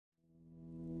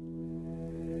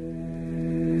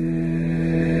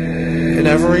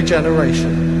every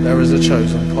generation, there is a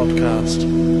chosen podcast.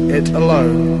 It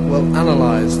alone will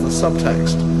analyze the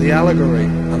subtext, the allegory,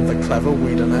 and the clever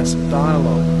Whedon-esque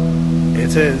dialogue.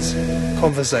 It is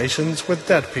Conversations with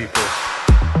Dead People.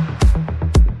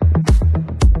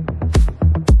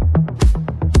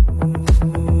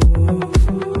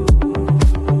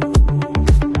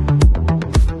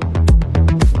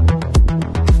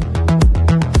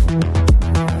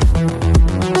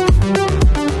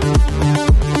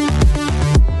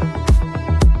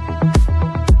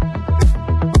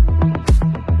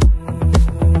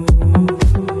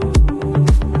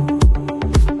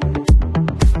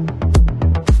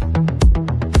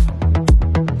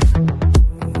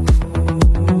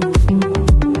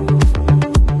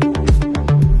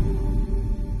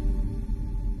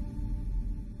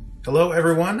 Hello,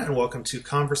 everyone, and welcome to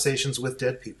Conversations with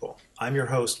Dead People. I'm your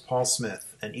host, Paul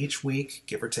Smith, and each week,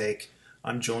 give or take,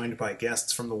 I'm joined by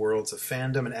guests from the worlds of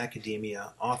fandom and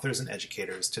academia, authors and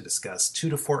educators to discuss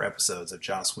 2 to 4 episodes of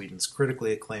Joss Whedon's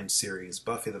critically acclaimed series,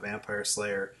 Buffy the Vampire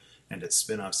Slayer, and its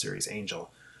spin-off series, Angel.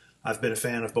 I've been a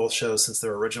fan of both shows since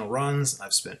their original runs.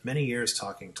 I've spent many years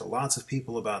talking to lots of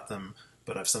people about them,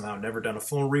 but I've somehow never done a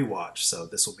full rewatch, so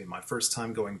this will be my first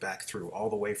time going back through all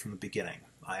the way from the beginning.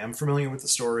 I am familiar with the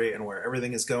story and where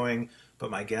everything is going, but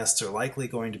my guests are likely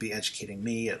going to be educating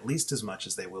me at least as much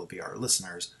as they will be our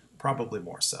listeners, probably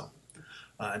more so.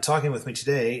 And talking with me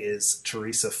today is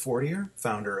Teresa Fortier,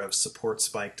 founder of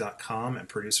SupportSpike.com and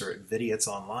producer at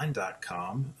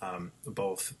VidiotesOnline.com,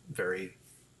 both very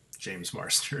James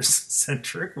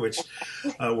Marsters-centric, which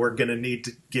we're going to need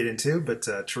to get into. But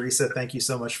Teresa, thank you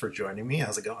so much for joining me.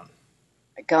 How's it going?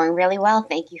 Going really well.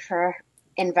 Thank you for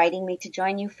inviting me to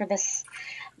join you for this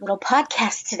little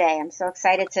podcast today. I'm so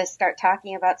excited to start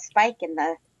talking about Spike and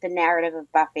the narrative of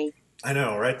Buffy. I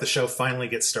know, right? The show finally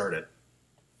gets started.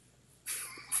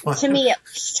 To me,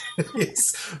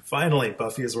 Yes, finally,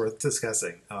 Buffy is worth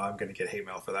discussing. I'm going to get hate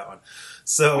mail for that one.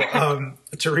 So,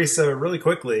 Teresa, really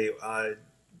quickly,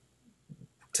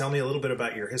 tell me a little bit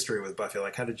about your history with Buffy.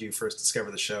 Like, how did you first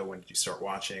discover the show? When did you start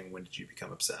watching? When did you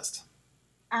become obsessed?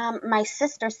 my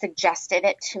sister suggested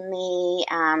it to me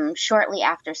shortly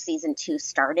after season 2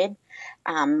 started.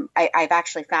 I've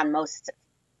actually found most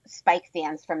Spike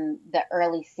fans from the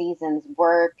early seasons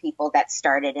were people that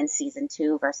started in season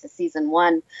 2 versus season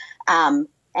 1.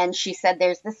 And she said,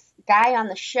 there's this guy on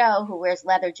the show who wears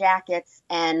leather jackets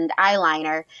and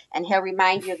eyeliner, and he'll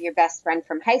remind you of your best friend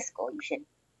from high school. You should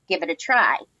give it a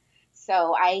try.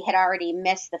 So I had already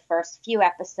missed the first few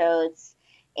episodes,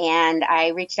 and I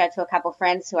reached out to a couple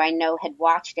friends who I know had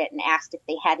watched it and asked if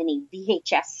they had any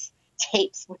VHS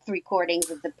tapes with recordings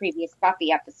of the previous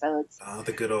Buffy episodes. Oh,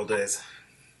 the good old days.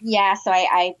 Yeah, so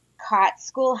I caught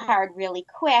School Hard really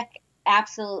quick,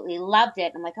 absolutely loved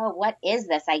it. I'm like, oh, what is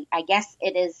this? I guess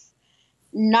it is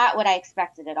not what I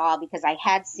expected at all, because I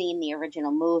had seen the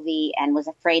original movie and was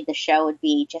afraid the show would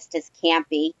be just as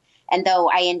campy. And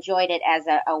though I enjoyed it as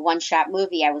a one-shot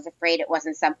movie, I was afraid it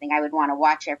wasn't something I would want to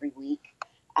watch every week.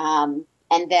 And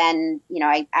then,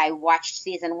 I watched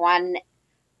season 1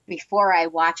 before I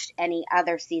watched any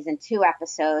other season 2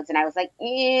 episodes. And I was like,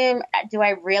 do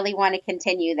I really want to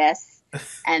continue this?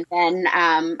 And then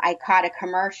I caught a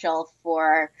commercial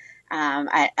for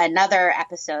another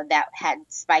episode that had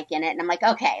Spike in it. And I'm like,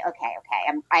 okay.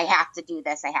 I have to do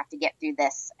this. I have to get through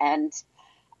this. And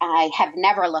I have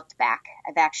never looked back.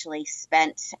 I've actually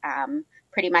spent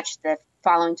pretty much the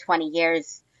following 20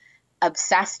 years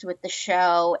obsessed with the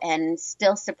show, and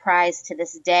still surprised to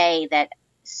this day that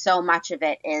so much of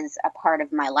it is a part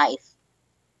of my life.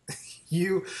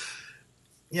 We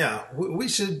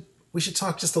should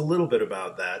talk just a little bit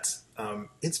about that.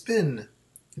 It's been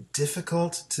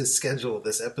difficult to schedule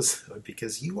this episode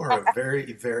because you are a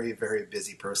very, very, very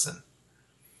busy person.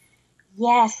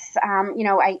 Yes.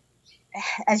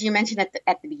 As you mentioned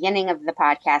at the beginning of the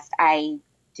podcast, I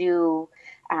do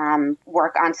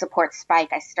work on Support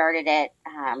Spike. I started it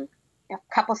a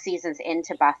couple seasons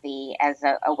into Buffy as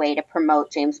a way to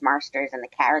promote James Marsters and the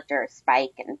character of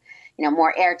Spike, and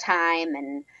more airtime,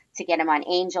 and to get him on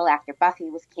Angel after Buffy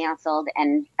was canceled.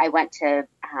 And I went to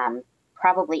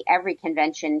probably every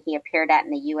convention he appeared at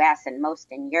in the U.S. and most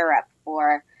in Europe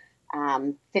for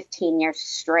 15 years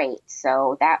straight.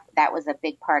 So that was a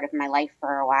big part of my life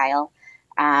for a while.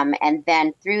 And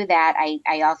then through that,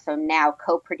 I also now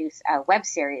co-produce a web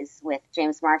series with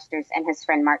James Marsters and his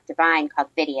friend Mark Devine called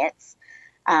Vidiots.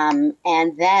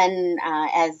 And then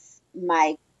as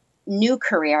my new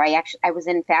career, I was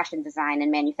in fashion design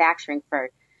and manufacturing for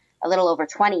a little over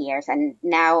 20 years. And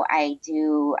now I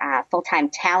do full-time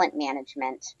talent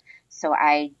management. So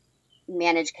I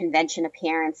manage convention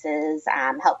appearances,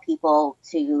 help people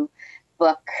to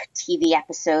book TV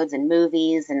episodes and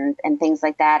movies and things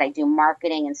like that. I do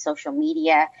marketing and social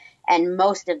media, and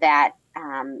most of that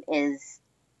is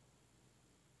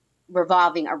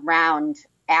revolving around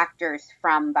actors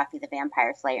from Buffy the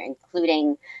Vampire Slayer,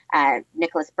 including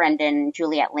Nicholas Brendon,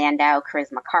 Juliet Landau,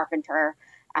 Charisma Carpenter.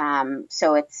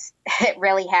 So it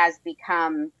really has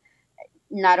become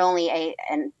not only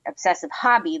an obsessive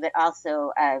hobby, but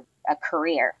also a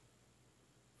career.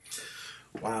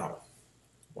 Wow.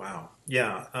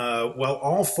 Yeah. Well,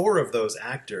 all four of those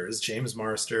actors, James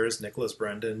Marsters, Nicholas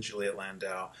Brendon, Juliet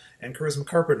Landau, and Charisma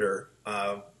Carpenter,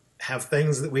 have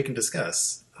things that we can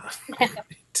discuss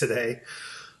today.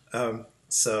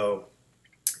 So,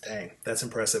 dang, that's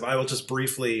impressive. I will just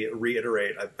briefly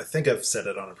reiterate. I think I've said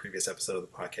it on a previous episode of the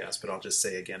podcast, but I'll just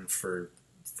say again for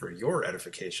your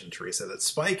edification, Teresa, that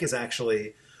Spike is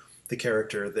actually the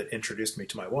character that introduced me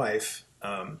to my wife.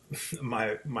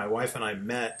 My wife and I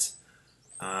met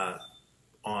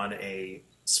on a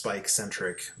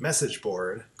Spike-centric message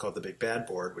board called the Big Bad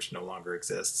Board, which no longer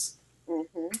exists.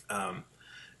 Mm-hmm.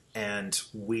 And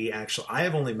I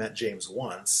have only met James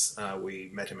once.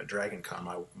 We met him at Dragon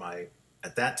Con. My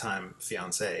at that time,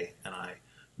 fiance and I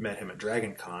met him at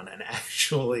Dragon Con and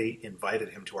actually invited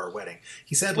him to our wedding.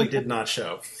 He sadly did not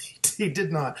show. He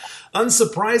did not.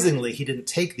 Unsurprisingly, he didn't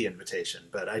take the invitation,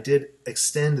 but I did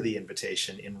extend the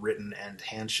invitation in written and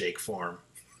handshake form.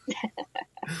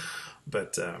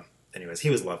 But anyways, he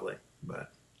was lovely.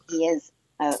 But he is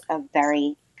a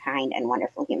very kind and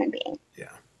wonderful human being.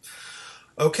 Yeah.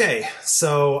 Okay,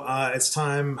 so it's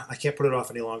time. I can't put it off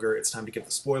any longer. It's time to give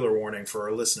the spoiler warning for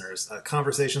our listeners.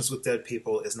 Conversations with Dead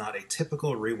People is not a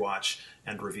typical rewatch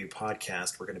and review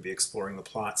podcast. We're going to be exploring the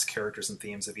plots, characters, and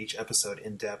themes of each episode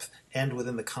in depth and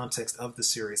within the context of the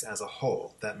series as a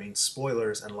whole. That means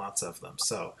spoilers and lots of them.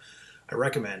 So I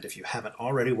recommend, if you haven't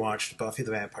already watched Buffy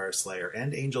the Vampire Slayer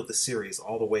and Angel the series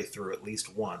all the way through at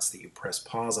least once, that you press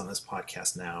pause on this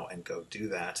podcast now and go do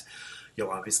that. You'll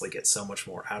obviously get so much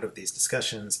more out of these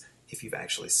discussions if you've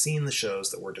actually seen the shows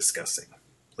that we're discussing,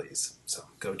 please. So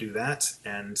go do that,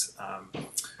 and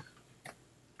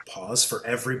pause for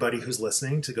everybody who's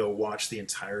listening to go watch the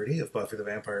entirety of Buffy the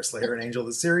Vampire Slayer and Angel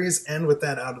the series. And with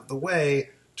that out of the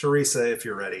way, Teresa, if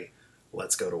you're ready,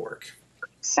 let's go to work.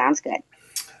 Sounds good.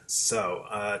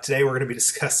 So today we're going to be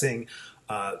discussing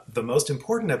the most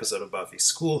important episode of Buffy,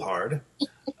 School Hard.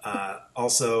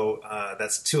 Also,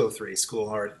 that's 203, School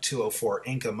Hard, 204,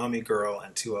 Inca Mummy Girl,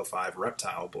 and 205,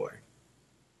 Reptile Boy.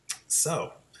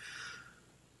 So,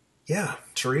 yeah,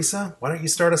 Teresa, why don't you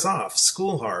start us off?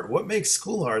 School Hard. What makes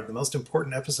School Hard the most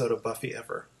important episode of Buffy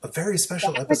ever? A very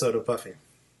special episode of Buffy.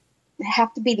 It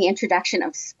have to be the introduction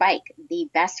of Spike, the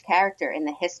best character in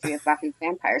the history of Buffy the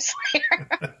Vampire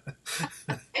Slayer.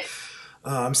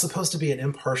 I'm supposed to be an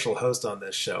impartial host on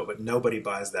this show, but nobody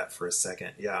buys that for a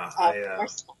second. Yeah,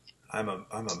 I'm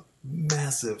a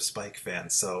massive Spike fan,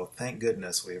 so thank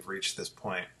goodness we have reached this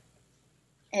point.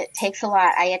 It takes a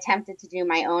lot. I attempted to do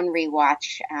my own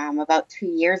rewatch about 2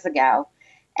 years ago,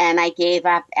 and I gave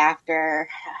up after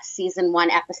season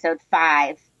 1, episode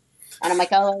 5. And I'm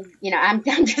like,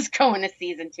 I'm just going to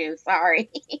season 2. Sorry.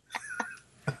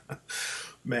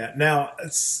 Man, now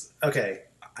it's okay.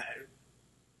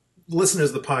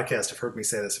 Listeners of the podcast have heard me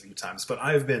say this a few times, but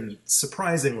I've been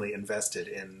surprisingly invested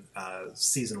in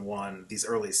season 1, these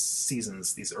early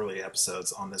seasons, these early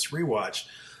episodes on this rewatch.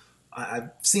 I've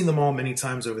seen them all many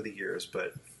times over the years,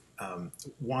 but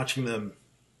watching them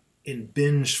in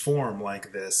binge form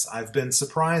like this, I've been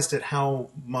surprised at how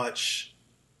much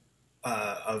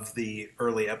of the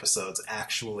early episodes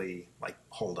actually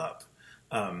hold up.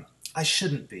 I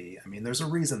shouldn't be. I mean, there's a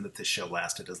reason that this show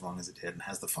lasted as long as it did and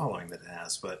has the following that it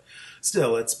has. But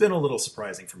still, it's been a little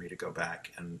surprising for me to go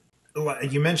back. And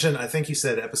you mentioned, I think you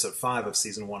said episode 5 of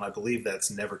season 1. I believe that's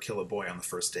Never Kill a Boy on the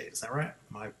First Date. Is that right?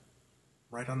 Am I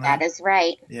right on that? That is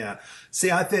right. Yeah.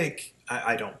 See, I think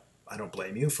I don't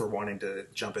blame you for wanting to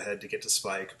jump ahead to get to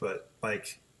Spike, but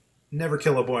Never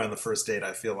Kill a Boy on the First Date,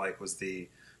 I feel like was the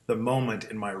moment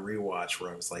in my rewatch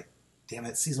where I was like, damn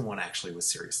it, season 1 actually was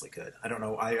seriously good. I don't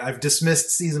know. I've dismissed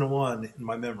season 1 in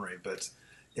my memory, but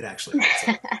it actually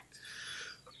was.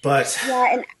 But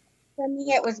yeah, and for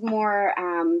me it was more.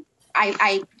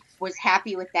 I was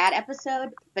happy with that episode,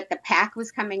 but the Pack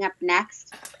was coming up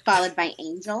next, followed by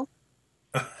Angel,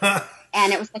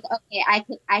 and it was like,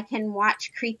 okay, I can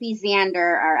watch Creepy Xander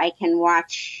or I can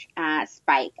watch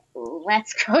Spike.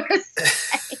 Let's go to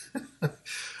Spike.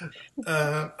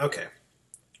 Okay.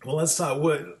 Well, let's talk.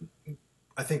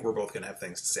 I think we're both going to have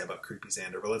things to say about Creepy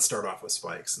Xander, but let's start off with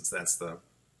Spike, since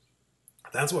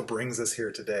that's what brings us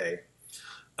here today.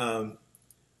 I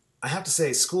have to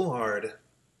say, School Hard,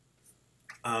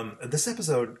 This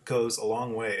episode goes a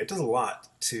long way. It does a lot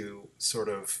to sort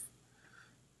of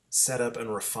set up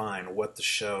and refine what the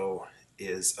show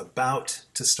is about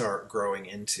to start growing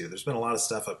into. There's been a lot of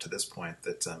stuff up to this point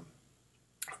that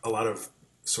a lot of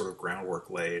sort of groundwork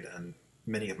laid, and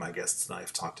many of my guests and I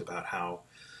have talked about how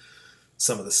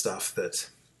some of the stuff that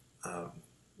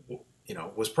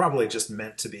was probably just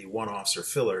meant to be one-offs or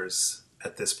fillers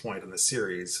at this point in the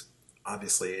series.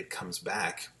 Obviously, it comes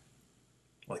back,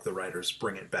 like the writers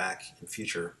bring it back in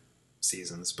future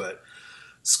seasons. But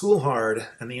School Hard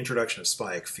and the introduction of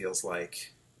Spike feels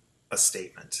like a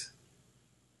statement.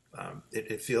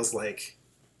 It feels like,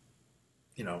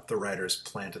 the writers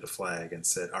planted a flag and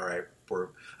said, all right,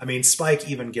 Spike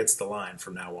even gets the line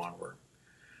from now on,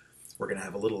 we're going to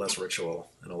have a little less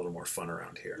ritual and a little more fun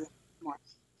around here. More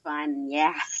fun,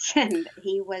 yes. And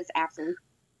he was absolutely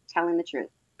telling the truth.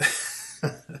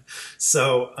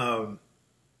 So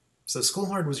School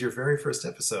Hard was your very first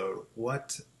episode.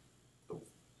 What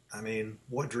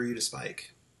drew you to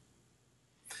Spike?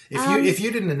 If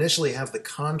you didn't initially have the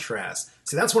contrast,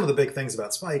 see, that's one of the big things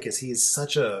about Spike is he's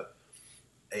such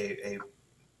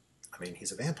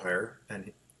he's a vampire,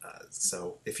 and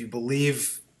so if you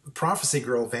believe Prophecy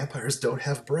Girl, vampires don't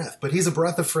have breath, but he's a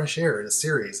breath of fresh air in a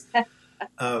series.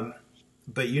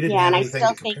 But you didn't have anything to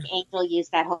compare. Yeah, and I still think Angel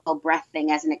used that whole breath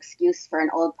thing as an excuse for an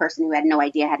old person who had no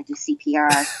idea how to do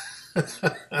CPR.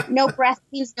 No breath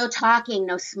means no talking,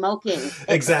 no smoking.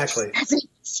 Exactly. It doesn't make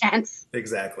sense.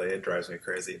 Exactly. It drives me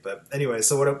crazy. But anyway,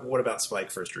 so what about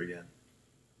Spike first drew you in?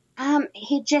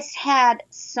 He just had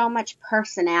so much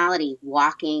personality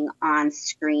walking on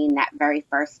screen that very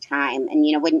first time. And,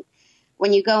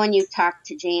 when you go and you talk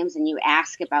to James and you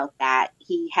ask about that,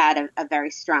 he had a very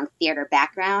strong theater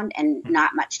background and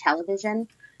not much television.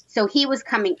 So he was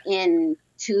coming in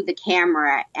to the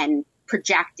camera and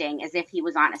projecting as if he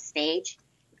was on a stage.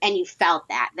 And you felt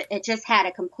that. It just had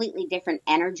a completely different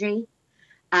energy.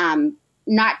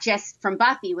 Not just from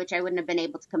Buffy, which I wouldn't have been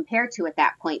able to compare to at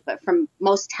that point, but from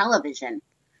most television.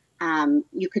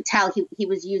 You could tell he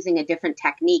was using a different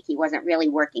technique. He wasn't really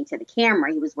working to the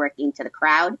camera. He was working to the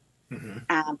crowd.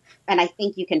 Mm-hmm. And I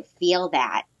think you can feel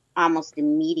that almost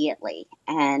immediately.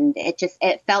 And it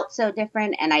felt so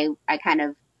different. And I kind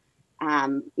of,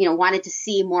 wanted to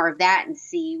see more of that and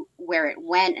see where it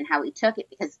went and how he took it,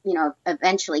 because,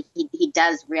 eventually he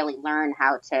does really learn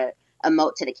how to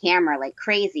emote to the camera like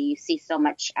crazy. You see so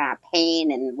much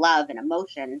pain and love and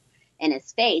emotion in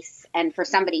his face. And for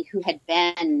somebody who had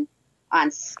been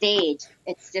on stage,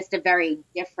 it's just a very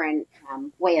different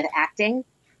way of acting.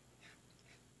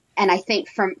 And I think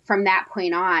from that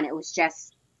point on, it was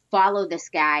just follow this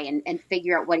guy and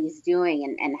figure out what he's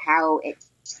doing and how it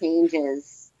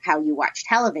changes how you watch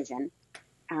television.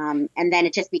 And then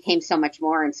it just became so much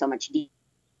more and so much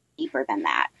deeper than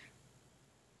that.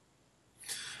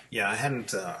 Yeah, I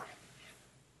hadn't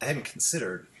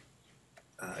considered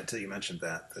until you mentioned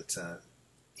that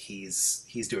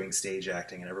he's doing stage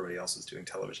acting and everybody else is doing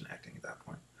television acting at that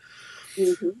point.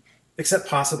 Mm-hmm. Except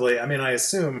possibly, I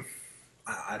assume,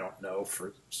 I don't know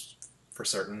for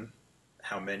certain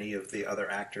how many of the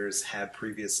other actors had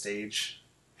previous stage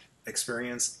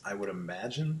experience. I would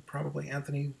imagine probably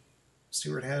Anthony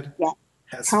Stewart had. Yeah.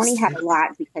 Tony had a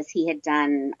lot because he had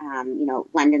done,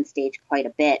 London stage quite a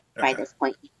bit by this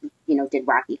point. He, did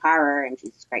Rocky Horror and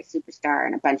Jesus Christ Superstar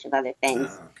and a bunch of other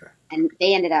things. Okay. And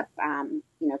they ended up,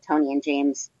 Tony and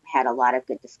James had a lot of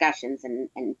good discussions,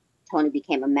 and Tony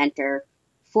became a mentor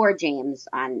for James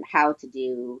on how to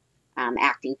do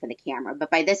acting for the camera.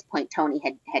 But by this point, Tony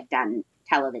had done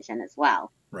television as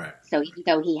well. Right. So even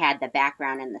though he had the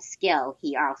background and the skill,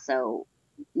 he also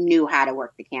knew how to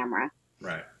work the camera.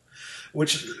 Right.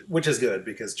 Which is good,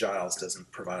 because Giles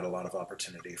doesn't provide a lot of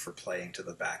opportunity for playing to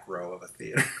the back row of a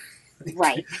theater.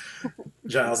 Right.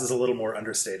 Giles is a little more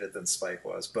understated than Spike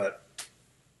was, but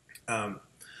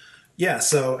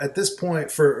so at this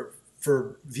point, for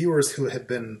viewers who have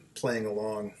been playing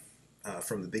along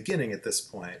from the beginning, at this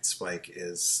point, Spike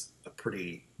is a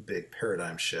pretty big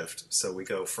paradigm shift. So we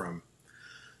go from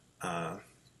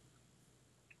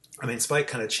Spike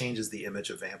kind of changes the image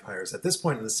of vampires. At this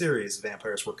point in the series,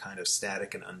 vampires were kind of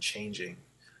static and unchanging.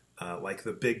 Like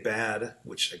the Big Bad,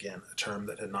 which, again, a term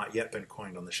that had not yet been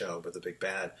coined on the show, but the Big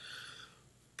Bad,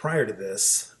 prior to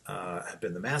this, had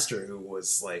been the Master, who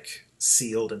was,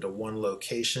 sealed into one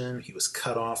location. He was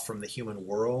cut off from the human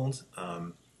world.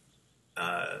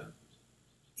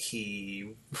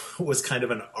 He was kind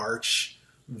of an arch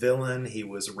villain. He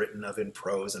was written of in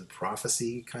prose and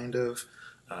prophecy, kind of.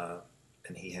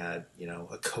 And he had,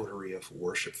 a coterie of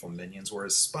worshipful minions,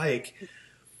 whereas Spike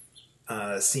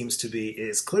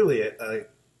is clearly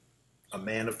a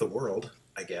man of the world.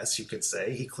 I guess you could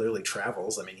say. He clearly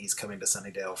travels. I mean, he's coming to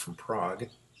Sunnydale from Prague.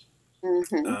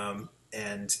 Mm-hmm.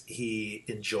 And he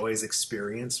enjoys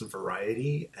experience and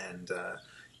variety, and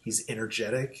he's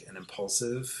energetic and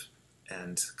impulsive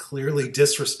and clearly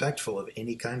disrespectful of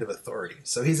any kind of authority.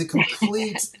 So he's a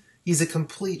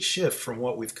complete shift from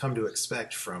what we've come to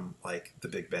expect from like the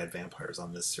big bad vampires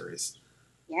on this series.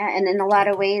 Yeah, and in a lot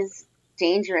of ways,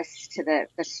 dangerous to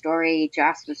the story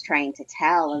Joss was trying to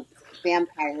tell of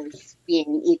vampires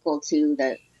being equal to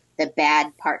the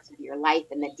bad parts of your life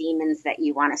and the demons that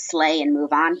you want to slay and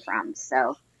move on from.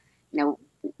 So,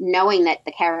 knowing that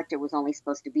the character was only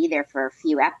supposed to be there for a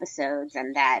few episodes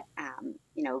and that,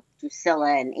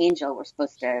 Drusilla and Angel were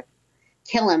supposed to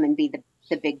kill him and be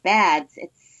the big bads,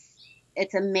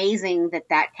 it's amazing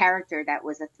that character that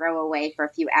was a throwaway for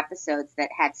a few episodes that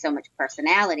had so much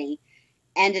personality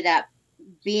ended up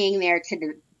being there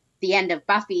to the end of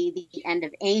Buffy, the end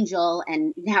of Angel,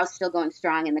 and now still going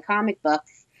strong in the comic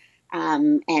books,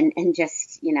 and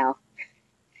just,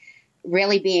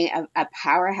 really being a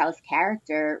powerhouse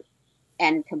character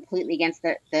and completely against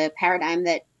the paradigm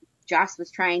that Joss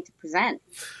was trying to present.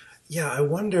 Yeah, I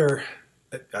wonder,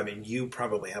 I mean, you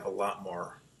probably have a lot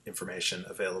more information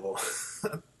available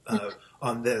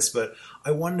on this, but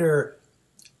I wonder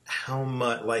how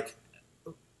much, like,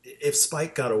 if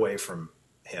Spike got away from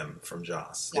him, from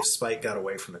Joss, if Spike got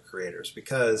away from the creators,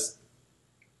 because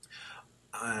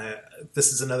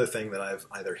this is another thing that I've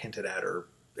either hinted at or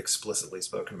explicitly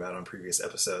spoken about on previous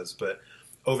episodes, but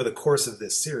over the course of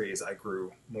this series, I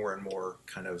grew more and more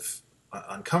kind of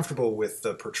uncomfortable with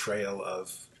the portrayal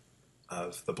of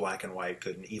the black and white,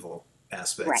 good and evil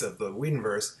aspects of the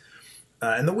Whedonverse.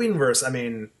 And the Whedonverse, I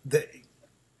mean,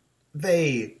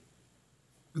 they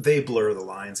blur the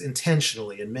lines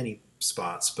intentionally in many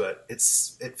spots, but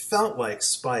it felt like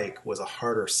Spike was a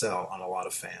harder sell on a lot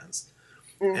of fans.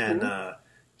 Mm-hmm. And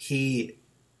he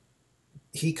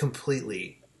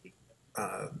completely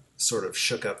sort of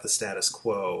shook up the status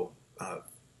quo,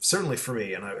 certainly for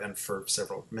me and for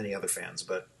many other fans.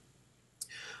 But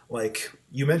like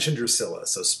you mentioned Drusilla,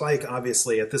 so Spike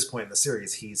obviously at this point in the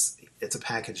series it's a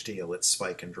package deal. It's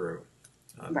Spike and Drew.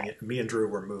 Me and Drew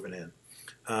were moving in.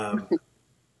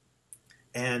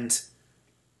 And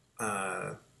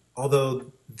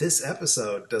although this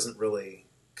episode doesn't really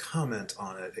comment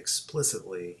on it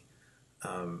explicitly,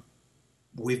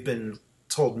 we've been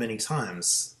told many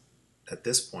times at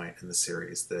this point in the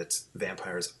series that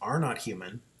vampires are not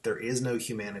human. There is no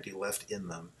humanity left in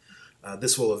them.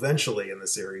 This will eventually in the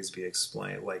series be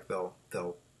explained. Like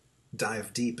they'll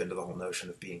dive deep into the whole notion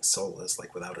of being soulless.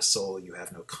 Like without a soul, you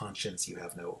have no conscience, you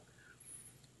have no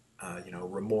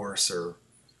remorse or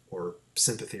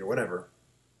sympathy or whatever.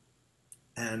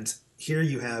 And here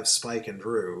you have Spike and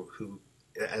Drew, who,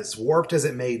 as warped as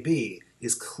it may be,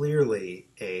 is clearly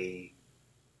a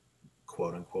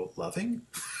quote-unquote loving,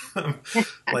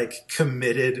 like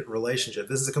committed relationship.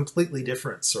 This is a completely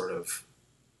different sort of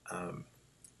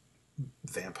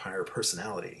vampire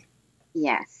personality.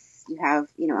 Yes. You have,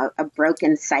 a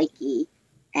broken psyche,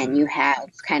 and you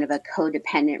have kind of a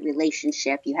codependent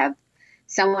relationship. You have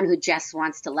someone who just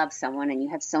wants to love someone, and you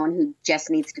have someone who just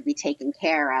needs to be taken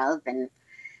care of, and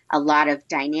a lot of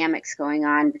dynamics going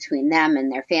on between them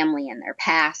and their family and their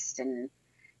past, and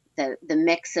the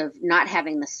mix of not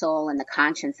having the soul and the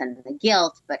conscience and the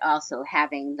guilt, but also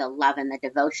having the love and the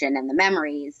devotion and the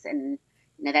memories. And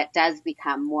that does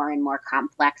become more and more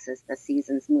complex as the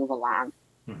seasons move along.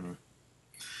 Mm-hmm.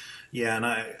 Yeah, and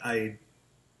I'm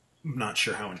not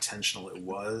sure how intentional it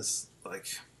was. Like,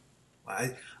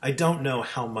 I don't know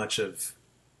how much of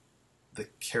the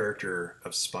character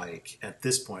of Spike, at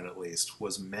this point at least,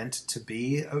 was meant to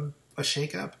be a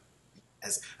shakeup.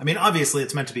 Obviously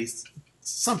it's meant to be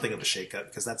something of a shakeup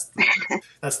because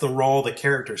that's the role the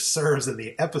character serves in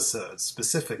the episode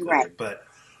specifically. Right. But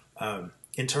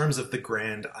in terms of the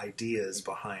grand ideas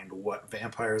behind what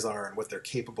vampires are and what they're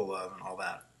capable of and all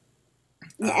that.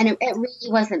 Yeah, and it really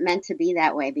wasn't meant to be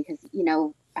that way because,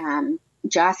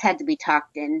 Joss had to be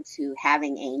talked into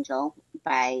having Angel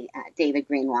by David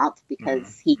Greenwalt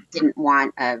because he didn't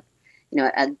want a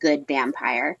good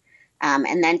vampire.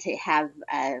 And then to have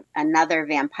another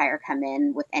vampire come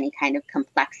in with any kind of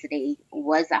complexity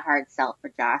was a hard sell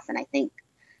for Joss. And I think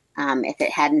if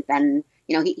it hadn't been,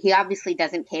 he obviously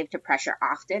doesn't cave to pressure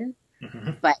often,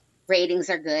 but ratings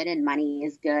are good and money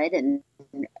is good. And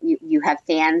you have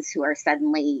fans who are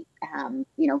suddenly,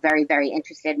 very, very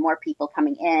interested, more people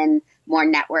coming in, more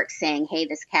networks saying, hey,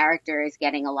 this character is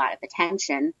getting a lot of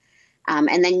attention.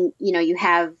 And then, you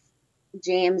have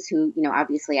James who,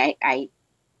 obviously I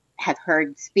have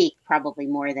heard speak probably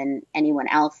more than anyone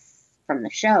else from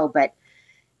the show, but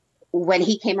when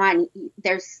he came on,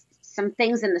 there's some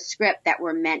things in the script that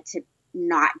were meant to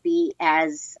not be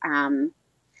as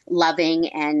loving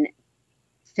and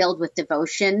filled with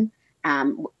devotion,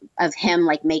 of him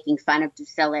like making fun of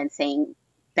Drusilla and saying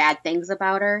bad things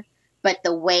about her. But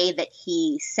the way that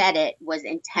he said it was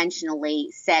intentionally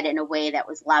said in a way that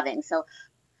was loving. So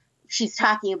she's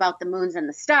talking about the moons and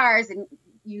the stars, and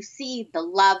you see the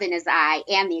love in his eye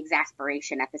and the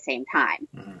exasperation at the same time.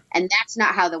 Mm-hmm. And that's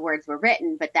not how the words were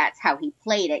written, but that's how he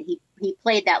played it. He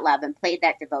played that love and played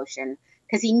that devotion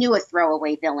because he knew a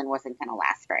throwaway villain wasn't going to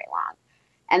last very long.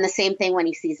 And the same thing when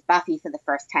he sees Buffy for the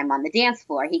first time on the dance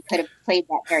floor. He could have played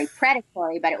that very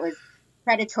predatory, but it was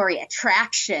predatory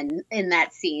attraction in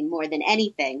that scene more than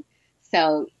anything.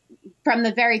 So from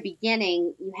the very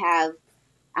beginning, you have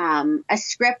a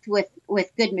script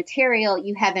with good material.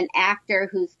 You have an actor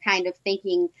who's kind of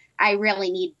thinking, I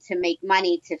really need to make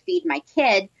money to feed my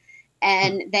kid.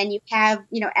 And then you have,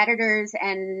 editors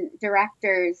and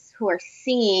directors who are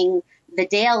seeing the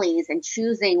dailies and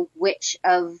choosing which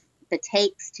of the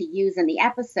takes to use in the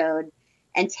episode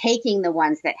and taking the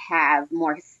ones that have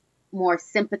more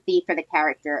sympathy for the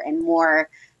character and more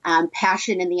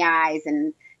passion in the eyes.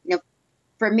 And,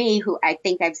 for me, who I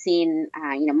think I've seen,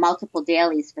 multiple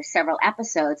dailies for several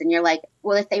episodes, and you're like,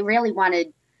 well, if they really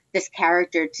wanted this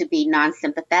character to be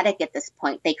non-sympathetic at this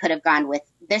point, they could have gone with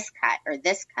this cut or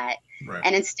this cut. Right.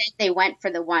 And instead they went for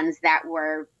the ones that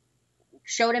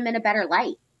showed him in a better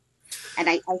light. And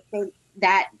I think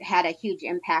that had a huge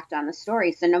impact on the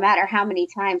story. So no matter how many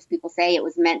times people say it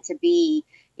was meant to be,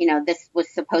 this was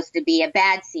supposed to be a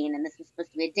bad scene and this was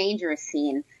supposed to be a dangerous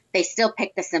scene, they still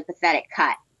picked the sympathetic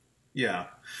cut. Yeah.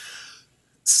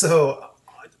 So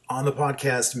on the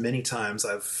podcast, many times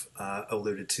I've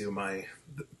alluded to my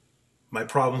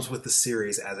problems with the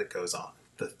series as it goes on,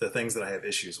 the things that I have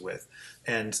issues with.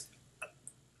 And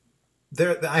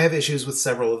I have issues with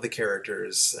several of the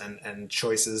characters and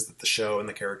choices that the show and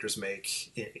the characters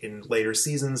make in later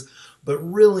seasons. But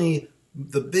really,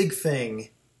 the big thing,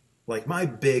 like my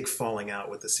big falling out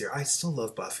with the series, I still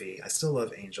love Buffy. I still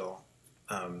love Angel.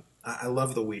 I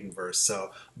love the Whedonverse.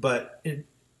 So, but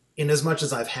in as much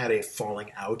as I've had a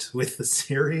falling out with the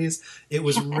series, it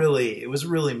was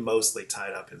really mostly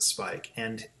tied up in Spike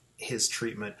and his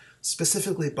treatment,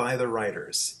 specifically by the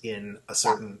writers in a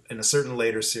certain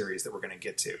later series that we're going to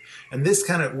get to. And this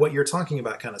kind of what you're talking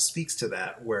about kind of speaks to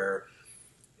that, where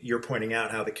you're pointing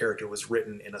out how the character was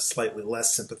written in a slightly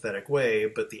less sympathetic way,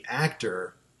 but the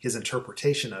actor, his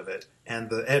interpretation of it, and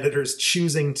the editors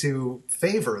choosing to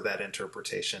favor that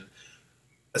interpretation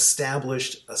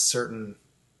established a certain,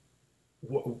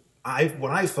 what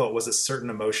I felt was a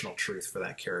certain emotional truth for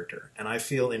that character. And I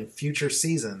feel in future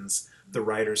seasons, the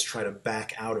writers try to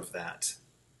back out of that,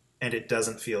 and it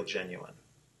doesn't feel genuine.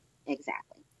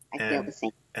 Exactly. I feel the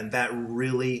same. And that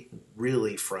really,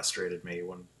 really frustrated me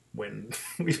when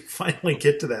we finally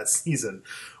get to that season.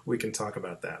 We can talk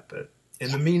about that. But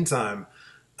in the meantime,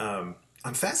 I'm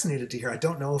fascinated to hear. I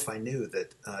don't know if I knew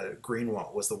that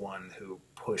Greenwalt was the one who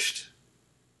pushed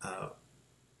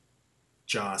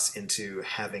Joss into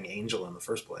having Angel in the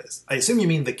first place. I assume you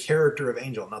mean the character of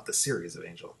Angel, not the series of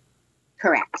Angel.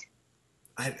 Correct.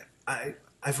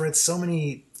 I've read so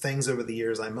many things over the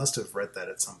years. I must have read that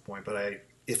at some point, but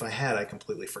if I had, I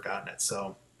completely forgotten it.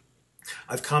 So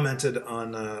I've commented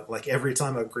on, like every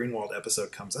time a Greenwalt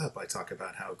episode comes up, I talk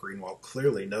about how Greenwalt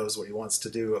clearly knows what he wants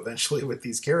to do eventually with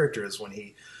these characters when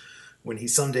he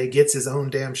someday gets his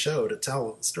own damn show to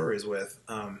tell stories with.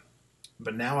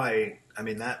 But now I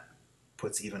mean, that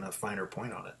puts even a finer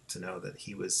point on it to know that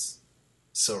he was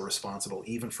so responsible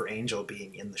even for Angel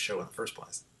being in the show in the first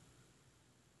place.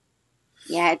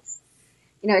 Yeah, it's,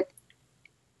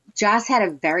 Joss had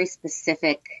a very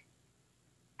specific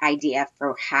idea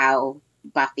for how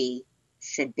Buffy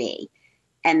should be.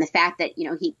 And the fact that,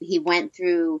 he went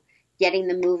through getting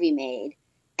the movie made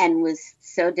and was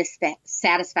so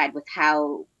dissatisfied with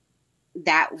how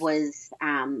that was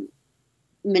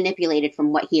manipulated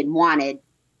from what he had wanted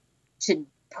to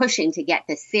pushing to get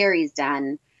this series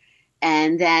done.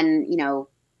 And then,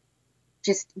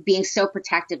 just being so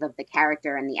protective of the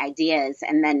character and the ideas.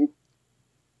 And then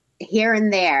here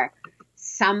and there,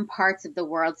 some parts of the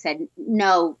world said,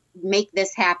 no, make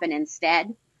this happen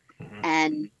instead. Mm-hmm.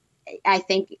 And I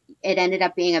think it ended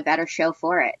up being a better show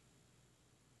for it.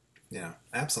 Yeah,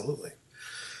 absolutely.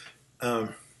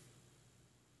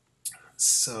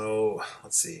 So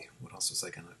let's see, what else was I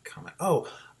going to comment?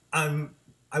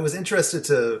 I was interested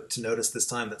to notice this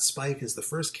time that Spike is the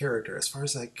first character, as far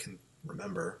as I can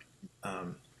remember,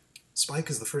 Spike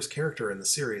is the first character in the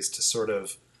series to sort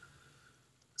of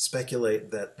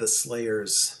speculate that the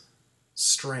Slayers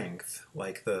strength,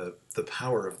 like the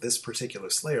power of this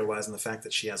particular Slayer, lies in the fact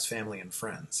that she has family and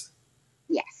friends.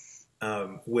 Yes.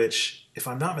 Which, if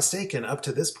I'm not mistaken, up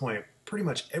to this point, pretty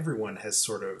much everyone has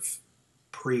sort of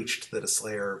preached that a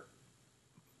Slayer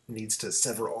needs to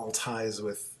sever all ties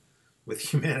with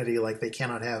humanity. Like, they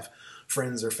cannot have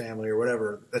friends or family or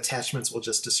whatever. Attachments will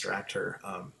just distract her.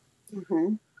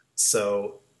 Mm-hmm.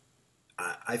 So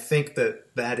I think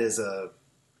that's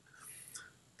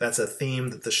a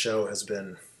theme that the show has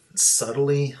been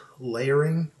subtly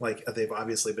layering. Like, they've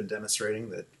obviously been demonstrating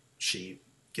that she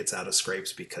gets out of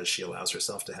scrapes because she allows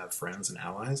herself to have friends and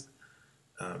allies.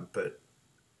 But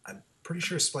I'm pretty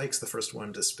sure Spike's the first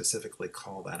one to specifically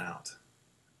call that out.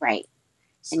 Right.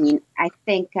 So. And I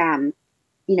think, if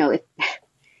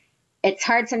it's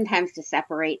hard sometimes to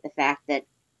separate the fact that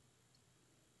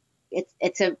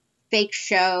it's a fake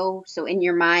show. So in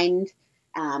your mind,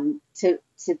 to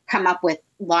come up with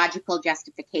logical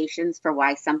justifications for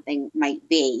why something might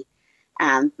be.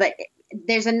 But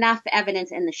there's enough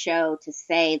evidence in the show to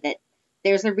say that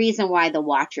there's a reason why the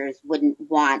Watchers wouldn't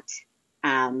want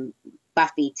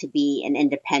Buffy to be an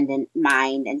independent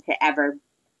mind and to ever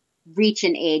reach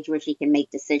an age where she can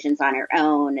make decisions on her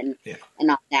own and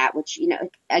all that, which,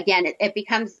 again, it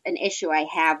becomes an issue I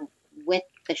have with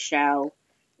the show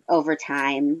over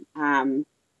time.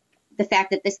 The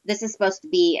fact that this is supposed to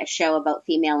be a show about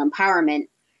female empowerment,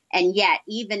 and yet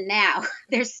even now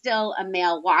there's still a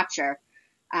male watcher.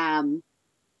 And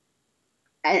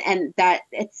that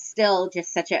it's still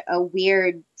just such a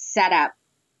weird setup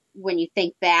when you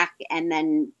think back and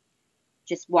then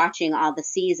just watching all the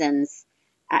seasons.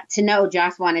 To know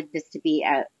Joss wanted this to be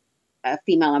a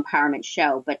female empowerment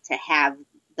show, but to have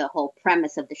the whole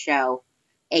premise of the show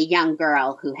a young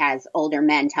girl who has older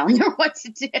men telling her what to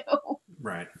do.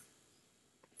 Right.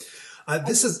 She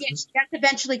does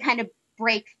eventually kind of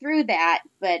break through that,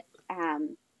 but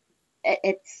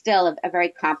it's still a very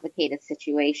complicated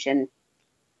situation.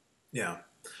 Yeah.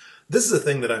 This is a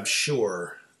thing that I'm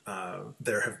sure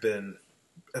there have been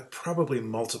probably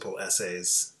multiple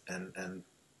essays and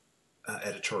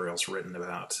editorials written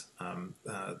about.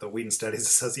 The Whedon Studies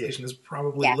Association is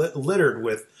probably littered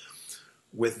with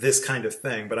this kind of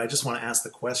thing. But I just want to ask the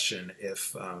question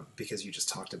if, because you just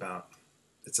talked about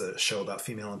it's a show about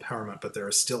female empowerment, but there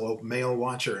is still a male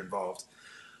watcher involved.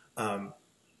 I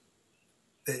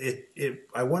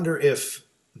wonder if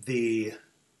the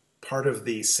part of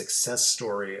the success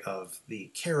story of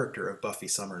the character of Buffy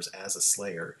Summers as a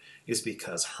Slayer is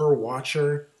because her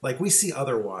watcher, like we see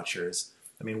other watchers.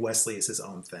 I mean, Wesley is his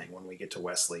own thing. When we get to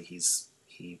Wesley, he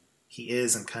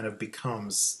is and kind of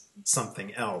becomes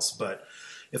something else. But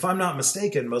if I'm not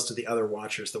mistaken, most of the other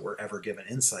watchers that we're ever given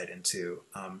insight into,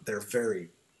 they are very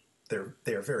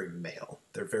male.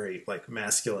 They're very like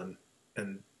masculine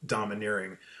and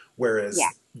domineering. Whereas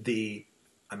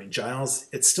Giles,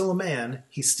 it's still a man.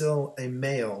 He's still a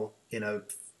male in a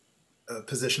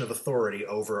position of authority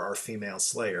over our female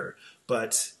Slayer.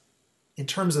 But in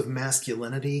terms of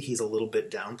masculinity, he's a little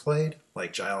bit downplayed.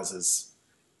 Like Giles is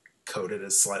coded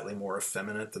as slightly more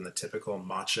effeminate than the typical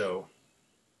macho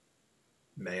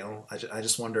male. I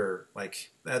just wonder,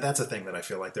 like, that's a thing that I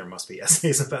feel like there must be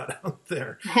essays about out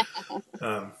there.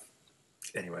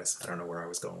 Anyways, I don't know where I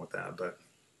was going with that, but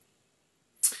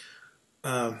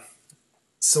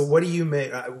so what do you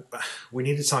make? We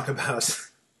need to talk about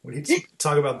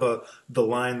the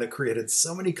line that created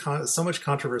so much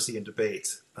controversy and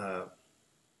debate,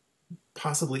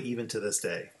 possibly even to this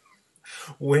day,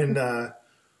 when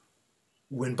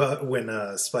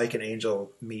Spike and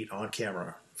Angel meet on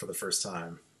camera for the first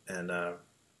time, and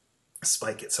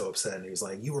Spike gets so upset and he was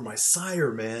like, "You were my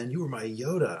sire, man. You were my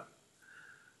Yoda."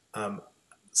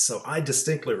 So I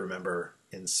distinctly remember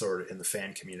in the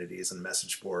fan communities and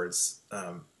message boards,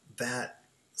 that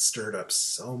stirred up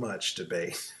so much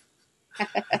debate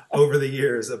over the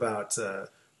years about,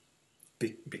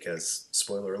 because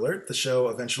spoiler alert, the show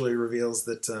eventually reveals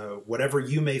that whatever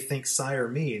you may think sire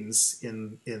means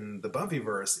in the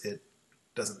Buffyverse, it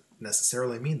doesn't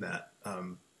necessarily mean that.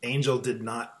 Angel did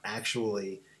not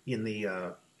actually, in the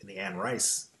Anne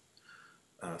Rice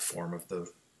form of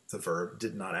the verb,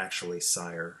 did not actually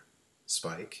sire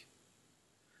Spike.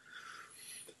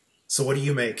 So what do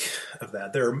you make of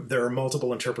that? There are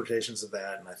multiple interpretations of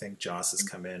that, and I think Joss has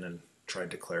come in and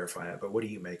tried to clarify it. But what do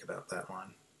you make about that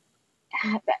one?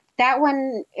 That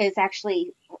one is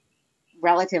actually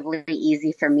relatively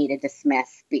easy for me to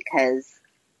dismiss because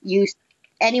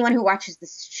anyone who watches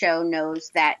this show knows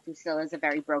that Drusilla is a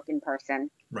very broken person.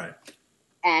 Right.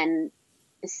 And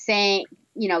saying,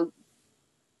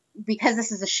 because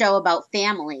this is a show about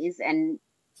families and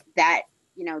that,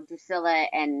 Drusilla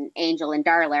and Angel and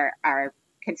Darla are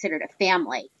considered a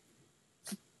family.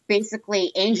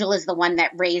 Basically, Angel is the one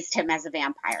that raised him as a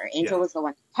vampire. Angel was the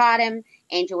one that taught him.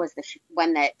 Angel was the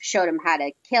one that showed him how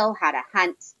to kill, how to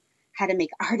hunt, how to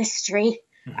make artistry.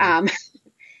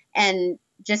 And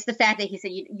just the fact that he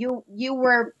said, you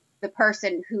were the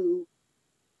person who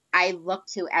I look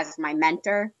to as my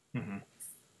mentor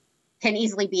can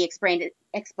easily be explained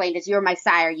as you're my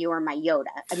sire, you are my Yoda.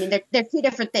 I mean, they're two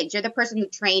different things. You're the person who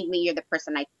trained me. You're the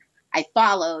person I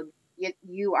followed.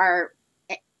 You are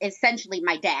essentially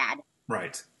my dad.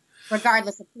 Right.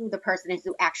 Regardless of who the person is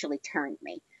who actually turned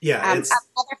me. Yeah.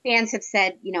 Other fans have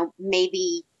said,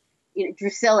 maybe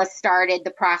Drusilla started the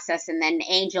process and then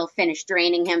Angel finished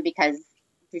draining him because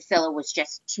Drusilla was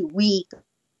just too weak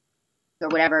or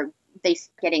whatever. They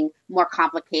getting more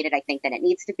complicated, I think, than it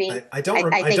needs to be. I don't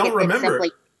remember.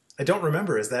 I don't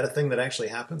remember. Is that a thing that actually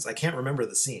happens? I can't remember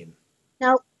the scene.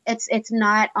 No, it's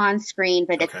not on screen,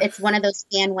 but it's one of those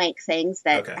Stan Wank things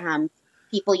that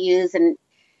people use, and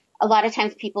a lot of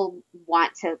times people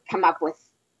want to come up with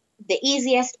the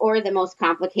easiest or the most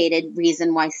complicated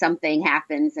reason why something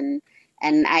happens, and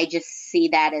I just see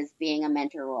that as being a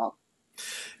mentor role.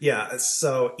 Yeah.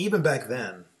 So even back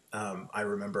then, I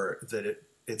remember that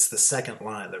it's the second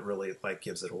line that really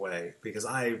gives it away, because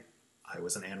I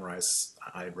was an Anne Rice.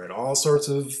 I had read all sorts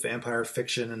of vampire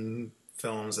fiction and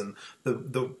films, and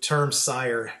the term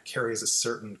sire carries a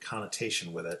certain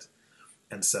connotation with it.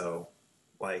 And so,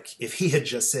 if he had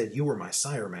just said, "You were my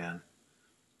sire, man,"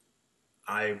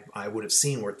 I would have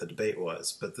seen where the debate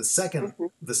was. But the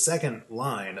second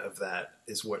line of that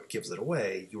is what gives it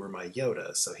away. "You were my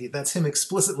Yoda." So that's him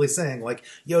explicitly saying,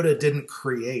 Yoda didn't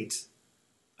create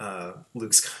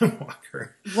Luke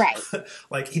Skywalker.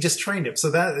 Right. He just trained him. So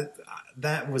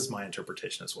that was my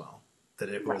interpretation as well. That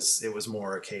it was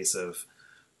more a case of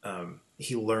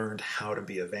he learned how to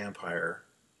be a vampire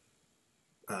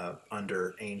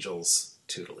under Angel's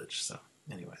tutelage. So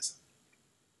anyways,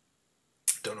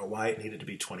 don't know why it needed to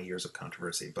be 20 years of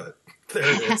controversy, but there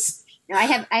it is. No, I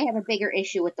have a bigger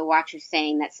issue with the Watchers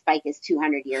saying that Spike is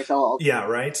 200 years old. Yeah,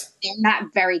 right? They're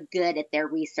not very good at their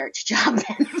research job.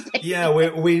 Yeah,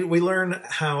 we learn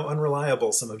how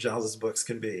unreliable some of Giles's books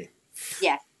can be.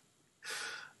 Yes.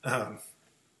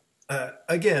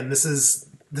 Again, this is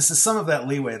some of that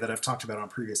leeway that I've talked about on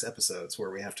previous episodes,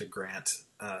 where we have to grant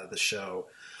the show.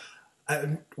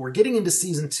 We're getting into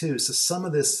season 2, so some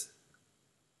of this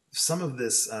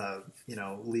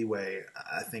leeway,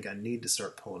 I think I need to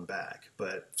start pulling back.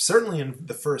 But certainly in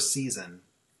the first season,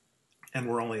 and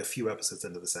we're only a few episodes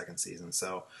into the second season,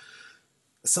 so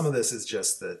some of this is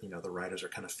just that, the writers are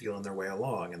kind of feeling their way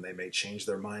along, and they may change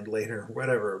their mind later,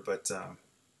 whatever. But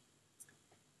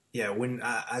when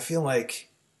I feel like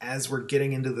as we're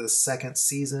getting into the second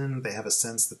season, they have a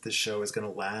sense that this show is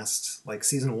going to last.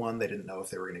 Season 1, they didn't know if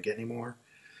they were going to get any more.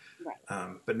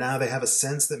 Right. But now they have a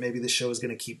sense that maybe the show is going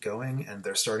to keep going, and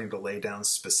they're starting to lay down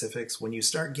specifics. When you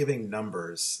start giving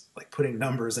numbers, putting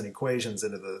numbers and equations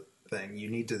into the thing, you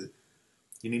need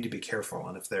to be careful.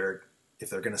 And if they're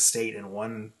going to state in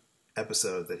one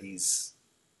episode that he's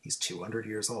 200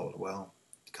 years old, well,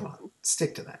 come on,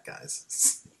 stick to that,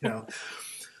 guys.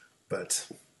 But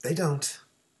they don't.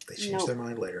 They change their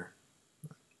mind later.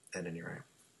 At any rate,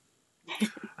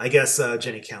 I guess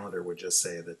Jenny Calendar would just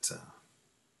say that.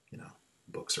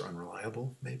 Books are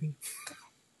unreliable, maybe.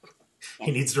 Yes.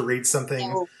 He needs to read something.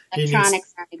 No,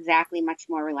 electronics aren't exactly much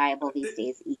more reliable these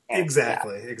days either.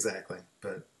 Exactly.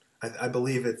 But I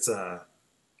believe it's, I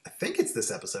think it's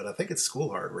this episode. I think it's School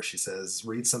Hard, where she says,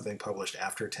 read something published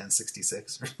after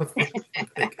 1066 or something.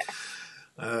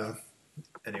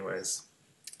 Anyways,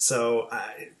 so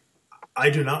I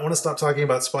do not want to stop talking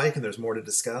about Spike, and there's more to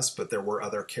discuss, but there were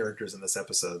other characters in this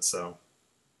episode, so.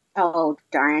 Oh,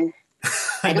 darn.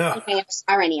 I know. I don't think I ever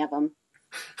saw any of them.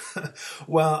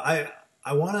 Well,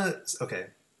 I want to... Okay.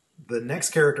 The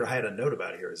next character I had a note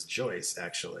about here is Joyce,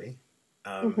 actually.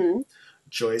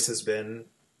 Joyce has been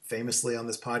famously on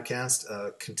this podcast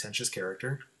a contentious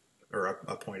character, or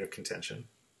a point of contention.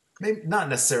 Maybe not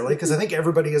necessarily, because I think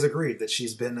everybody has agreed that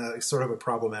she's been a sort of a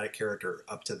problematic character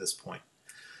up to this point.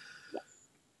 Yes.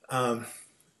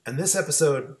 And this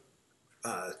episode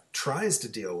tries to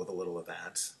deal with a little of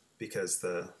that, because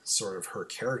the sort of her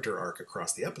character arc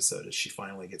across the episode is she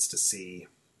finally gets to see,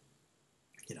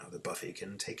 that Buffy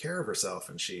can take care of herself,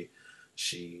 and she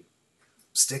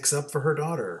sticks up for her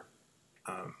daughter.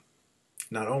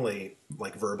 Not only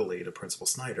verbally to Principal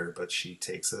Snyder, but she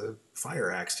takes a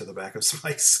fire axe to the back of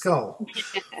Spike's skull.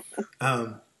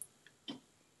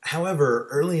 However,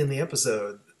 early in the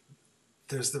episode,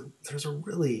 there's a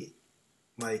really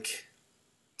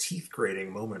teeth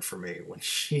grating moment for me when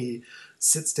she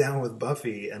sits down with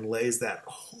Buffy and lays that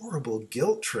horrible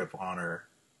guilt trip on her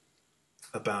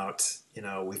about,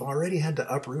 we've already had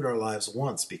to uproot our lives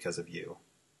once because of you.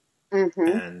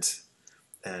 Mm-hmm.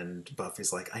 And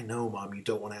Buffy's like, I know, Mom, you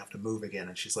don't want to have to move again.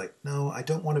 And she's like, no, I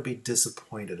don't want to be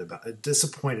disappointed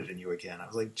in you again. I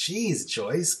was like, geez,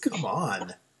 Joyce, come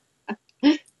on.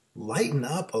 Lighten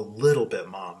up a little bit,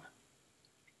 Mom.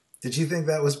 Did you think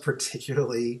that was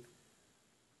particularly,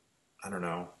 I don't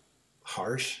know,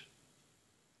 harsh?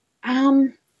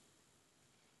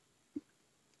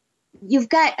 You've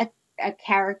got a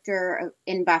character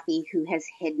in Buffy who has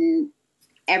hidden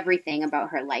everything about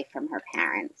her life from her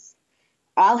parents.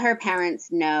 All her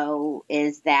parents know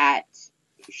is that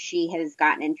she has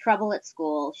gotten in trouble at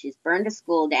school. She's burned a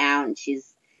school down.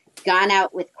 She's gone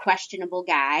out with questionable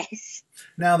guys.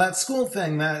 Now, that school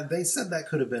thing, that they said that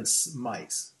could have been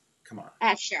mice. Come on.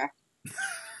 Sure.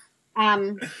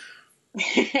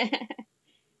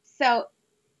 So,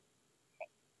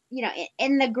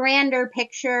 in the grander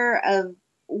picture of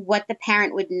what the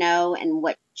parent would know and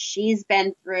what she's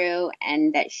been through,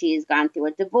 and that she's gone through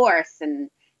a divorce and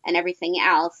everything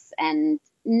else, and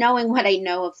knowing what I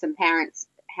know of some parents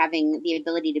having the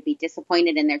ability to be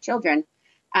disappointed in their children,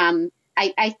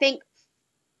 I think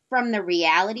from the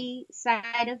reality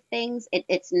side of things,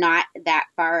 it's not that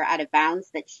far out of bounds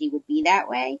that she would be that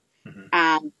way.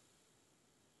 Mm-hmm.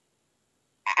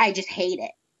 I just hate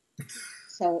it.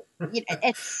 So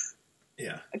it's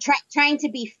trying to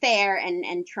be fair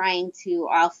and trying to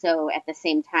also at the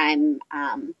same time,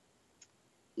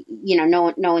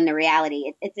 knowing the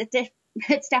reality.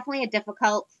 It's definitely a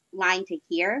difficult line to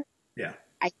hear. Yeah.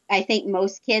 I think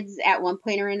most kids at one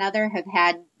point or another have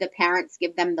had the parents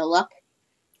give them the look.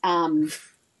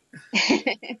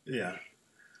 Yeah.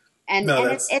 And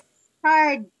it's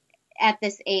hard at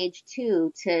this age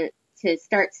too to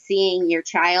start seeing your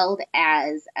child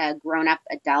as a grown-up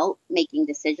adult making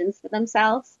decisions for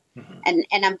themselves. Mm-hmm.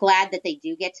 And I'm glad that they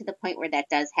do get to the point where that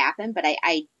does happen, but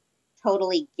I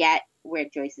totally get where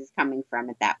Joyce is coming from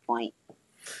at that point,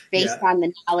 based on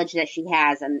the knowledge that she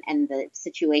has and the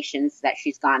situations that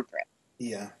she's gone through.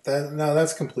 Yeah,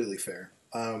 that's completely fair.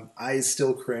 I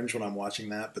still cringe when I'm watching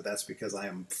that, but that's because I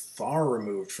am far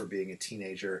removed from being a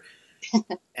teenager,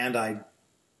 and I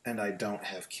don't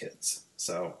have kids,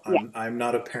 so I'm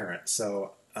not a parent.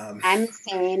 So I'm the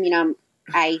same.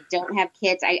 I don't have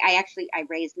kids. I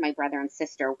raised my brother and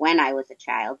sister when I was a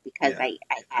child because I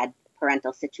had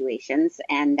parental situations,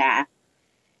 and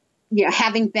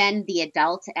having been the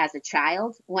adult as a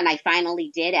child, when I finally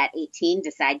did at 18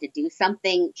 decide to do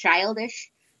something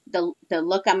childish, the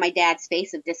look on my dad's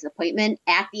face of disappointment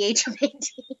at the age of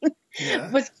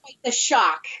 18 was quite the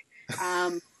shock.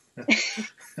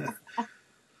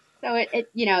 So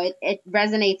it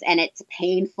resonates, and it's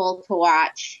painful to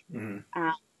watch. Mm-hmm.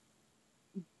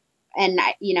 And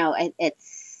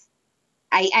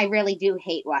I really do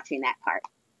hate watching that part.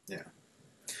 Yeah.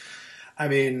 I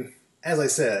mean, as I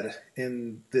said,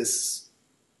 in this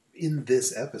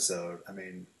episode, I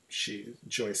mean,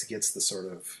 Joyce gets the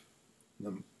sort of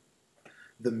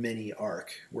the mini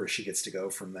arc where she gets to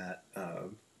go from that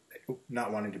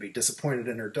not wanting to be disappointed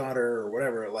in her daughter or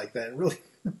whatever like that really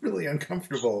really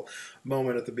uncomfortable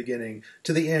moment at the beginning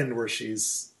to the end where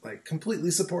she's like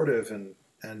completely supportive and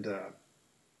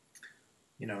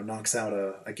knocks out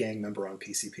a gang member on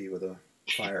PCP with a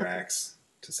fire axe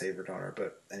to save her daughter.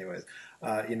 But anyways,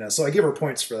 so I give her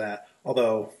points for that.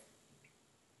 Although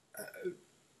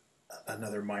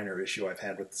another minor issue I've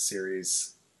had with the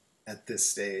series at this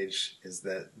stage is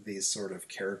that these sort of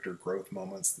character growth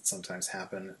moments that sometimes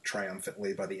happen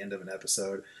triumphantly by the end of an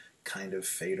episode kind of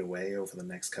fade away over the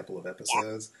next couple of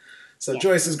episodes. Yeah. So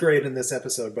Joyce is great in this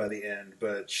episode by the end,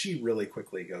 but she really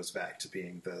quickly goes back to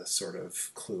being the sort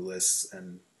of clueless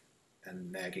and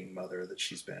nagging mother that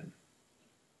she's been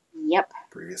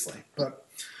previously. But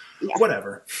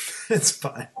whatever. It's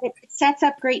fine. It sets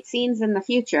up great scenes in the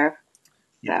future.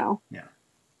 So. Yeah.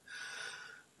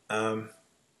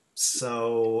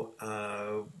 So,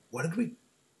 what did we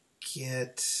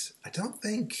get? I don't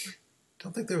think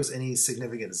there was any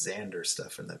significant Xander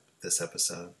stuff in this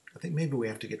episode. I think maybe we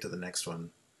have to get to the next one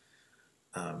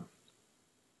for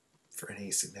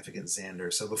any significant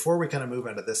Xander. So before we kind of move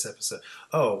on to this episode,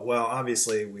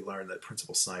 obviously we learned that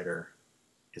Principal Snyder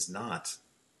is not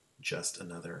just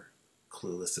another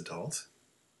clueless adult.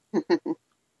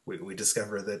 We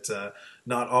discover that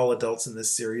not all adults in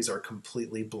this series are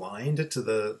completely blind to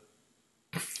the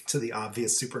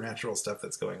obvious supernatural stuff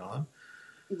that's going on.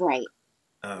 Right.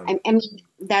 I mean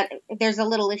that there's a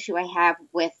little issue I have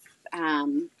with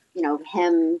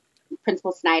him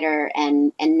Principal Snyder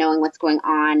and knowing what's going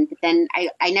on. But then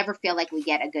I never feel like we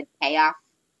get a good payoff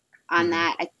on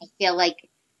that. I feel like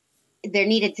there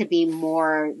needed to be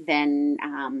more than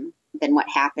what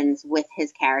happens with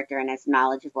his character and his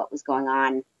knowledge of what was going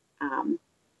on,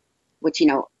 which,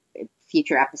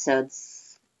 future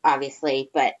episodes, obviously,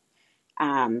 but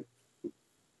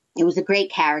it was a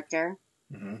great character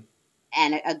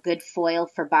and a good foil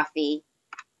for Buffy,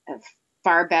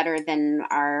 far better than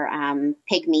our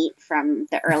pig meat from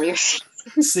the earlier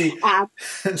seasons.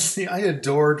 See, I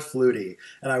adored Flutie,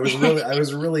 and I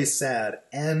was really sad,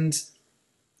 and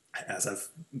as I've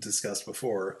discussed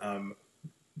before,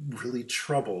 really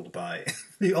troubled by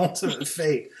the ultimate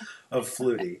fate of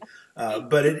Flutie.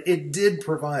 But it did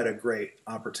provide a great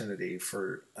opportunity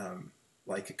for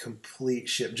like a complete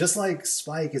shift. Just like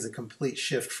Spike is a complete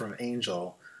shift from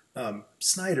Angel,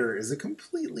 Snyder is a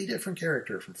completely different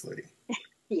character from Flutie.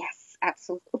 Yes,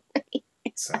 absolutely.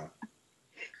 So,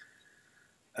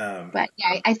 but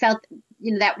yeah, I felt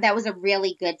that was a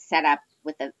really good setup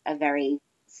with a very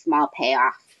small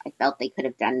payoff. I felt they could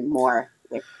have done more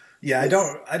with. Yeah, I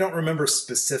don't remember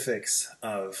specifics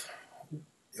of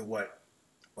what,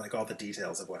 like all the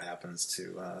details of what happens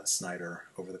to Snyder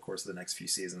over the course of the next few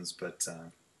seasons, but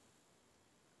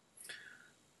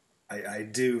I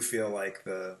do feel like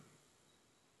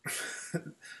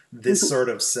this sort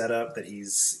of setup that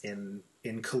he's in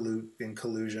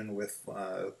collusion with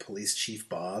Police Chief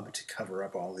Bob to cover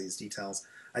up all these details.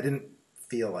 I didn't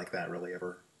feel like that really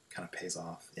ever kind of pays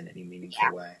off in any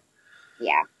meaningful way.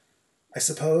 Yeah. I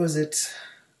suppose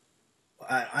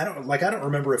I don't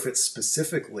remember if it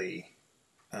specifically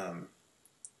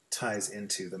ties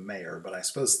into the mayor, but I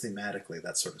suppose thematically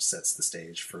that sort of sets the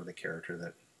stage for the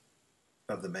character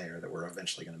of the mayor that we're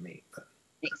eventually going to meet. But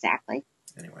exactly.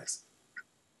 Anyways.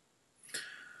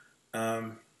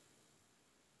 All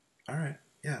right.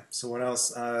 Yeah. So what else?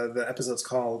 The episode's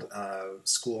called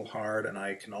School Hard, and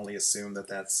I can only assume that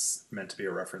that's meant to be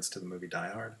a reference to the movie Die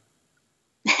Hard.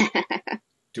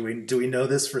 Do we know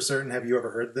this for certain? Have you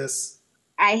ever heard this?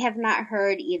 I have not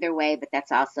heard either way, but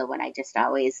that's also what I just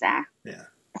always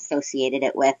associated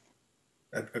it with.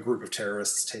 A group of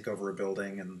terrorists take over a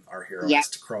building, and our hero has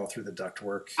to crawl through the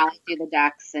ductwork. Crawling through the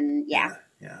ducts, and Yeah.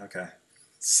 Okay.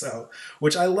 So,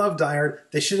 which I love Die Hard.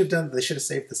 They should have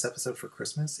saved this episode for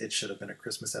Christmas. It should have been a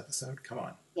Christmas episode. Come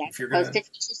on. Yeah, if you're gonna... to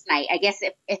Teacher's Night. I guess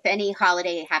if any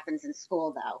holiday happens in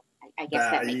school, though, I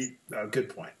guess that makes...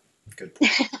 Good point. Good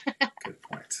point. Good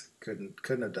point.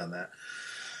 Couldn't have done that.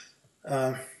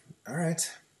 All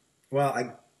right. Well,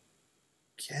 I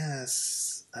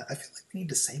guess I feel like we need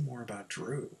to say more about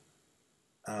Drew.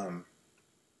 I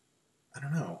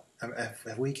don't know.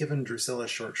 Have we given Drusilla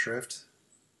short shrift?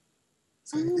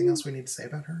 Is there anything else we need to say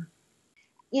about her?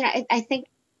 I think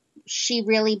she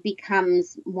really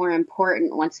becomes more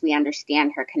important once we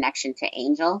understand her connection to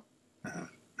Angel. Uh-huh.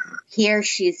 Here,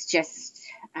 she's just,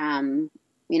 a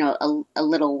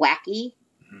little wacky,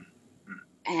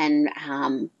 and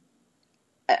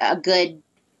a good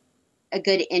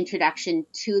introduction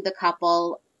to the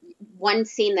couple. One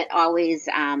scene that always,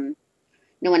 when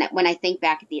I think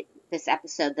back at this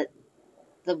episode, that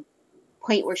the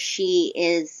point where she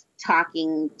is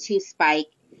talking to Spike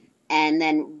and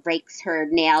then rakes her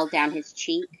nail down his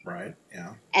cheek. Right,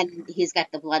 yeah. And he's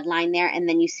got the bloodline there. And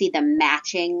then you see the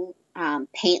matching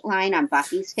paint line on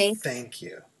Buffy's face. Thank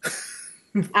you.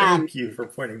 Thank you for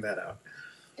pointing that out.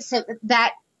 So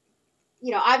that,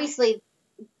 obviously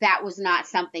that was not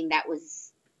something that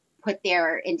was put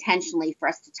there intentionally for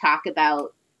us to talk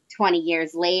about 20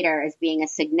 years later as being a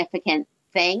significant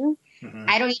thing. Mm-hmm.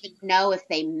 I don't even know if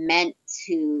they meant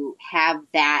to have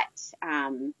that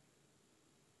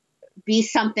be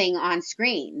something on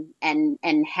screen and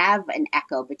have an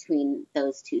echo between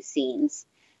those two scenes.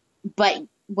 But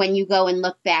when you go and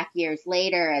look back years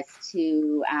later as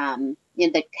to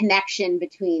the connection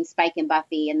between Spike and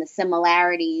Buffy and the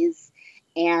similarities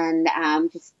and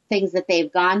just things that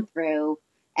they've gone through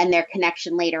and their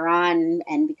connection later on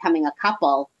and becoming a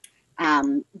couple,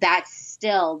 that's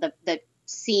still the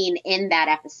scene in that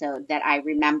episode that I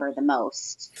remember the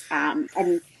most.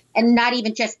 And not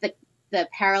even just the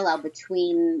parallel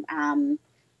between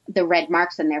the red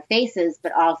marks on their faces,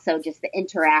 but also just the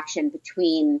interaction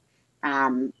between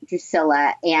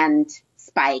Drusilla and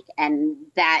Spike and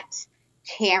that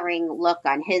caring look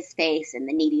on his face and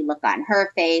the needy look on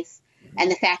her face and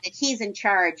the fact that he's in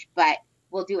charge but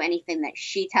will do anything that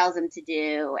she tells him to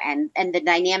do and the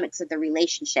dynamics of the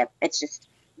relationship. It's just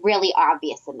really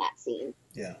obvious in that scene.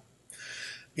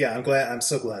 Yeah, I'm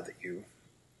so glad that you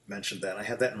mentioned that. I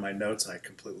had that in my notes and I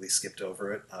completely skipped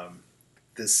over it.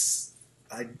 This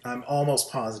I'm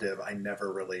almost positive I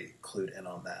never really clued in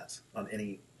on that on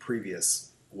any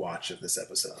previous watch of this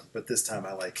episode, but this time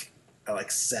I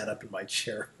sat up in my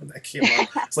chair when that came up.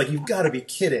 It's like, you've got to be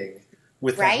kidding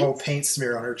with that Right? whole paint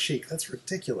smear on her cheek. That's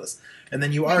ridiculous. And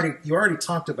then you already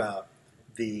talked about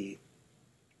the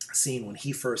scene when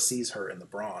he first sees her in the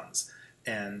bronze,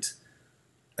 and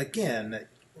again,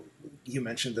 you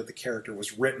mentioned that the character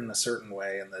was written a certain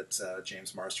way and that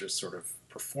James Marsters sort of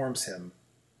performs him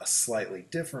a slightly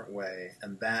different way,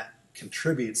 and that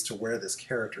contributes to where this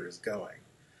character is going.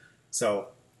 So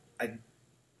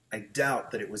I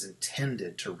doubt that it was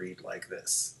intended to read like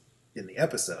this in the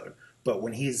episode, but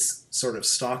when he's sort of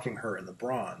stalking her in the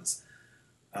bronze,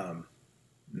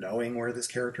 knowing where this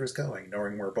character is going,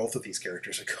 knowing where both of these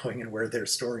characters are going and where their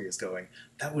story is going,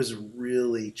 that was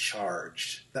really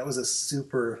charged. That was a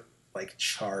super,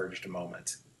 charged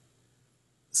moment.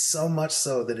 So much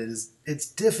so that it's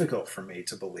difficult for me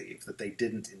to believe that they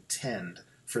didn't intend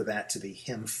for that to be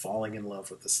him falling in love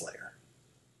with the Slayer.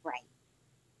 Right.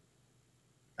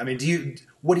 I mean,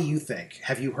 what do you think?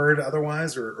 Have you heard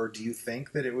otherwise, or do you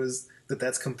think that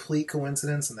that's complete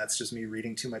coincidence and that's just me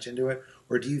reading too much into it?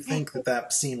 Or do you think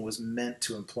that scene was meant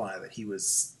to imply that he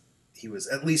was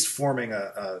at least forming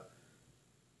a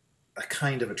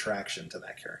kind of attraction to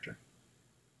that character?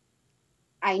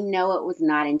 I know it was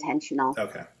not intentional.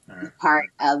 Okay. All right. Part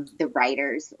of the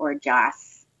writers or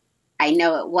Joss. I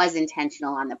know it was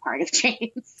intentional on the part of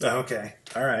James. Okay.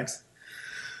 All right.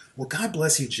 Well, God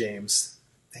bless you, James.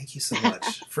 Thank you so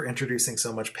much for introducing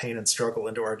so much pain and struggle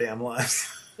into our damn lives.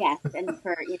 Yes, and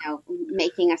for,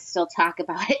 making us still talk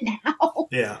about it now.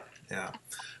 Yeah.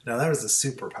 No, that was a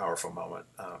super powerful moment.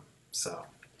 So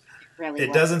Really it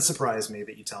was. doesn't surprise me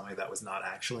that you tell me that was not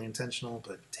actually intentional,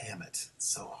 but damn it, it's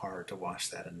so hard to watch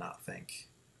that and not think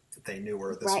that they knew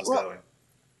where this was going.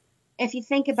 If you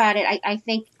think about it, I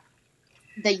think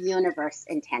the universe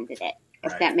intended it,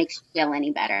 if that makes you feel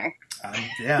any better. I'm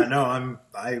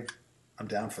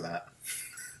down for that.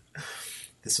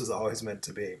 This was always meant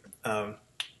to be.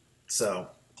 So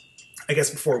I guess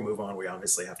before we move on, we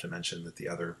obviously have to mention that the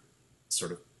other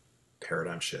sort of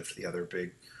paradigm shift, the other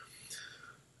big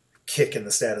kick in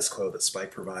the status quo that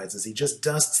Spike provides is he just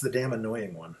dusts the damn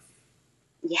annoying one.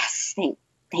 Yes,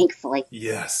 thankfully.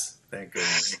 Yes, thank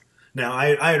goodness. Now,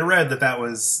 I had read that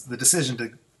was the decision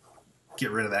to get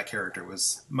rid of that character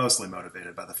was mostly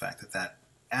motivated by the fact that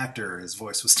actor, his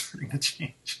voice was starting to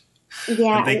change.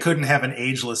 Yeah, and they couldn't have an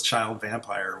ageless child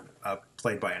vampire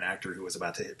played by an actor who was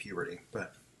about to hit puberty.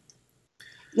 But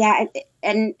yeah,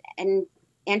 and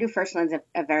Andrew Fershland's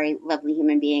a very lovely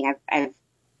human being. I've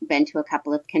been to a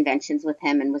couple of conventions with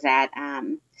him and was at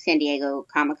San Diego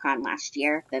Comic-Con last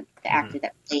year. The actor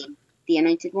that played the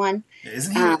Anointed One.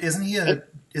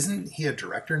 Isn't he a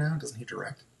director now? Doesn't he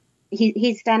direct?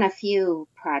 He's done a few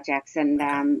projects,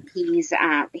 and he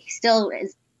still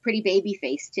is pretty baby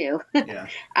faced too. Yeah.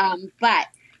 But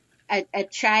a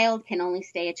child can only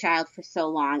stay a child for so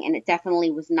long, and it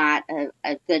definitely was not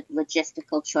a good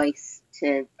logistical choice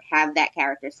to have that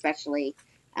character, especially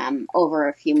over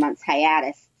a few months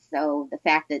hiatus. So the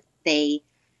fact that they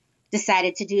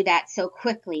decided to do that so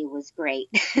quickly was great.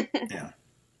 Yeah.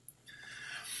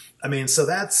 I mean, so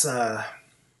that's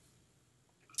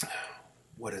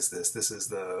what is this? This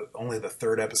is only the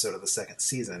third episode of the second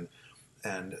season,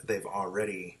 and they've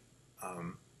already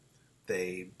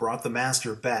they brought the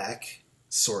Master back,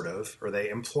 sort of, or they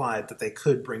implied that they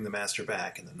could bring the Master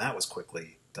back, and then that was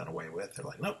quickly done away with. They're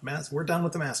like, nope, we're done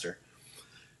with the Master.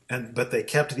 But they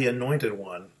kept the Anointed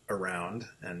One around,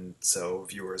 and so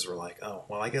viewers were like, oh,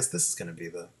 well, I guess this is going to be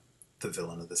the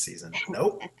villain of the season.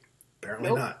 Nope.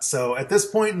 Apparently not. So at this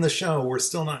point in the show, we're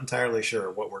still not entirely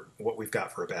sure what we've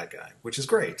got for a bad guy, which is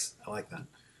great. I like that.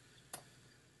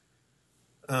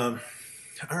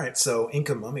 All right, so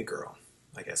Inca Mummy Girl.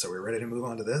 I guess, are we ready to move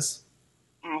on to this?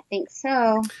 I think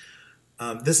so.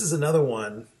 This is another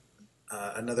one,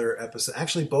 another episode.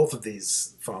 Actually, both of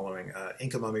these following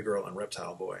Inca Mummy Girl and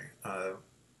Reptile Boy.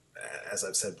 As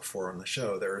I've said before on the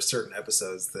show, there are certain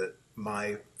episodes that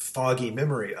my foggy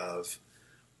memory of,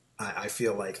 I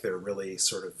feel like they're really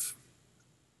sort of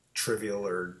trivial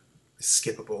or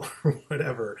skippable or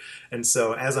whatever. And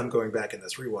so as I'm going back in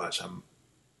this rewatch,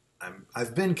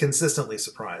 I've been consistently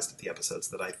surprised at the episodes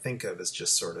that I think of as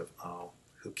just sort of, oh,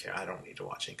 who cares? I don't need to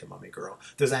watch Inca Mummy Girl.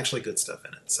 There's actually good stuff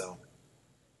in it. So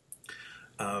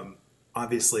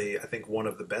obviously, I think one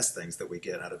of the best things that we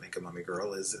get out of Inca Mummy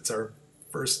Girl is it's our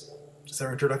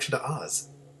introduction to Oz.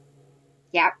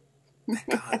 Yep.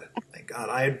 Thank God.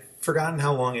 I had forgotten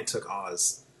how long it took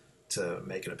Oz to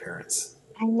make an appearance.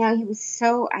 I know, he was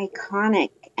so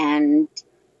iconic, and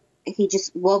he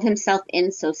just wove himself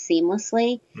in so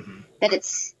seamlessly that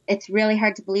it's really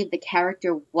hard to believe the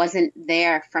character wasn't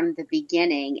there from the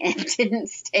beginning and didn't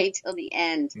stay till the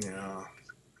end. Yeah.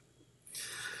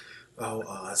 Oh,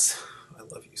 Oz, I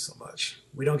love you so much.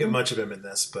 We don't get much of him in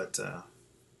this, but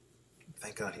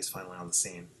thank God he's finally on the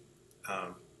scene.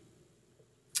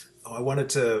 I wanted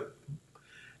to,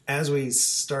 as we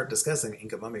start discussing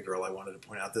Inca Mummy Girl, I wanted to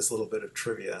point out this little bit of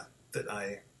trivia that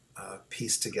I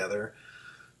pieced together.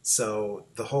 So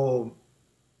the whole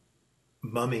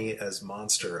mummy as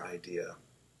monster idea,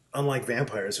 unlike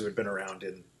vampires who had been around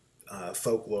in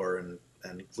folklore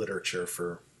and literature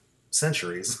for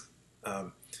centuries,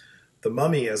 the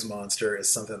mummy as monster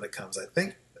is something that comes,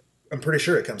 I'm pretty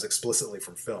sure it comes explicitly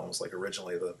from films. Like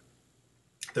originally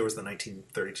there was the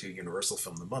 1932 Universal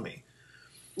film, The Mummy,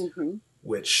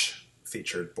 which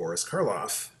featured Boris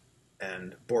Karloff.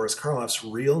 And Boris Karloff's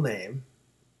real name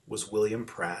was William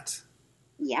Pratt.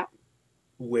 Yeah.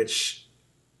 Which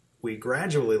we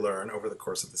gradually learn over the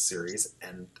course of the series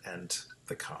and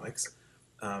the comics.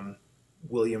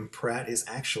 William Pratt is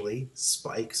actually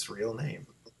Spike's real name.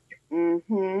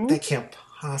 That can't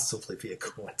possibly be a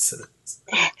coincidence.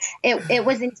 It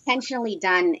was intentionally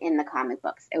done in the comic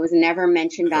books. It was never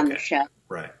mentioned on the show.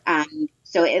 Right.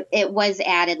 So it was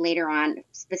added later on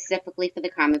specifically for the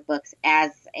comic books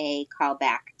as a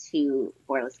callback to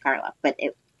Boris Karloff. But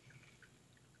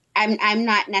I'm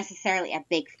not necessarily a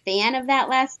big fan of that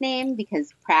last name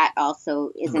because Pratt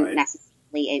also isn't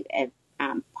necessarily a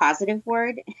positive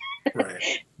word.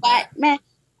 Right. But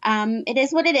it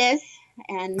is what it is.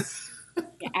 And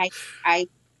I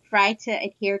try to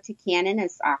adhere to canon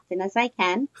as often as I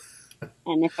can.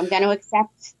 And if I'm going to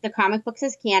accept the comic books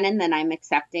as canon, then I'm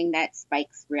accepting that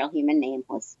Spike's real human name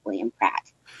was William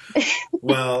Pratt.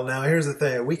 Well, now here's the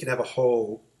thing. We could have a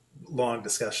whole long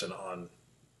discussion on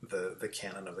the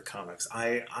canon of the comics.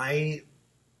 I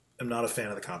am not a fan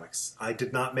of the comics. I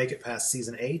did not make it past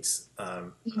season 8.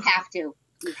 You have to.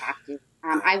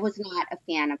 I was not a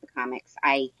fan of the comics.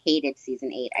 I hated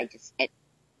season 8.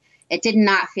 It did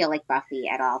not feel like Buffy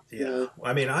at all to me.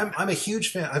 I mean, I'm a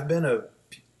huge fan. I've been a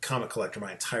comic collector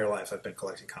my entire life. I've been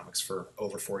collecting comics for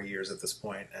over 40 years at this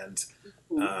point, and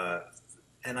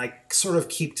I sort of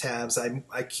keep tabs.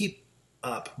 I keep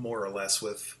up more or less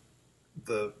with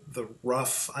the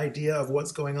rough idea of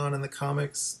what's going on in the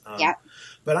comics.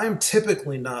 But I'm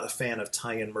typically not a fan of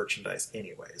tie-in merchandise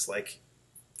anyways. Like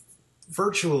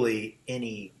virtually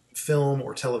any film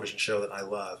or television show that I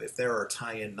love, if there are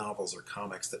tie-in novels or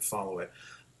comics that follow it,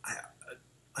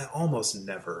 I almost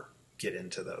never get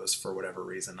into those for whatever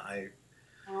reason.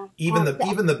 Even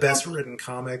the best written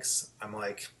comics, I'm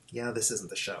like, yeah, this isn't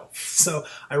the show. So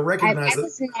I recognize I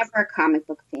was never a comic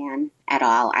book fan at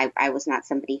all. I was not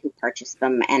somebody who purchased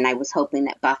them, and I was hoping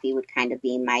that Buffy would kind of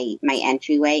be my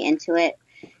entryway into it.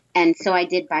 And so I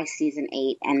did buy season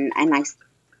 8, and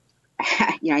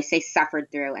I say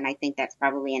suffered through, and I think that's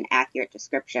probably an accurate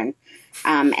description.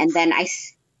 And then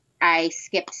I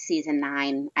skipped season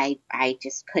 9. I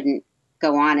just couldn't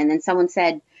go on. And then someone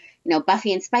said,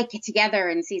 Buffy and Spike get together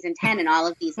in season 10 and all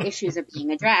of these issues are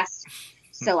being addressed.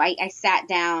 So I sat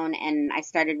down and I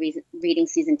started reading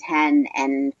season 10,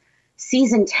 and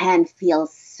season 10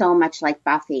 feels so much like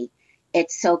Buffy.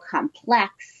 It's so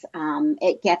complex.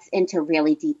 It gets into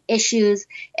really deep issues.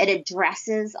 It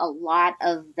addresses a lot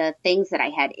of the things that I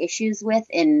had issues with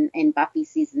in Buffy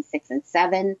season 6 and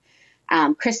 7.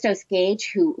 Christos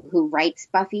Gage, who writes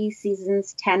Buffy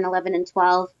seasons 10, 11, and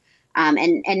 12,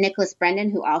 and Nicholas Brendan,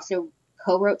 who also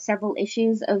co-wrote several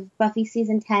issues of Buffy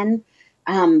season 10,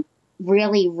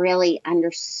 really, really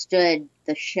understood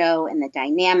the show and the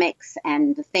dynamics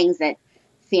and the things that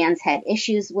fans had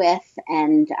issues with.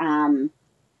 And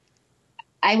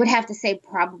I would have to say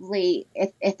probably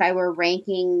if I were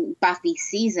ranking Buffy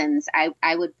seasons,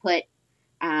 I would put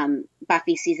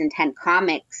Buffy season 10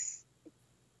 comics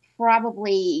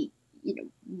probably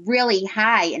really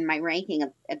high in my ranking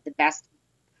of the best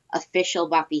official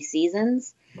Buffy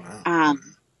seasons. Wow.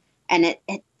 And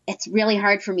it's really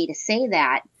hard for me to say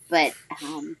that, but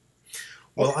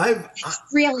well, it's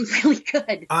really, really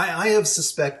good. I have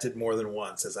suspected more than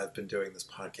once as I've been doing this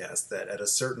podcast that at a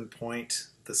certain point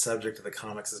the subject of the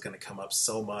comics is going to come up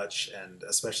so much, and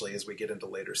especially as we get into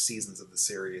later seasons of the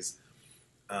series,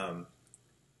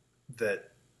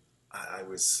 that I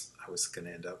was going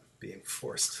to end up being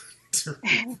forced to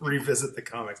revisit the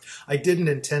comics. I didn't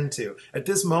intend to. At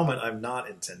this moment, I'm not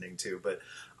intending to, but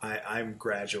I'm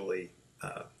gradually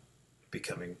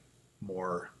becoming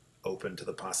more open to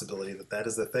the possibility that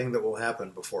is the thing that will happen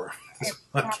before this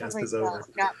podcast is over.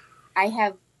 No, I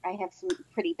have some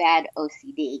pretty bad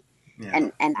OCD. Yeah.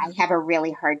 And I have a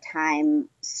really hard time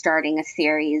starting a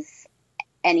series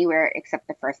anywhere except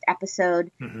the first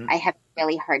episode. Mm-hmm. I have a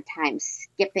really hard time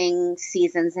skipping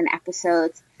seasons and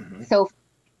episodes. Mm-hmm. So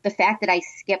the fact that I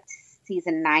skipped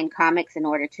season 9 comics in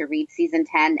order to read season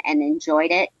 10 and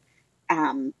enjoyed it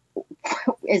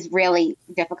is really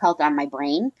difficult on my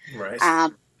brain. Right.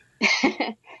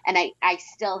 And I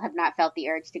still have not felt the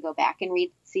urge to go back and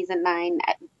read season 9,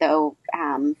 though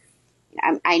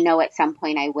I know at some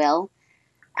point I will.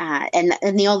 And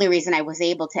the only reason I was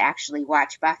able to actually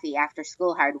watch Buffy after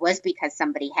School Hard was because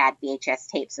somebody had VHS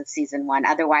tapes of season 1.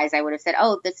 Otherwise, I would have said,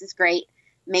 "Oh, this is great.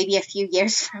 Maybe a few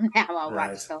years from now I'll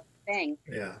Right. watch the whole thing."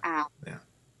 Yeah. Yeah.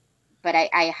 But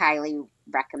I highly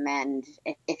recommend,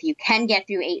 if you can get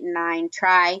through 8 and 9,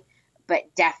 try,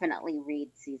 but definitely read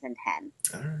season 10.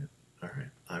 All right.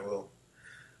 I will.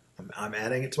 I'm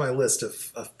adding it to my list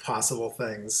of possible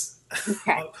things.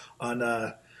 Okay.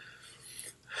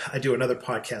 I do another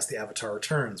podcast, The Avatar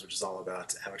Returns, which is all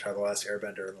about Avatar: The Last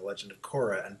Airbender and The Legend of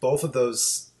Korra, and both of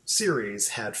those series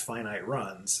had finite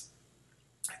runs,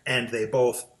 and they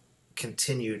both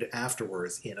continued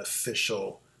afterwards in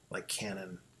official, like,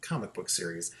 canon comic book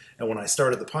series. And when I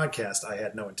started the podcast, I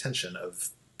had no intention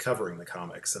of covering the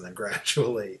comics, and then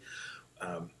gradually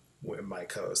my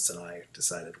co-hosts and I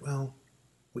decided, well,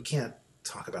 we can't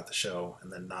talk about the show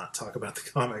and then not talk about the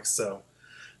comics, so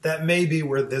that may be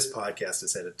where this podcast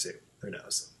is headed to. Who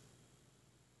knows?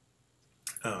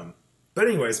 But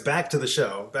anyways, back to the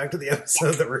show, back to the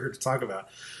episode that we're here to talk about.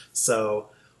 So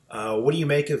what do you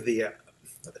make of the,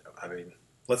 I mean,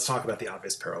 let's talk about the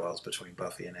obvious parallels between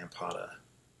Buffy and Ampada,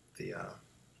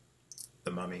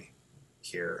 the mummy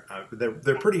here.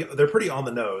 They're pretty on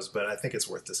the nose, but I think it's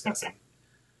worth discussing.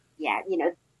 Yeah,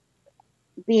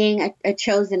 being a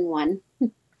chosen one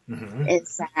Mm-hmm.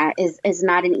 is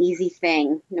not an easy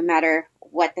thing, no matter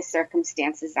what the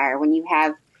circumstances are. When you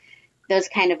have those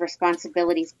kind of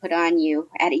responsibilities put on you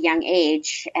at a young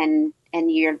age, and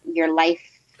your life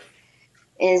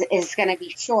is going to be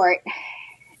short,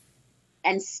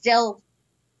 and still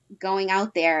going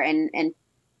out there and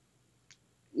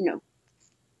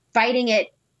fighting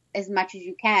it as much as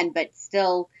you can, but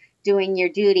still doing your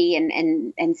duty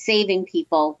and saving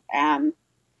people.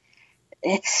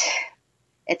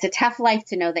 It's a tough life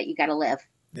to know that you got to live.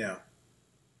 Yeah.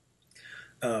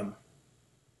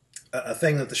 A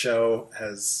thing that the show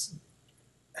has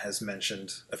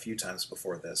mentioned a few times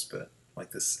before this, but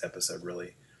like this episode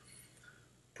really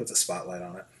puts a spotlight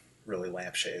on it, really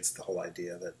lampshades the whole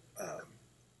idea that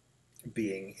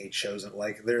being a chosen,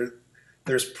 like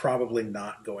there's probably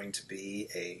not going to be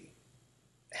a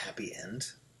happy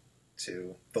end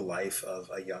to the life of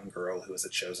a young girl who is a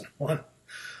chosen one.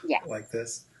 Yeah. Like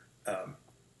this.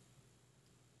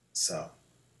 So,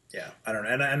 yeah, I don't know.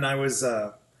 And I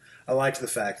liked the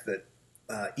fact that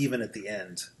even at the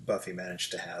end, Buffy managed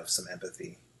to have some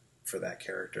empathy for that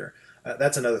character.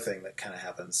 That's another thing that kind of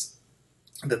happens,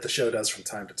 that the show does from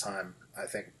time to time, I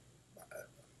think,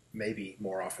 maybe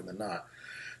more often than not,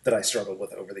 that I struggled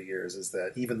with over the years, is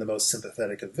that even the most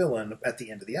sympathetic of villain, at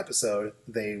the end of the episode,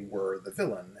 they were the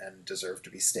villain and deserved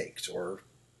to be staked or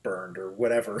burned or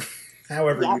whatever,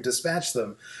 however you dispatch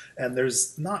them. And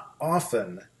there's not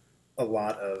often a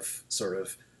lot of sort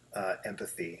of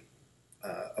empathy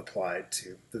applied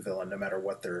to the villain, no matter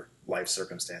what their life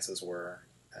circumstances were.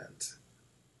 And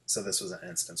so this was an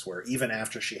instance where even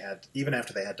after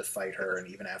they had to fight her, and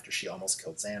even after she almost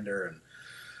killed Xander and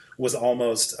was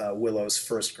almost Willow's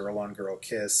first girl-on-girl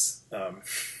kiss,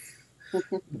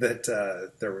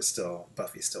 that there was still,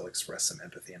 Buffy still expressed some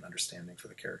empathy and understanding for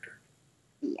the character.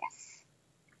 Yes.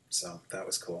 So that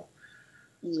was cool.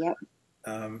 Yep.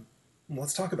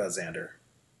 Let's talk about Xander.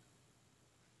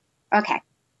 Okay.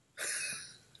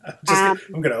 I'm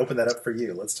going to open that up for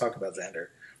you. Let's talk about Xander.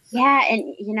 Yeah,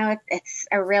 and it's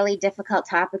a really difficult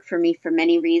topic for me for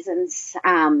many reasons.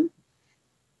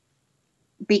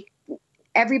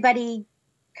 Everybody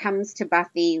comes to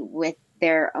Buffy with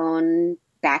their own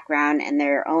background and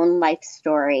their own life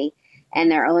story and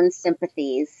their own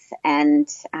sympathies, and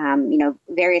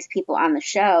various people on the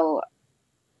show,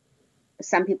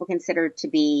 some people consider to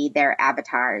be their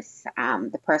avatars,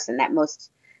 the person that most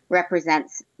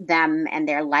represents them and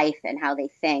their life and how they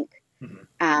think.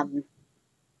 Mm-hmm.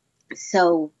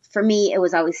 So for me, it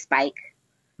was always Spike,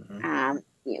 Mm-hmm.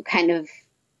 Kind of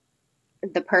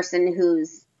the person who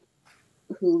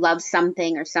loves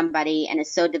something or somebody and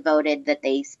is so devoted that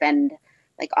they spend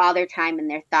like all their time and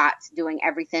their thoughts doing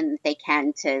everything that they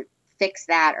can to fix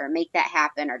that or make that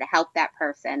happen or to help that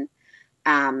person.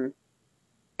 And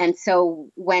so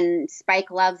when Spike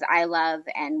loves, I love,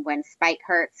 and when Spike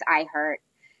hurts, I hurt.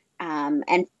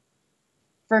 And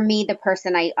for me, the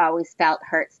person I always felt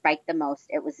hurt Spike the most,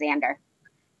 it was Xander.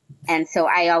 And so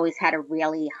I always had a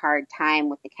really hard time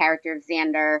with the character of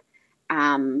Xander.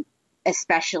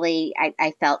 Especially,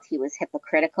 I felt he was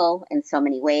hypocritical in so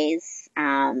many ways.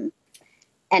 And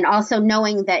also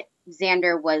knowing that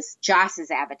Xander was Joss's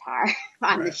avatar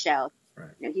on the show.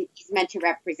 Right. You know, he's meant to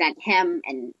represent him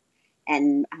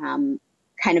and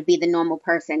kind of be the normal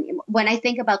person. When I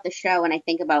think about the show and I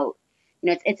think about,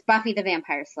 you know, it's Buffy the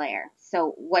Vampire Slayer.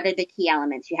 So what are the key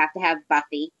elements? You have to have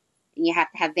Buffy and you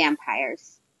have to have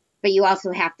vampires, but you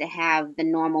also have to have the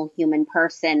normal human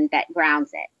person that grounds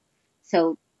it.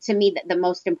 So to me, the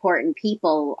most important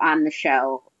people on the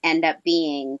show end up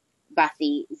being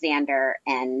Buffy, Xander,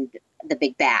 and the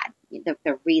big bad,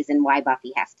 the reason why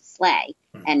Buffy has to slay.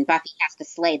 Mm-hmm. And Buffy has to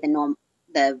slay the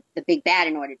big bad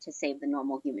in order to save the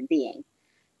normal human being.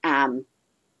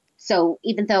 So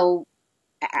even though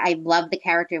I love the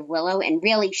character of Willow and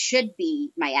really should be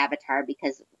my avatar,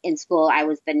 because in school I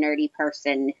was the nerdy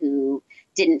person who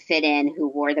didn't fit in, who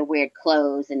wore the weird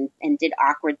clothes and did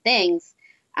awkward things,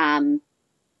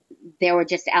 there were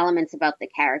just elements about the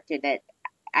character that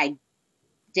I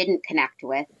didn't connect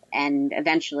with, and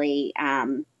eventually,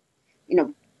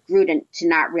 grew to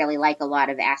not really like a lot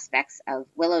of aspects of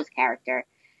Willow's character.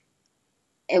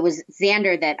 It was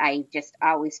Xander that I just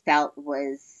always felt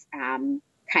was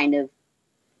kind of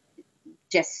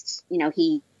just,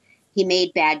 he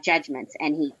made bad judgments,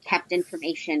 and he kept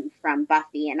information from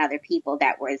Buffy and other people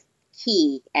that was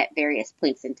key at various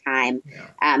points in time.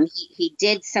 Yeah. He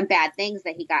did some bad things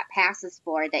that he got passes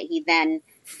for, that he then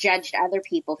judged other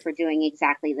people for doing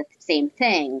exactly the same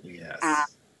thing. Yes.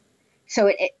 So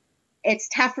it's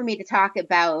tough for me to talk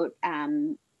about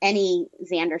any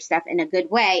Xander stuff in a good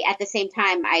way. At the same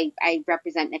time, I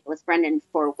represent Nicholas Brendan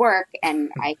for work,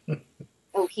 and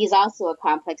he's also a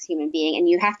complex human being. And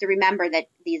you have to remember that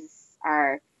these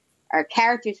are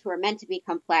characters who are meant to be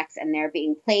complex, and they're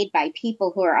being played by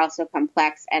people who are also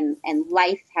complex, and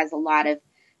life has a lot of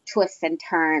twists and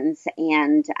turns,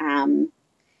 and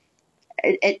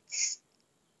it's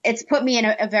put me in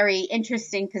a very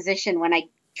interesting position when I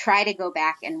try to go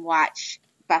back and watch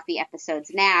Buffy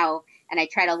episodes now, and I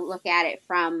try to look at it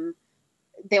from,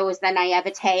 there was the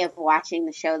naivete of watching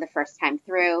the show the first time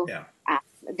through. Yeah.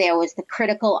 There was the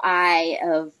critical eye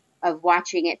of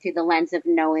watching it through the lens of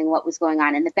knowing what was going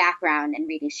on in the background and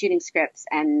reading shooting scripts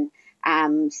and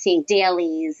seeing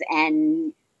dailies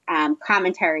and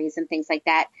commentaries and things like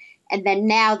that. And then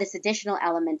now this additional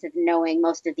element of knowing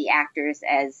most of the actors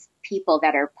as people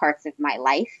that are parts of my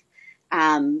life.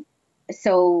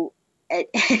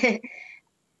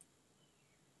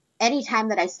 Anytime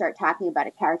that I start talking about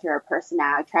a character or a person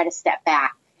now, I try to step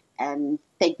back and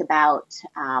think about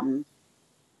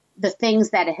the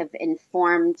things that have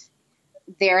informed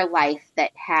their life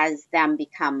that has them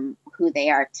become who they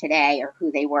are today or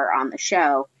who they were on the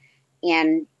show.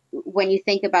 And when you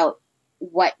think about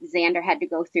what Xander had to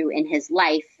go through in his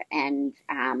life, and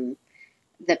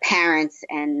the parents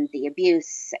and the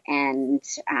abuse and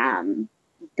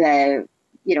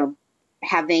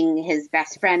having his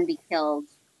best friend be killed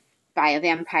by a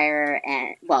vampire,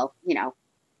 and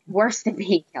worse than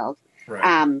being killed.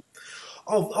 Right.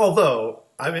 Although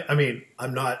I mean,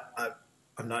 I'm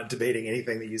not debating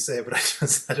anything that you say, but I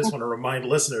just want to remind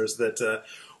listeners that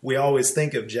we always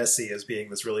think of Jesse as being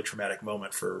this really traumatic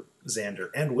moment for Xander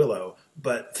and Willow,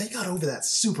 but they got over that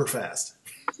super fast.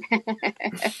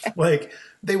 Like,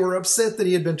 they were upset that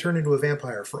he had been turned into a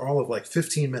vampire for all of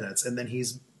 15 minutes, and then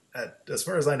as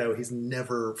far as I know, he's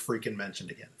never freaking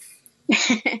mentioned again.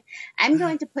 I'm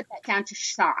going to put that down to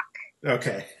shock.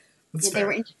 Okay. That's fair. They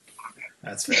were in shock.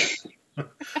 That's fair.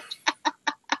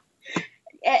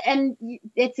 And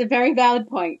it's a very valid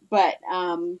point, but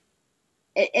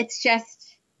it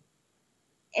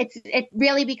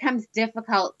really becomes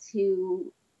difficult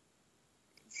to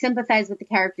sympathize with the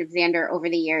character of Xander over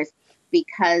the years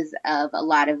because of a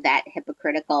lot of that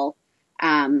hypocritical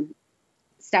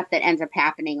stuff that ends up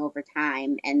happening over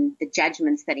time, and the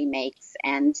judgments that he makes.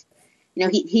 And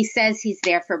he says he's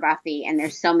there for Buffy, and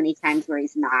there's so many times where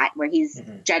he's not, where he's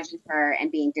judging her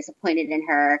and being disappointed in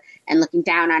her and looking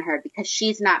down on her because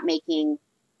she's not making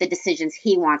the decisions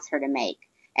he wants her to make.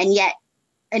 And yet,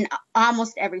 in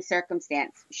almost every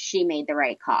circumstance, she made the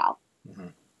right call. Mm-hmm.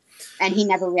 And he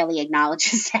never really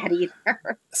acknowledges that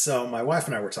either. So my wife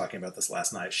and I were talking about this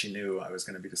last night. She knew I was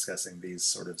going to be discussing these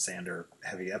sort of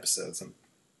Xander-heavy episodes, and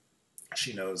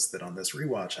she knows that on this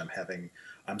rewatch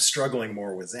I'm struggling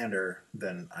more with Xander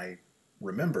than I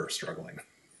remember struggling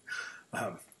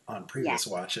on previous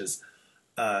watches.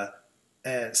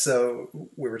 And so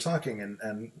we were talking,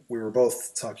 and we were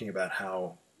both talking about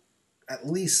how at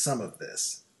least some of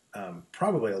this,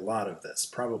 probably a lot of this,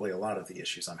 probably a lot of the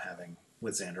issues I'm having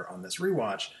with Xander on this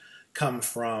rewatch come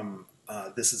from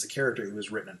this is a character who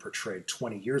was written and portrayed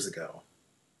 20 years ago.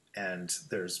 And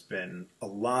there's been a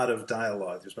lot of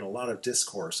dialogue. There's been a lot of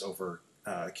discourse over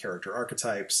character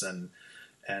archetypes and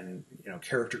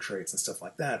character traits and stuff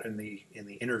like that in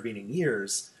the intervening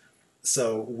years.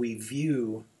 So we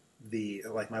view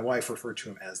like my wife referred to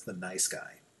him as the nice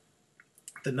guy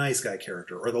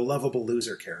character, or the lovable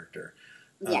loser character.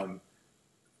 Yeah.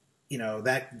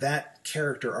 That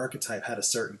character archetype had a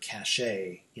certain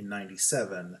cachet in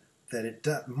 '97 that it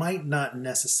might not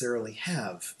necessarily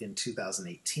have in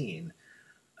 2018.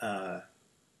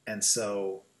 And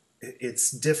so it's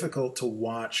difficult to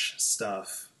watch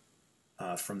stuff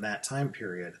from that time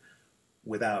period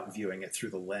without viewing it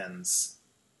through the lens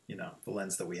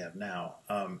that we have now.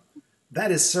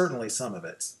 That is certainly some of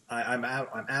it. I'm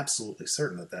absolutely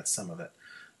certain that that's some of it.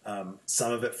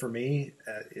 Some of it for me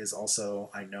is also,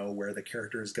 I know where the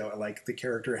character is going. Like, the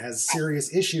character has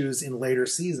serious issues in later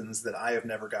seasons that I have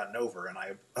never gotten over, and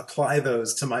I apply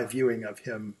those to my viewing of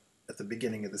him at the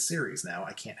beginning of the series now.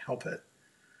 I can't help it.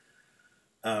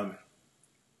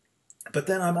 But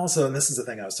then I'm also, and this is the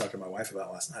thing I was talking to my wife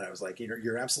about last night, I was like,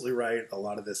 you're absolutely right. A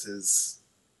lot of this is,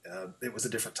 it was a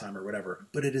different time or whatever.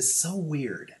 But it is so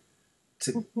weird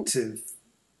to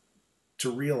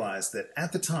realize that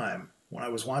at the time, when I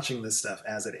was watching this stuff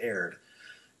as it aired,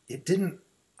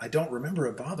 I don't remember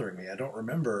it bothering me. I don't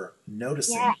remember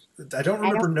noticing. Yeah. I don't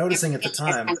remember noticing at the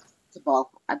time.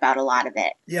 About a lot of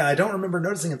it. Yeah, I don't remember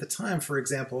noticing at the time, for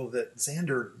example, that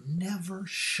Xander never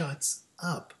shuts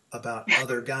up about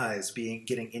other guys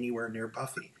getting anywhere near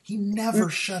Buffy. He never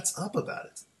shuts up about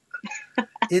it.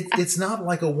 It's not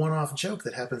like a one-off joke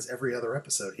that happens every other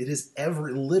episode. It is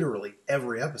literally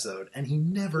every episode, and he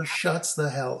never shuts the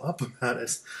hell up about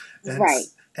it. And, right.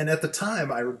 And at the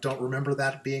time, I don't remember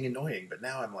that being annoying, but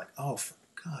now I'm like, oh, for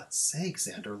God's sake,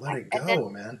 Xander, let it go,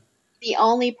 man. The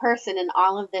only person in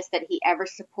all of this that he ever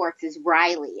supports is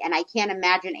Riley, and I can't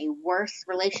imagine a worse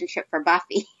relationship for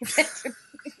Buffy than to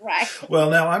be Riley. Well,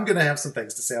 now I'm going to have some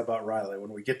things to say about Riley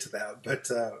when we get to that,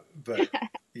 but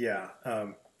yeah.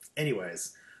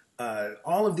 Anyways,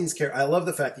 all of these characters, I love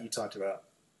the fact that you talked about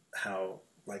how,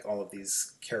 like, all of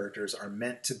these characters are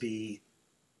meant to be,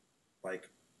 like,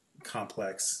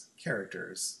 complex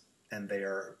characters, and they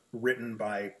are written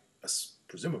by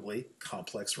presumably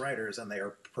complex writers, and they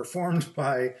are performed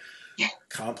by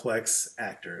complex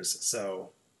actors. So,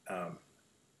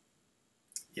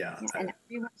 yeah. And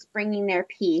everyone's bringing their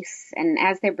piece, and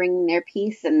as they're bringing their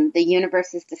piece, and the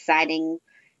universe is deciding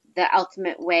the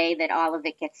ultimate way that all of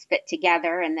it gets fit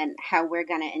together, and then how we're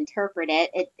going to interpret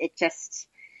it, it just,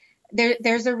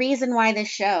 there's a reason why this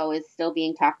show is still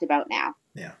being talked about now.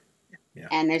 Yeah. Yeah.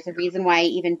 And there's a reason why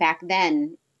even back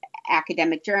then,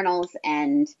 academic journals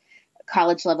and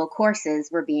college level courses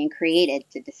were being created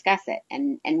to discuss it.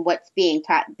 And what's being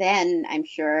taught then, I'm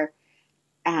sure,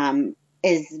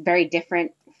 is very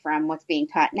different from what's being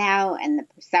taught now, and the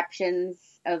perceptions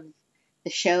of the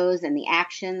shows and the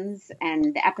actions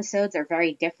and the episodes are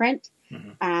very different,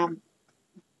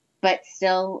 but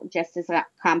still just as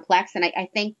complex. And I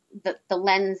think that the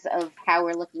lens of how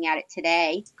we're looking at it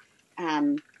today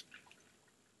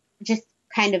just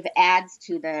kind of adds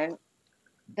to the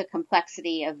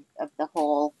complexity of the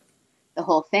whole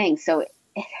thing. So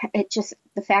it just,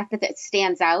 the fact that it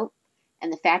stands out,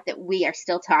 and the fact that we are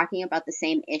still talking about the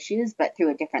same issues but through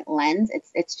a different lens,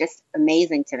 it's just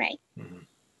amazing to me.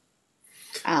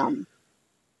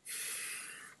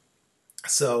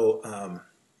 So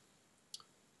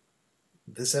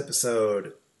this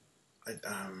episode,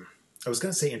 I was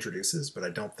going to say introduces, but I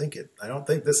don't think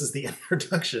this is the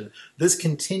introduction. This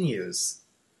continues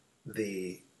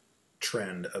the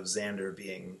trend of Xander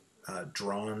being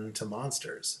drawn to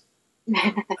monsters.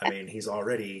 I mean, he's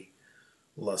already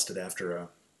lusted after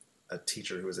a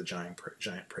teacher who is a giant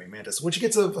praying mantis, which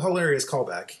gets a hilarious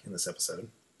callback in this episode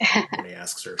when he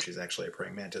asks her if she's actually a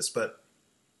praying mantis. But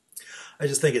I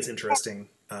just think it's interesting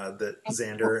that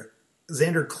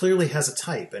Xander clearly has a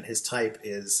type, and his type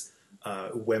is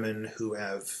women who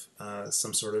have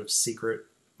some sort of secret,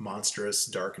 monstrous,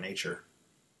 dark nature.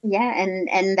 Yeah,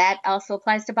 and that also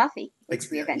applies to Buffy,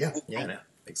 which we eventually find.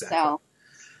 Exactly. So,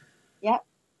 yep.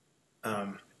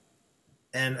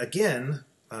 And again,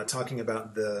 talking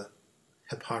about the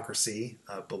hypocrisy,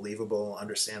 believable,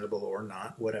 understandable, or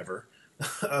not, whatever,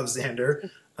 of Xander,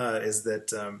 is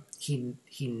that he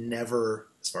never,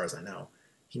 as far as I know,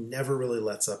 he never really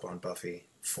lets up on Buffy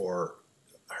for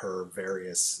her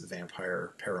various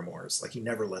vampire paramours. Like, he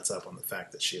never lets up on the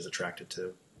fact that she is attracted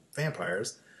to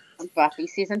vampires. Buffy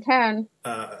season 10.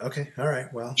 Okay, all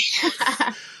right. Well,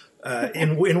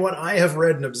 in what I have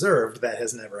read and observed, that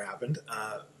has never happened.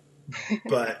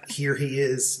 But here he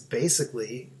is,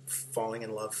 basically falling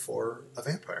in love for a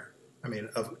vampire. I mean,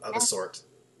 of a sort.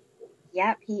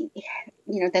 Yep,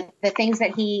 the things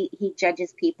that he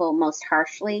judges people most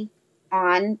harshly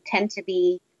on tend to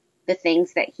be the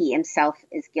things that he himself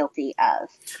is guilty of.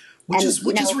 Which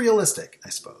is realistic, I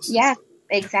suppose. Yeah,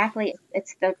 exactly.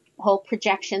 It's the whole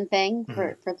projection thing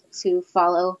for to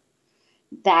follow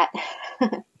that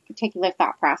particular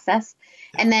thought process.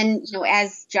 Yeah. And then,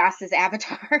 as Joss's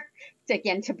avatar,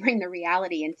 to bring the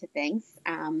reality into things,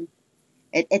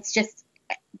 it's just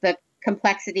the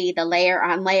complexity, the layer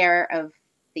on layer of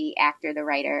the actor, the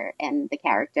writer, and the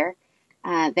character.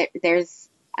 There's,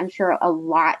 I'm sure, a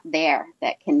lot there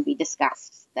that can be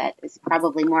discussed that is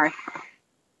probably more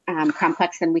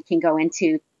complex than we can go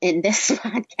into in this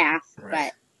podcast.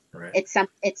 Right. But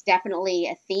it's definitely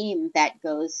a theme that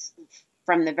goes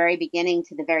from the very beginning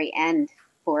to the very end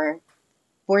for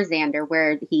Xander,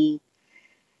 where he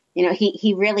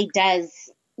really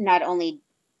does not only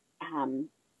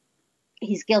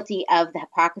he's guilty of the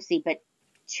hypocrisy, but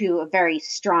to a very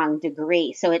strong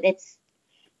degree. So it's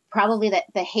probably that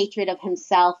the hatred of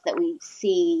himself that we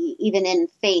see even in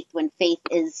Faith, when Faith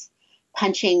is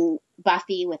punching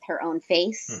Buffy with her own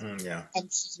face, and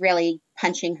she's really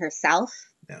punching herself.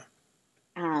 Yeah.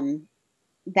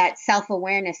 That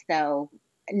self-awareness, though,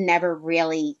 never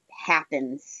really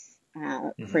happens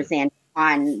for Xander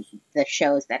on the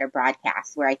shows that are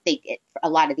broadcast, where I think a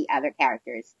lot of the other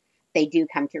characters, they do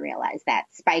come to realize that.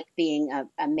 Spike being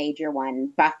a major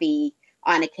one. Buffy,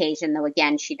 on occasion, though,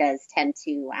 again, she does tend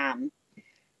to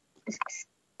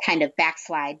kind of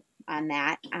backslide on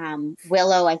that.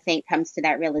 Willow, I think, comes to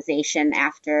that realization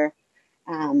after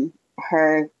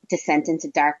her descent into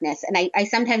darkness. And I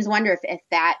sometimes wonder if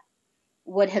that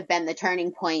would have been the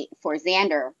turning point for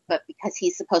Xander, but because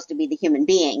he's supposed to be the human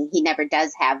being, he never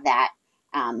does have that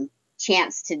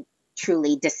chance to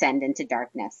truly descend into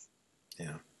darkness.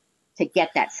 Yeah. To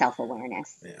get that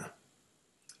self-awareness.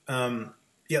 Yeah.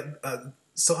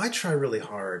 So I try really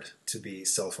hard to be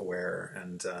self-aware,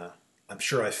 and I'm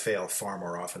sure I fail far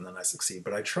more often than I succeed,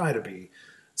 but I try to be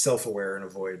self-aware and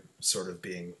avoid sort of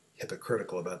being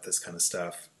hypocritical about this kind of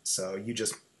stuff. So you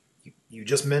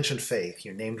just mentioned Faith.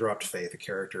 You name-dropped Faith, a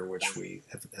character which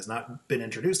has not been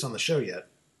introduced on the show yet,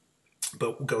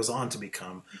 but goes on to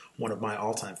become one of my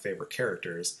all-time favorite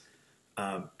characters.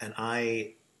 And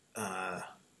I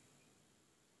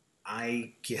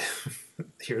give,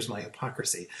 here's my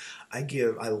hypocrisy. I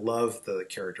love the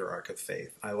character arc of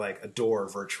Faith. I adore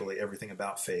virtually everything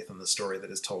about Faith and the story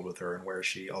that is told with her and where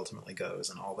she ultimately goes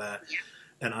and all that.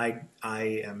 And I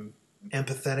am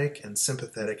empathetic and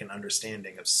sympathetic and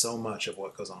understanding of so much of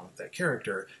what goes on with that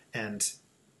character. And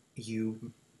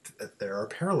there are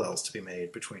parallels to be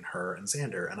made between her and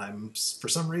Xander. And for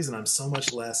some reason, I'm so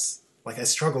much less, I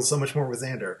struggle so much more with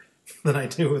Xander than I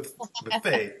do with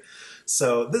Faith.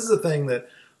 So this is a thing that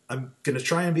I'm going to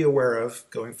try and be aware of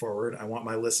going forward. I want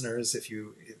my listeners,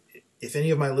 if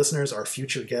any of my listeners are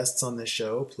future guests on this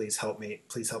show, please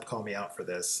help call me out for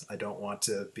this. I don't want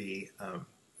to be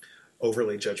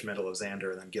overly judgmental of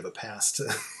Xander and then give a pass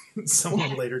to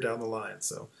someone later down the line.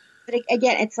 So, but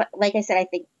again, it's like I said, I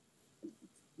think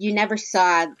you never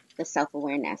saw the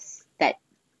self-awareness that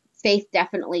Faith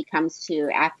definitely comes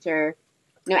to after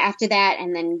that,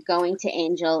 and then going to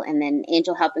Angel, and then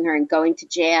Angel helping her and going to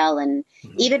jail. And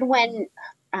even when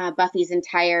Buffy's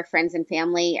entire friends and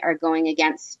family are going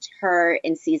against her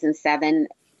in season 7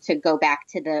 to go back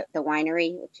to the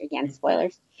winery, which again,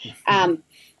 spoilers,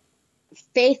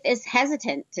 Faith is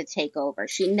hesitant to take over.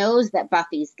 She knows that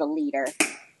Buffy's the leader,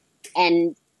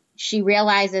 and she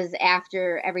realizes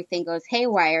after everything goes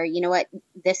haywire, you know what,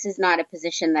 this is not a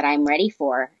position that I'm ready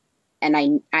for.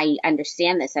 And I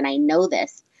understand this, and I know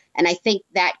this. And I think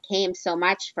that came so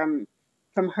much from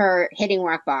her hitting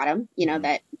rock bottom,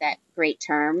 that great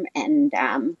term. And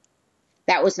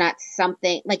that was not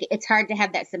something, it's hard to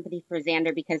have that sympathy for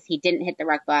Xander because he didn't hit the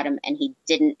rock bottom, and he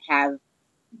didn't have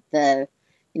the,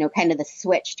 kind of the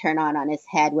switch turn on his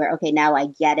head where, okay, now I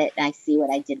get it and I see what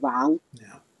I did wrong.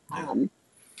 Yeah.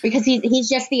 Because he's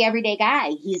just the everyday guy.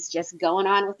 He's just going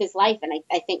on with his life. And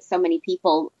I think so many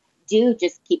people do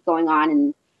just keep going on,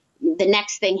 and the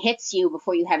next thing hits you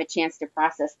before you have a chance to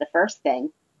process the first thing.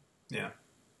 Yeah.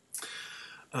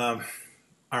 All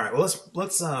right. Well,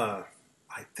 let's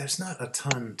there's not a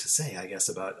ton to say, I guess,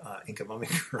 about Inca Mummy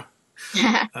Girl.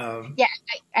 Yeah.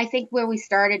 I think where we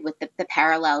started with the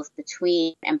parallels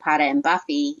between Empata and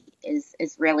Buffy is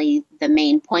really the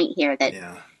main point here, that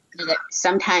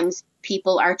sometimes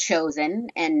people are chosen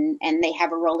and they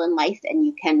have a role in life, and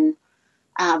you can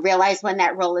realize when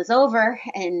that role is over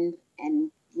and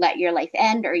let your life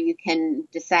end, or you can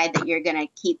decide that you're going to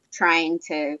keep trying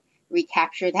to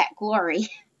recapture that glory.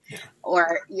 Yeah.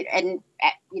 Or, and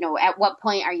at what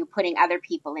point are you putting other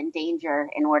people in danger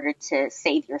in order to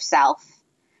save yourself?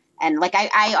 And like,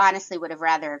 I honestly would have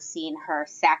rather have seen her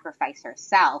sacrifice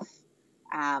herself,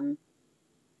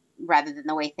 rather than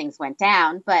the way things went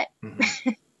down. But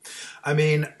I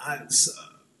mean,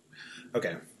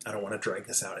 okay, I don't want to drag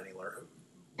this out any longer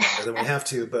than we have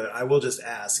to, but I will just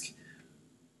ask,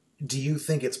 do you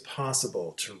think it's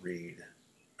possible to read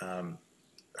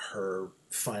her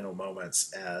final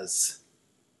moments as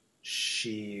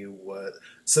she was?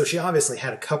 So she obviously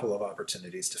had a couple of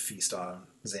opportunities to feast on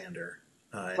Xander,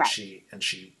 and right. she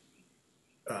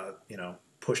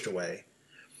pushed away.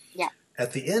 Yeah.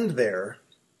 At the end there,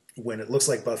 when it looks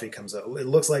like Buffy comes up, it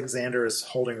looks like Xander is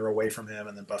holding her away from him,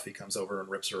 and then Buffy comes over and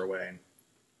rips her away.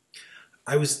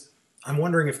 I'm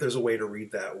wondering if there's a way to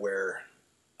read that where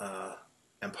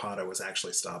Empata was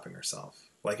actually stopping herself.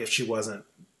 Like, if she wasn't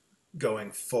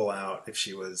going full out, if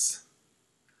she was,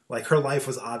 like, her life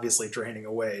was obviously draining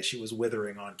away. She was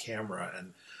withering on camera,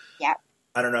 and yeah,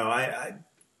 I don't know.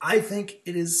 I think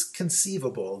it is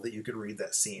conceivable that you could read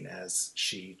that scene as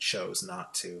she chose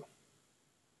not to,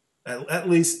 at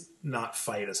least not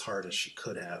fight as hard as she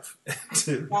could have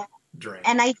to drain.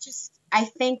 And I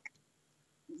think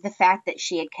the fact that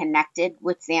she had connected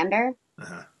with Xander,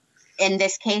 in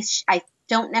this case, I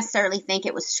don't necessarily think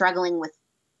it was struggling with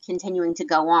continuing to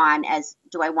go on as,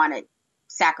 do I want to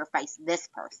sacrifice this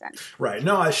person? Right.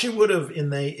 No, she would have, in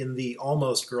the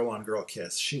almost girl-on-girl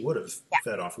kiss, she would have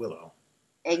fed off Willow.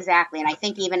 Exactly. And I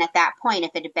think even at that point,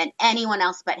 if it had been anyone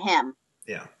else but him,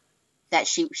 that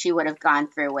she would have gone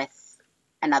through with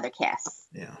another kiss.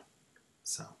 Yeah.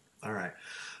 So, all right.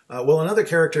 Well, another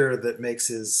character that makes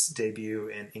his debut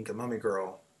in Inca Mummy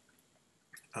Girl,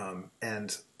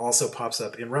 and also pops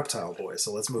up in Reptile Boy,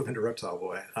 so let's move into Reptile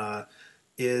Boy,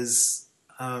 is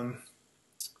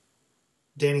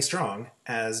Danny Strong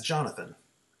as Jonathan.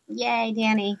 Yay,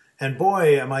 Danny. And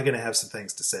boy, am I going to have some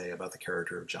things to say about the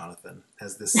character of Jonathan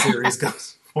as this series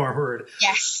goes forward.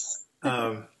 Yes.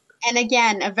 And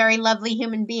again, a very lovely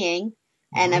human being.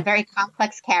 And a very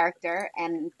complex character,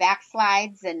 and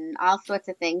backslides and all sorts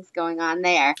of things going on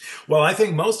there. Well, I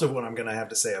think most of what I'm going to have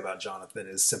to say about Jonathan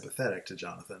is sympathetic to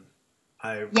Jonathan.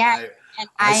 I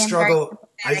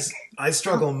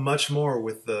struggle much more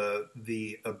with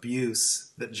the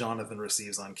abuse that Jonathan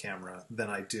receives on camera than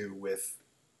I do with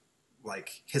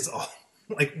like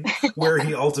where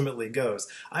he ultimately goes.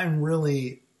 I'm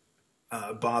really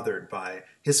bothered by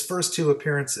his first two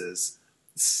appearances.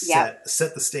 Set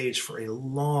the stage for a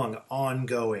long,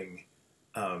 ongoing,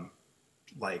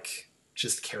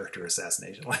 just character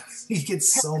assassination. Like, he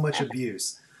gets so much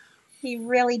abuse. He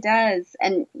really does.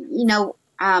 And,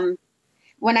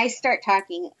 when I start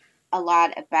talking a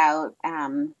lot about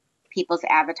people's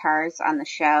avatars on the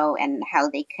show and how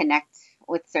they connect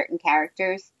with certain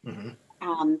characters,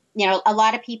 a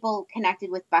lot of people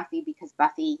connected with Buffy because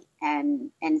Buffy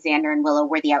and Xander and Willow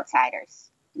were the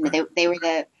outsiders. They were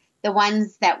the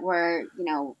ones that were,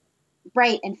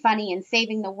 bright and funny and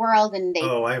saving the world. And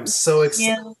I am so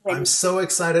excited. I'm so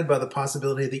excited by the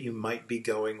possibility that you might be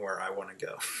going where I want to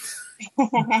go.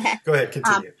 Go ahead,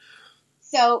 continue.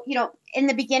 So, in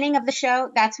the beginning of the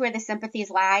show, that's where the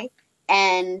sympathies lie.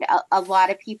 And a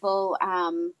lot of people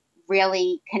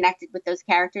really connected with those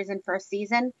characters in first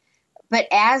season. But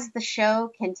as the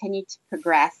show continued to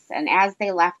progress and as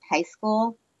they left high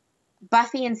school,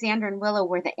 Buffy and Xander and Willow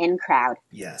were the in crowd.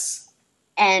 Yes.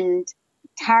 And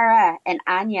Tara and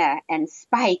Anya and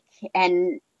Spike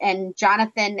and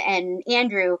Jonathan and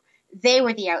Andrew, they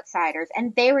were the outsiders,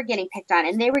 and they were getting picked on,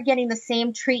 and they were getting the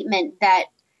same treatment that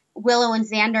Willow and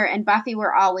Xander and Buffy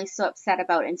were always so upset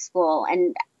about in school.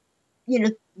 And,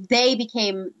 they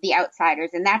became the outsiders,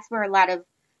 and that's where a lot of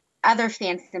other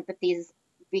fan sympathies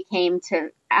came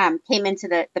into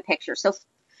the picture. So,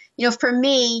 for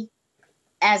me,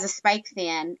 as a Spike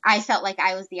fan, I felt like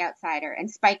I was the outsider and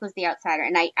Spike was the outsider.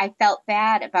 And I felt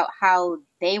bad about how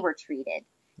they were treated.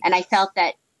 And I felt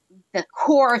that the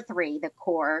core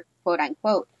quote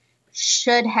unquote,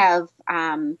 should have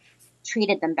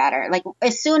treated them better. Like,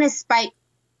 as soon as Spike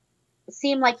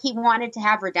seemed like he wanted to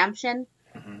have redemption,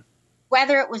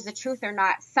 whether it was the truth or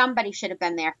not, somebody should have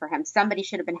been there for him. Somebody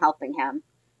should have been helping him.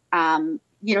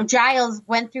 Giles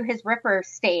went through his Ripper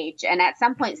stage, and at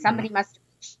some point somebody must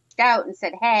out and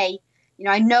said, hey,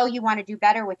 I know you want to do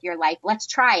better with your life. Let's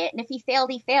try it. And if he failed,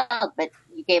 but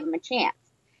you gave him a chance.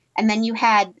 And then you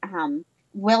had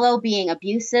Willow being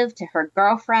abusive to her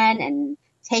girlfriend and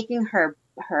taking her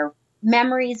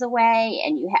memories away,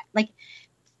 and you have like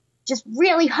just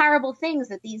really horrible things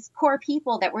that these poor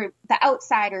people that were the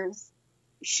outsiders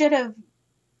should have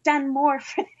done more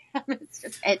for them. It's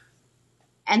just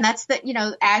and that's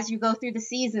the, as you go through the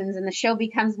seasons and the show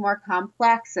becomes more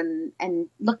complex, and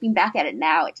looking back at it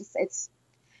now,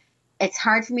 it's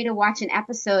hard for me to watch an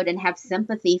episode and have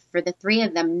sympathy for the three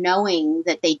of them, knowing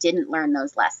that they didn't learn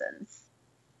those lessons.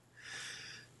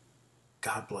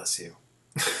 God bless you.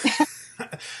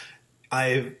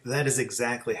 That is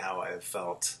exactly how I have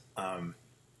felt.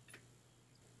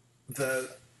 The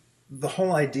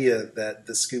whole idea that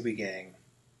the Scooby Gang,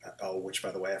 which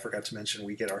by the way I forgot to mention,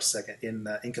 we get our second in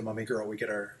Inca Mummy Girl. We get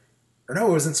it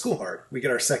was in School Hard. We get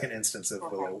our second instance of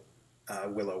Willow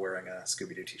wearing a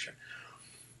Scooby-Doo t-shirt.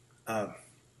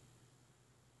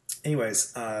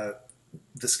 Anyways, the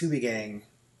Scooby Gang,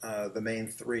 the main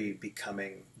three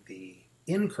becoming the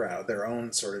in crowd, their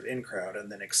own sort of in crowd,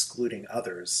 and then excluding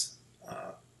others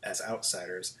as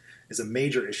outsiders, is a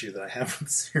major issue that I have with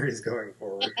the series going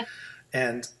forward.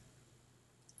 And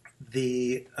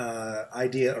the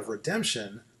idea of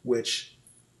redemption, which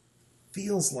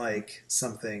feels like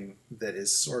something that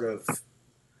is sort of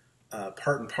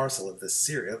part and parcel of this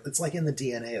series. It's like in the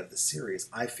DNA of the series,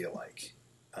 I feel like.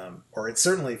 Or it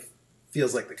certainly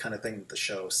feels like the kind of thing that the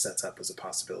show sets up as a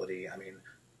possibility. I mean,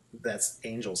 that's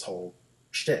Angel's whole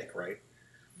shtick, right?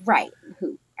 Right.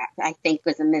 Who I think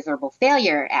was a miserable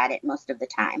failure at it most of the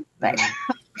time, but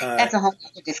that's a whole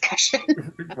other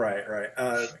discussion. Right.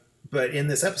 But in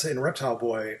this episode, in Reptile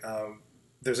Boy,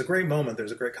 there's a great moment.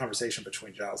 There's a great conversation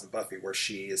between Giles and Buffy where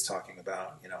she is talking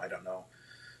about, I don't know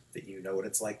that you know what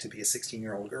it's like to be a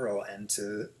 16-year-old girl and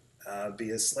to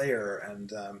be a slayer.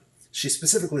 And she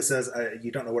specifically says,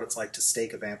 you don't know what it's like to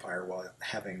stake a vampire while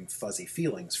having fuzzy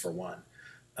feelings, for one.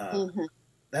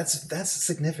 That's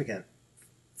significant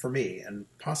for me, and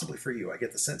possibly for you. I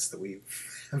get the sense that we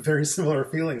have very similar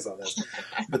feelings on this.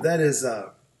 But that is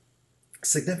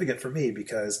significant for me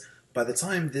because by the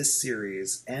time this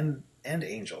series and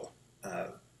Angel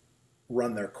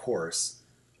run their course,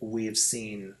 we've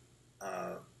seen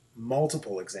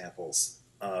multiple examples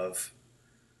of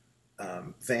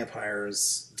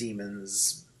vampires,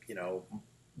 demons,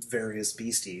 various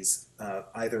beasties,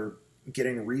 either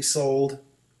getting resold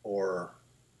or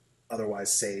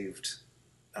otherwise saved.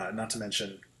 Not to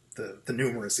mention the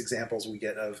numerous examples we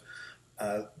get of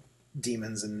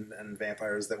demons and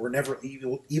vampires that were never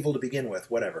evil to begin with,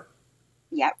 whatever.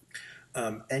 Yep.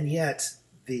 And yet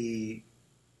the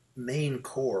main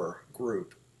core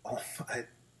group,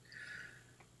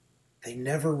 they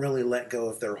never really let go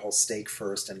of their whole stake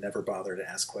first and never bother to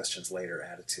ask questions later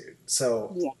attitude.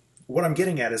 So what I'm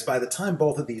getting at is by the time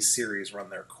both of these series run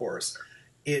their course,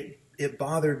 it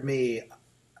bothered me.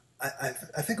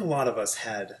 I think a lot of us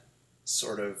had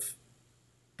sort of,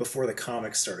 before the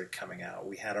comics started coming out,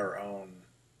 we had our own,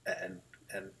 and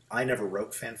I never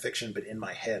wrote fan fiction, but in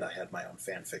my head I had my own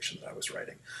fan fiction that I was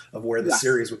writing of where the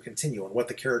series would continue and what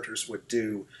the characters would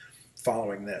do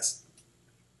following this.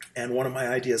 And one of my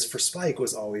ideas for Spike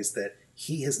was always that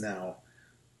he has now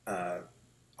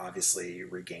obviously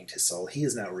regained his soul. He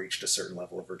has now reached a certain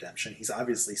level of redemption. He's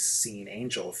obviously seen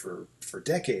Angel for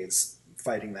decades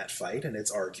fighting that fight, and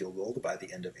it's arguable that by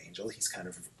the end of Angel,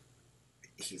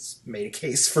 he's made a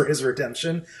case for his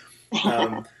redemption.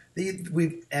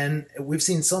 We've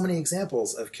seen so many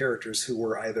examples of characters who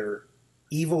were either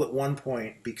evil at one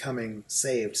point, becoming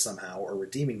saved somehow, or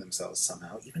redeeming themselves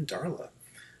somehow. Even Darla.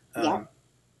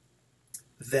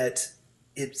 That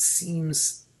it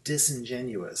seems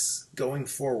disingenuous going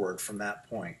forward from that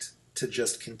point to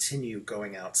just continue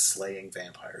going out slaying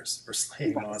vampires or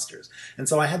slaying monsters. And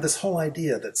so I had this whole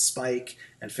idea that Spike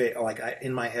and Faith,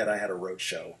 in my head I had a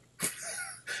roadshow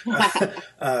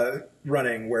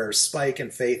running where Spike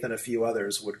and Faith and a few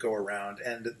others would go around,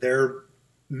 and their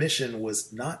mission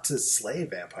was not to slay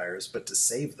vampires but to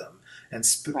save them. And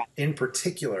in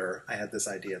particular, I had this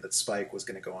idea that Spike was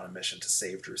going to go on a mission to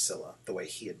save Drusilla the way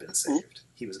he had been saved.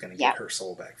 He was going to get her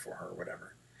soul back for her or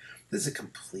whatever. This is a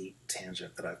complete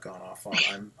tangent that I've gone off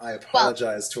on. I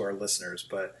apologize to our listeners,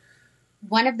 but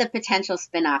one of the potential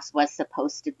spin-offs was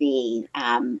supposed to be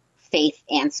Faith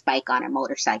and Spike on a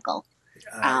motorcycle.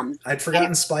 I'd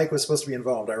forgotten Spike was supposed to be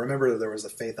involved. I remember there was a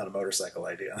Faith on a motorcycle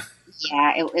idea.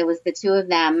 Yeah, it was the two of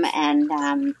them,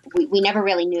 and we never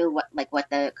really knew what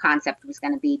the concept was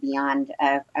going to be beyond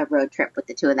a road trip with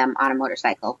the two of them on a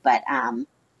motorcycle. But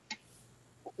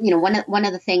one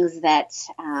of the things that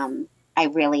I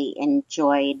really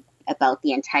enjoyed about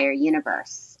the entire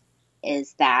universe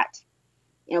is that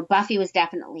Buffy was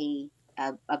definitely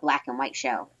a black and white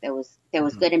show. There was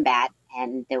Mhm. good and bad,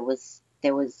 and there was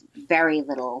very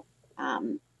little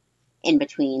in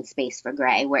between space for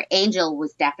gray. Where Angel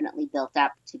was definitely built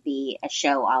up to be a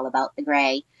show all about the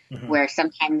gray, Mhm. where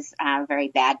sometimes very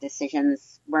bad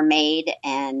decisions were made,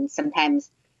 and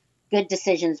sometimes good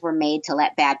decisions were made to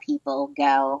let bad people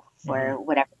go Mhm. for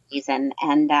whatever reason.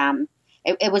 And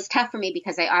it was tough for me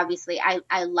because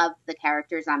I loved the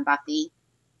characters on Buffy,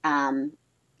 um,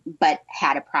 but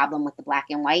had a problem with the black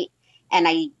and white. And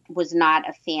I was not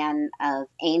a fan of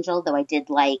Angel, though I did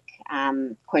like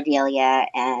Cordelia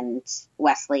and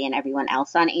Wesley and everyone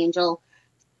else on Angel.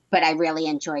 But I really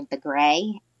enjoyed the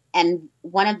gray. And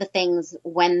one of the things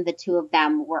when the two of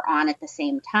them were on at the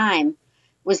same time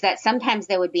was that sometimes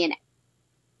there would be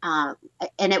um,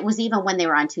 and it was even when they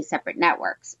were on two separate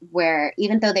networks, where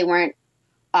even though they weren't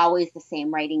always the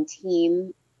same writing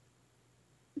team,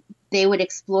 they would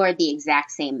explore the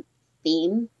exact same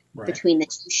theme Right. between the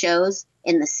two shows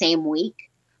in the same week,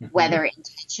 Mhm. whether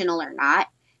intentional or not.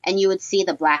 And you would see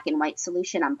the black and white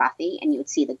solution on Buffy, and you would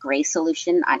see the gray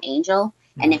solution on Angel.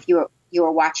 And Mhm. if you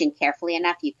were watching carefully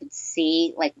enough, you could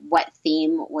see like what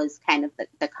theme was kind of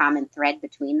the common thread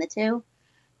between the two.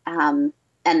 Um,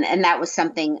 and that was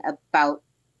something about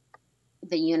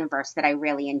the universe that I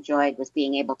really enjoyed, was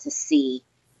being able to see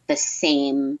the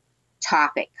same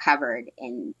topic covered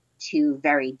in two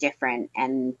very different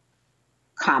and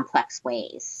complex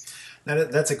ways.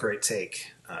 That's a great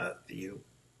take that you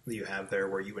have there,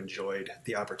 where you enjoyed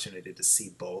the opportunity to see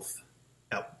both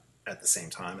at the same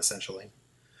time, essentially.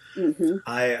 Hmm.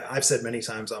 I've said many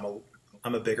times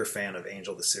I'm a bigger fan of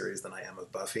Angel the series than I am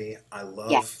of Buffy.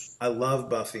 Yes. I love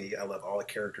Buffy. I love all the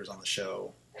characters on the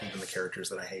show, even the characters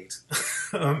that I hate.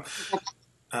 um,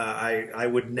 I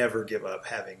would never give up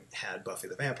having had Buffy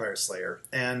the Vampire Slayer,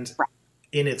 and Right.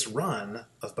 in its run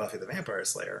of Buffy the Vampire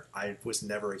Slayer, I was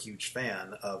never a huge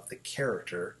fan of the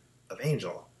character of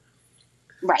Angel,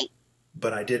 Right.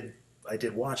 but I did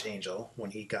watch Angel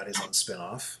when he got his own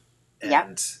spinoff, Yep.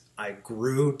 and I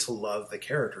grew to love the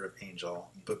character of Angel.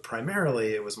 But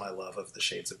primarily, it was my love of the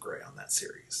Shades of Grey on that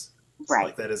series. Right.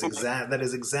 Like And that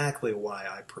is exactly why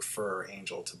I prefer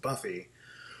Angel to Buffy.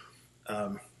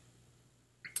 Um,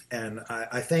 and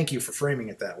I thank you for framing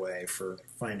it that way, for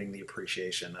finding the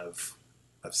appreciation of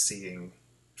seeing,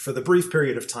 for the brief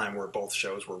period of time where both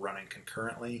shows were running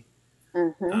concurrently.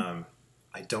 hmm Um,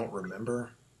 I don't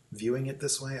remember viewing it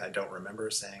this way. I don't remember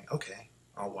saying, okay,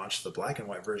 I'll watch the black and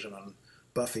white version on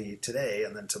Buffy today,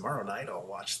 and then tomorrow night I'll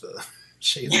watch the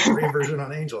Shades of Grey version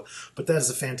on Angel. But that is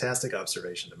a fantastic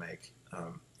observation to make.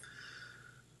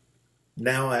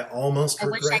 Now I almost I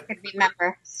wish I regret. could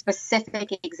remember specific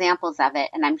examples of it,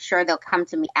 and I'm sure they'll come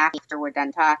to me after we're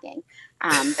done talking.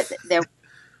 But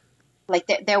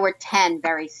there were 10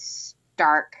 very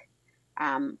stark,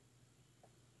 um,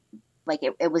 like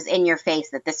it was in your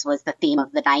face that this was the theme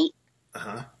of the night. Uh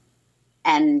huh.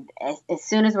 And as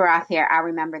soon as we're off here, I'll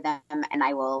remember them, and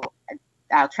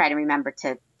I'll try to remember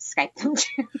to Skype them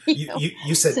to you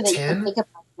You so said that you can 10? think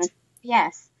about them.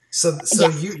 Yes. So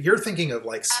Yes. you're thinking of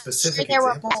like I'm sure specific there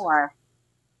were examples? more.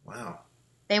 Wow.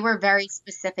 They were very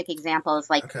specific examples.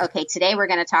 Like, Okay. okay, today we're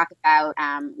going to talk about,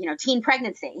 teen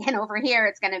pregnancy, and over here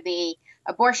it's going to be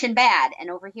abortion bad, and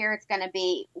over here it's going to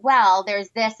be, well, there's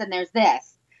this and there's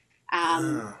this.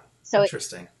 Um, Oh, so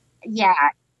interesting. yeah,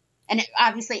 and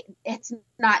obviously it's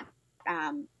not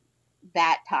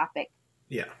that topic,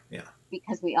 Yeah, yeah.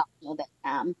 because we all know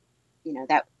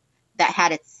that, that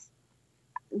had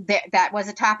that was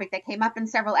a topic that came up in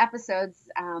several episodes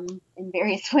in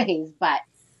various ways, but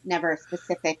never a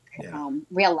specific Yeah.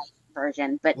 real life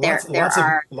version. But there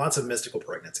are, Lots of mystical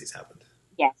pregnancies happened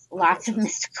yes, on both lots of shows.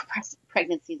 mystical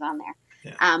pregnancies on there.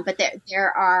 Yeah. But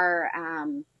there are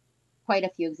quite a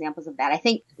few examples of that. I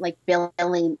think like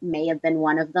Billy may have been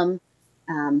one of them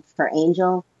for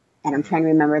Angel. And I'm Mm-hmm. trying to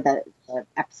remember the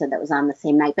episode that was on the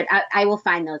same night, but I will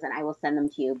find those and I will send them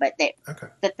to you. But Okay.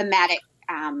 the thematic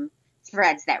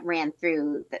threads that ran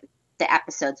through the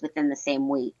episodes within the same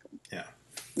week, Yeah.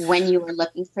 when you were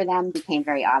looking for them, became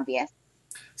very obvious.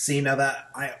 See, now that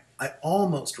I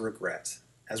almost regret,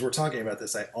 as we're talking about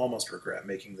this, I almost regret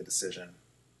making the decision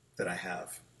that I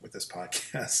have with this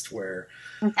podcast, where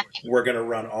we're going to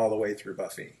run all the way through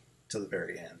Buffy to the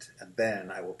very end, and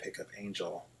then I will pick up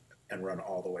Angel and run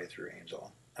all the way through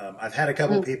Angel. I've had a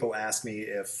couple people ask me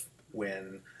if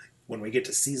when we get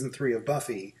to season 3 of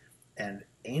Buffy and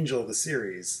Angel the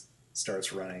series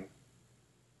starts running,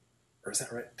 or is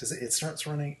that right? It starts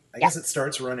running? I guess it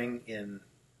starts running in.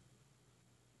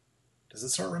 Does it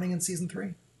start running in season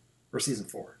 3 or season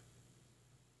 4?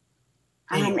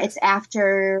 It's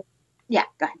after. Yeah,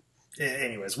 go ahead.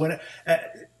 Anyways, when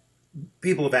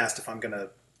people have asked if I'm going to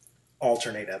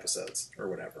alternate episodes or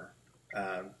whatever.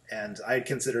 And I had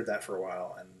considered that for a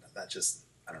while, and that just,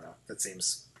 I don't know, that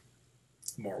seems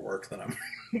more work than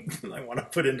than I want to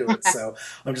put into it. So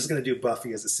I'm just going to do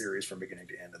Buffy as a series from beginning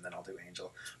to end, and then I'll do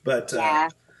Angel. But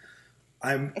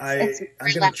I'm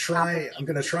going to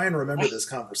try and remember this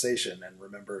conversation and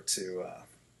remember to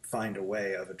find a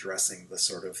way of addressing the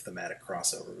sort of thematic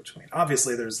crossover between.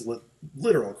 Obviously, there's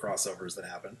literal crossovers that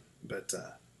happen, but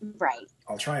right.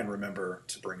 I'll try and remember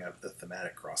to bring up the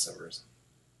thematic crossovers.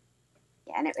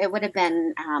 Yeah, and it would have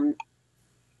been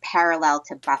parallel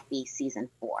to Buffy season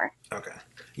 4. Okay.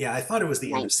 Yeah, I thought it was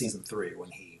the end of season 3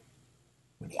 when he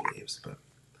leaves, but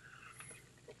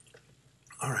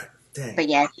all right. Dang. But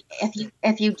yeah,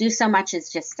 if you do so much as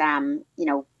just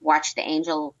watch the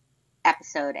Angel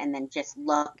episode and then just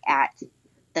look at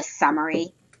the summary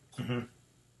of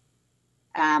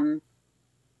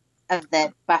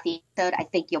the Buffy episode, I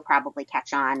think you'll probably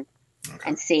catch on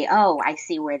and see, oh, I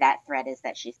see where that thread is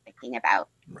that she's thinking about.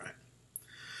 Right.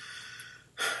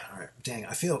 All right. Dang,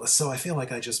 I feel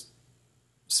like I just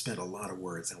spent a lot of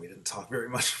words and we didn't talk very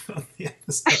much about the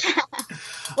episode.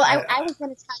 Well, I was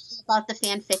going to tell you about the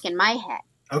fanfic in my head.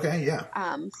 Okay, yeah.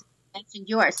 Mentioned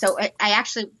yours. So I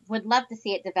actually would love to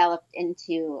see it developed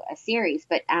into a series,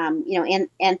 but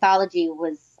Anthology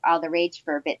was all the rage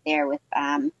for a bit there with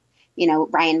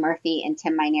Ryan Murphy and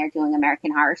Tim Minear doing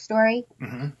American Horror Story.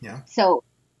 Mm-hmm, yeah. So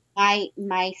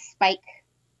my Spike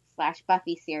 /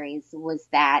 Buffy series was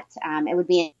that it would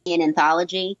be an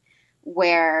anthology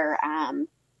where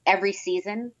every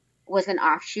season was an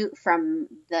offshoot from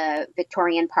the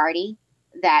Victorian party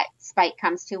that Spike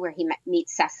comes to where he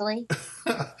meets Cecily.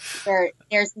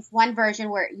 There's this one version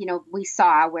where, we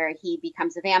saw where he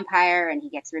becomes a vampire and he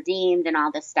gets redeemed and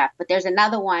all this stuff. But there's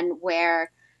another one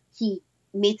where he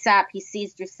meets up, he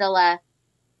sees Drusilla,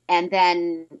 and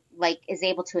then is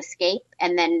able to escape.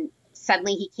 And then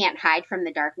suddenly he can't hide from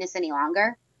the darkness any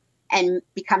longer and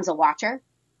becomes a watcher.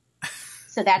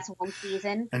 So that's one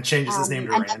season. And changes his name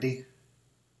to Randy?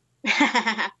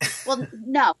 Well,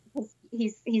 no, because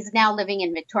he's now living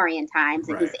in Victorian times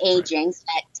and he's aging, so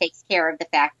that takes care of the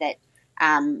fact that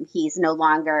he's no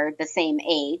longer the same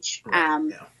age.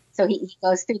 So he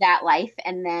goes through that life,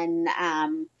 and then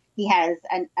he has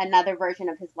another version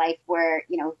of his life where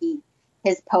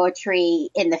his poetry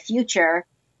in the future.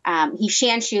 He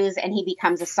shanshoes and he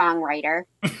becomes a songwriter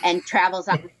and travels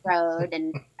on the road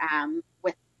and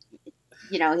with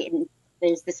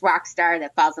there's this rock star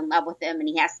that falls in love with him, and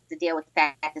he has to deal with the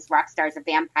fact that this rock star is a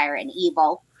vampire and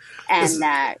evil. And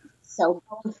so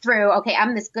going through, okay,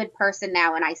 I'm this good person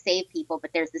now and I save people, but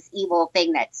there's this evil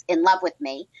thing that's in love with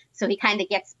me. So he kind of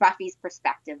gets Buffy's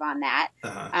perspective on that.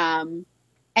 And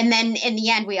then in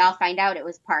the end, we all find out it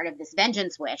was part of this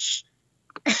vengeance wish.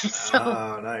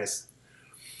 Oh, nice.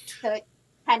 So it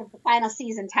kind of the final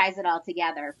season ties it all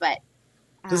together. But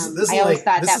this is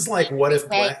like what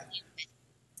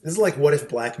if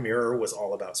Black Mirror was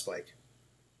all about Spike?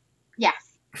 Yes.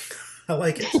 I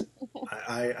like it.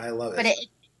 I love it. But it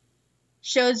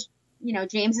shows,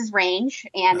 James's range,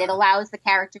 and it allows the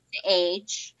character to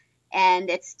age, and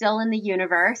it's still in the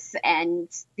universe, and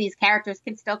these characters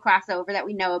can still cross over that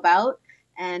we know about.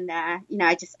 And,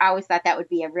 I just always thought that would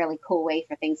be a really cool way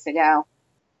for things to go.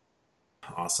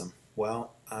 Awesome.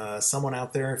 Well, someone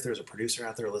out there, if there's a producer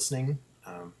out there listening,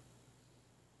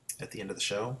 at the end of the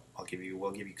show,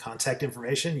 we'll give you contact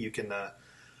information. You can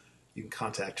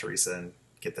contact Teresa and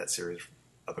get that series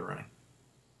up and running.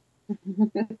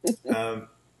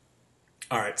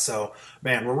 All right, so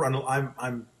man, we're running.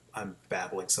 I'm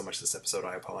babbling so much this episode.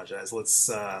 I apologize. Let's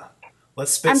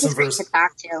spit some verse. To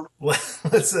talk to.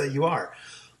 You are.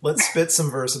 Let's spit some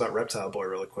verse about Reptile Boy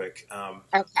really quick.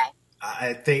 Okay.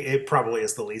 I think it probably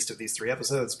is the least of these 3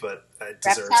 episodes, but it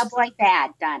deserves. Reptile Boy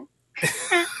bad done.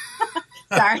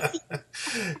 Sorry.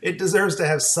 It deserves to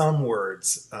have some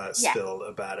words spilled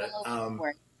about it.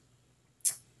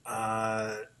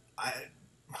 I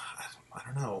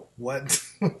don't know. What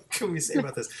can we say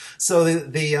about this? So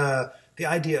the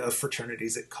idea of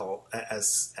fraternities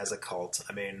as a cult,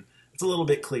 I mean, it's a little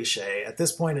bit cliche. At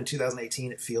this point in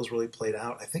 2018, it feels really played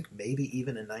out. I think maybe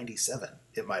even in 97,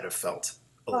 it might have felt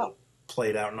a little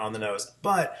played out and on the nose.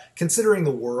 But considering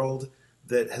the world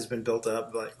that has been built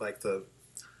up, like the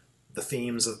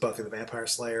themes of Buffy the Vampire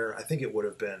Slayer, I think it would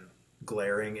have been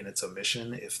glaring in its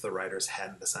omission if the writers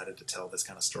hadn't decided to tell this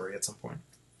kind of story at some point.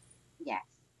 Yes.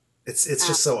 It's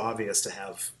just so obvious to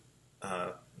have,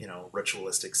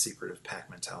 ritualistic, secretive pack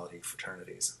mentality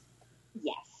fraternities.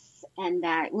 Yes. And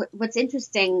what's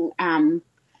interesting,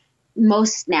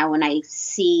 most now when I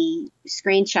see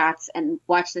screenshots and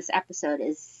watch this episode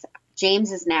is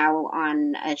James is now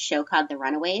on a show called The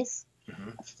Runaways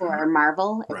for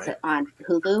Marvel. It's Right. on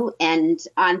Hulu. And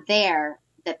on there,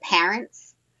 the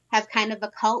parents have kind of a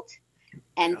cult.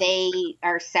 And they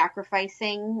are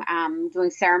sacrificing, doing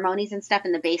ceremonies and stuff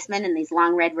in the basement in these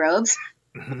long red robes.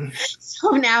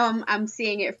 So now I'm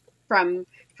seeing it from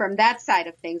that side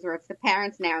of things, where it's the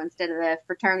parents now instead of the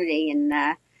fraternity, and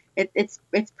it's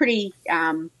pretty,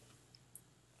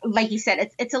 like you said,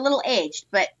 it's a little aged,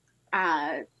 but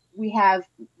we have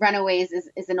Runaways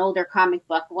is an older comic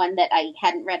book, one that I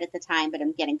hadn't read at the time, but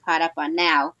I'm getting caught up on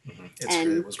now.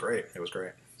 It was great. It was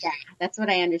great. Yeah, that's what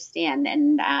I understand,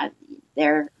 and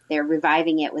they're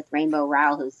reviving it with Rainbow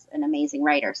Rowell, who's an amazing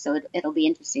writer. So it'll be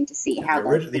interesting to see how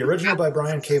the original by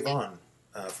Brian K. Vaughan.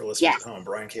 For listeners at home,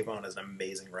 Brian K. Vaughan is an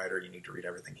amazing writer. You need to read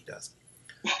everything he does.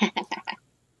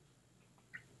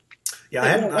 Yeah,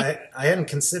 I hadn't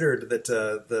considered that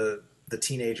the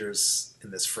teenagers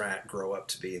in this frat grow up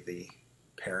to be the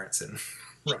parents in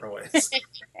Runaways.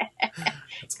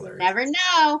 That's hilarious. Never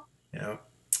know. Yeah.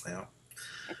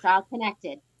 It's all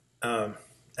connected.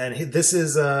 And this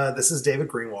is David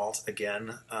Greenwald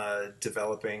again,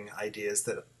 developing ideas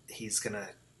that he's going to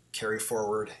carry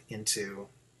forward into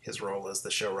his role as the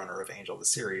showrunner of Angel the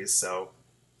series. So,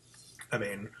 I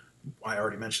mean, I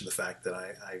already mentioned the fact that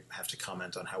I have to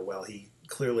comment on how well he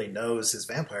clearly knows his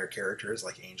vampire characters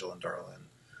like Angel and Darla and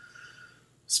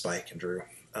Spike and Drew.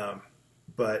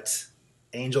 But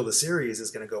Angel the series is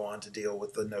going to go on to deal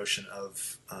with the notion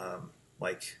of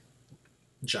like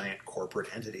giant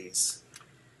corporate entities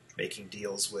making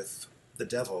deals with the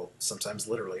devil, sometimes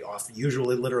literally,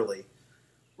 usually literally,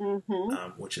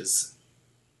 which is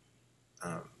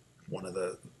one of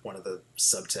the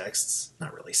subtexts,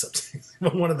 not really subtexts,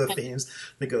 but one of the themes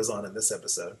that goes on in this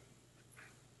episode.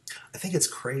 I think it's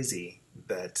crazy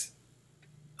that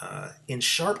in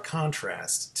sharp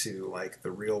contrast to like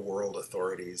the real world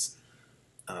authorities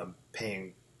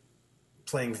playing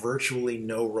virtually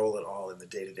no role at all in the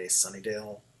day-to-day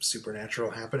Sunnydale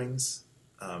supernatural happenings.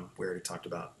 We already talked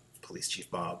about Police Chief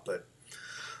Bob, but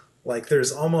like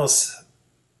there's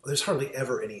hardly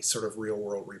ever any sort of real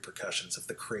world repercussions of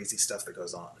the crazy stuff that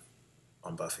goes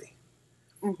on Buffy.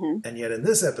 And yet in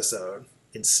this episode,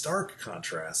 in stark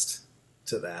contrast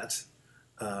to that,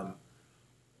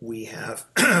 we have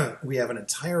an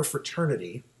entire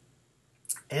fraternity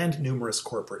and numerous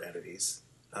corporate entities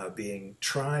being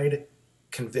tried,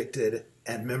 convicted,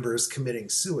 and members committing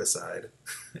suicide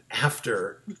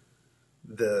after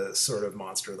the sort of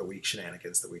monster of the week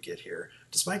shenanigans that we get here,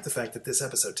 despite the fact that this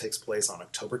episode takes place on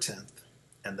October 10th,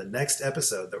 and the next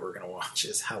episode that we're going to watch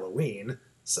is Halloween,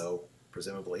 so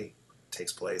presumably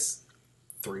takes place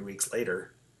 3 weeks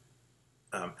later.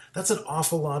 That's an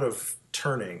awful lot of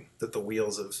turning that the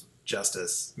wheels of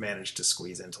justice managed to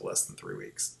squeeze into less than 3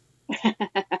 weeks.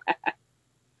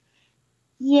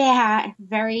 Yeah,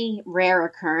 very rare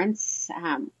occurrence.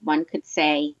 One could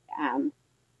say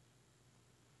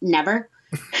never.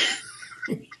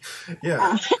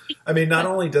 Yeah. I mean, not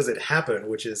only does it happen,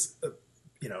 which is,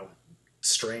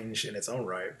 strange in its own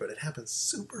right, but it happens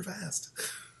super fast.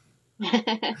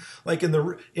 Like in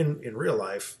real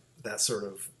life, that sort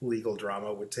of legal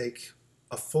drama would take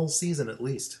a full season at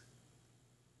least.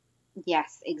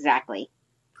 Yes, exactly.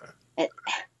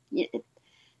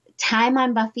 Time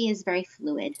on Buffy is very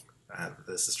fluid.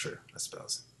 This is true, I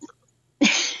suppose.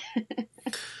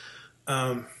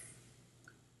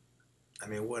 I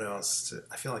mean, what else?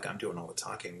 I feel like I'm doing all the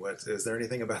talking. Is there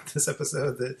anything about this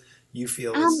episode that you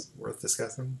feel is worth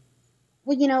discussing?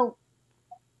 Well,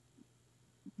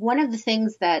 one of the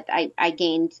things that I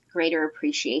gained greater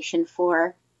appreciation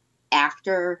for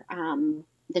after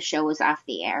the show was off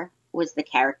the air was the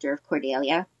character of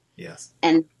Cordelia. Yes.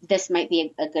 And this might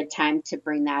be a good time to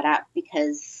bring that up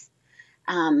because,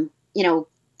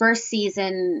 first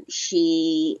season,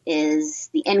 she is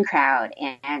the in crowd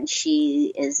and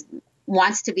she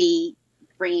wants to be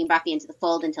bringing Buffy into the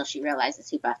fold until she realizes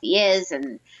who Buffy is.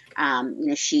 And,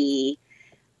 she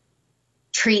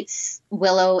treats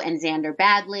Willow and Xander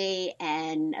badly.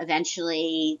 And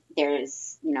eventually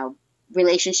there's,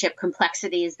 relationship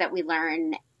complexities that we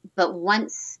learn. But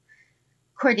once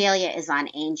Cordelia is on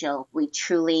Angel, we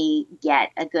truly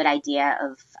get a good idea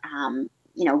of,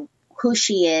 who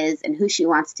she is and who she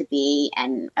wants to be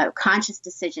and a conscious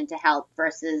decision to help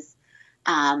versus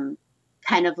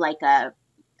kind of like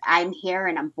I'm here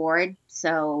and I'm bored,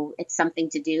 so it's something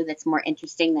to do that's more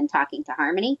interesting than talking to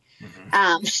Harmony.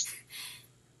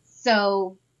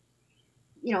 So,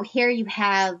 here you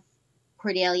have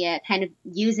Cordelia kind of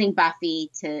using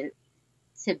Buffy to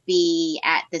be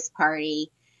at this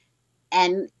party.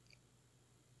 And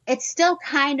it's still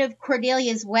kind of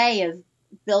Cordelia's way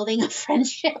building a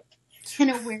friendship in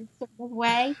a weird sort of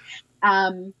way.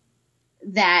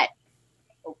 That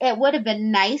it would have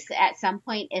been nice at some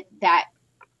point if that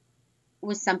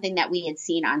was something that we had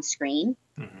seen on screen.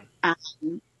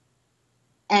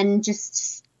 And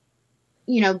just,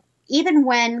 even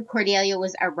when Cordelia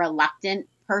was a reluctant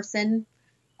person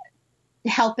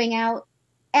helping out,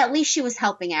 at least she was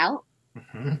helping out.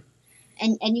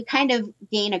 And you kind of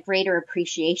gain a greater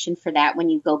appreciation for that when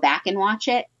you go back and watch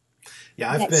it.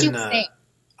 Yeah,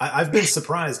 I've been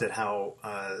surprised at how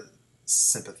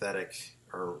sympathetic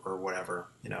or whatever,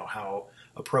 how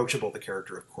approachable the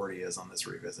character of Cordy is on this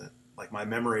revisit. Like, my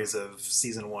memories of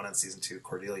season 1 and season 2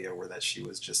 Cordelia were that she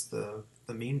was just the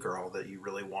mean girl that you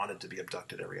really wanted to be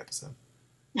abducted every episode.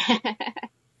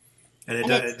 And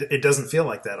it doesn't feel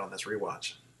like that on this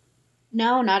rewatch.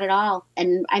 No, not at all.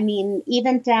 And I mean,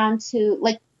 even down to,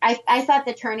 like, I thought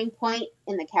the turning point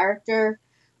in the character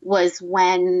was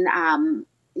when,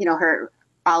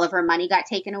 all of her money got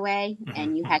taken away,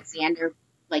 and you had Xander,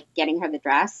 like, getting her the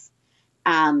dress.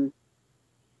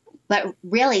 But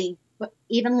really,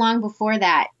 even long before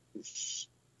that,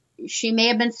 she may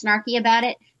have been snarky about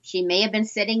it. She may have been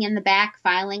sitting in the back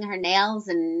filing her nails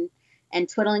and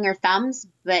twiddling her thumbs,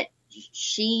 but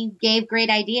she gave great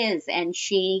ideas, and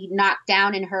she knocked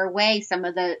down in her way some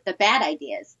of the bad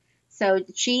ideas. So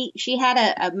she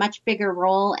had a much bigger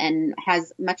role and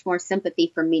has much more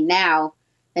sympathy for me now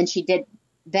than she did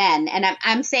then. And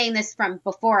I'm saying this from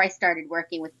before I started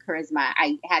working with Charisma.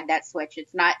 I had that switch.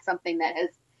 It's not something that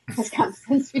has come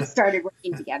since we started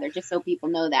working together, just so people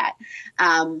know that.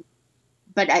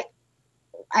 But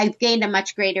I've gained a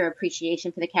much greater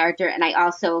appreciation for the character, and I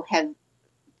also have,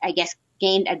 I guess,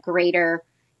 gained a greater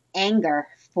anger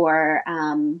for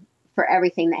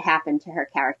everything that happened to her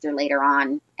character later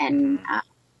on. And,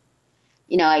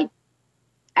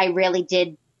 I really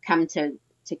did come to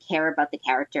care about the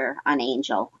character on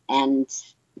Angel, and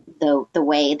the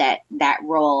way that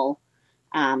role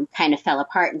kind of fell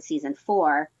apart in season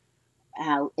 4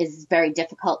 is very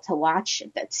difficult to watch.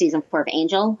 Season 4 of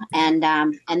Angel, and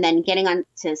then getting on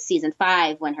to season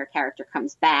 5 when her character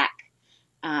comes back.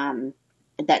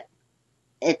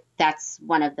 That's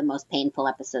one of the most painful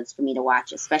episodes for me to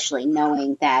watch, especially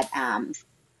knowing that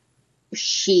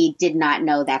she did not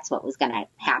know that's what was going to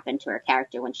happen to her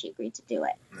character when she agreed to do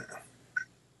it. No.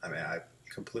 I mean, I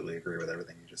completely agree with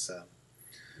everything you just said.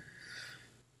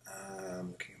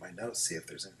 Looking at my notes, see if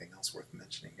there's anything else worth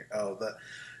mentioning here. Oh,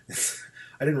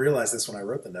 I didn't realize this when I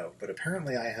wrote the note, but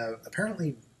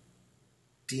apparently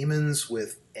demons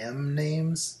with M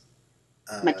names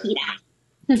Makita.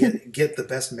 get the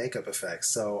best makeup effects.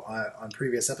 So on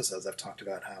previous episodes, I've talked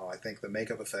about how I think the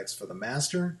makeup effects for the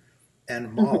Master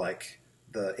and Moloch,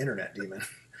 the internet demon,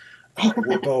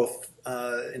 were both,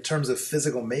 in terms of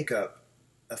physical makeup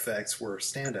effects, were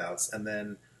standouts. And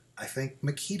then I think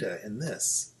Makita in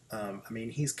this,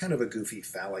 he's kind of a goofy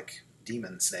phallic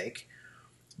demon snake,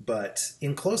 but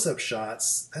in close-up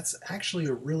shots, that's actually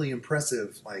a really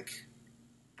impressive, like,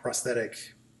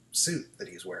 prosthetic suit that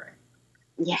he's wearing.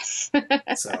 Yes.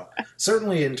 So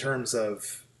certainly in terms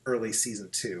of early season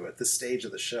 2, at this stage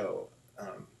of the show,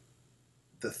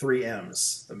 the 3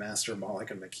 M's, the Master,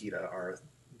 Moloch, and Makita, are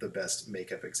the best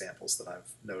makeup examples that I've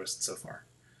noticed so far.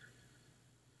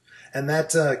 And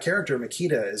that character,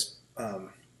 Makita, is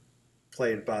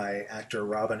played by actor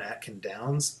Robin Atkin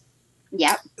Downes.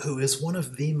 Yep. Who is one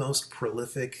of the most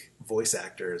prolific voice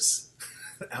actors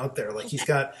out there. Like, he's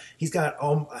got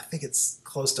I think it's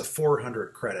close to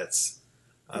 400 credits,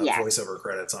 voiceover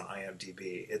credits on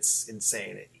IMDb. It's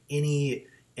insane. Any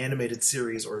animated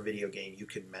series or video game you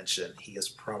can mention, he has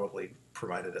probably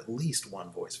provided at least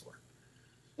one voice for.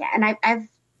 Yeah, and I've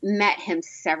met him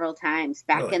several times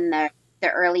back Really? in the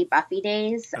early Buffy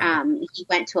days. He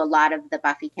went to a lot of the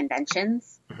Buffy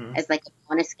conventions as like a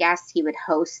bonus guest. He would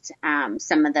host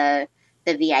some of the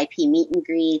VIP meet and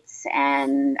greets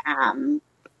and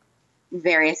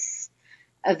various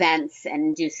events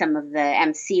and do some of the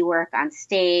MC work on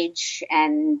stage.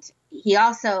 And he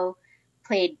also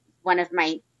played one of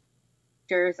my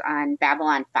characters on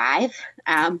Babylon 5,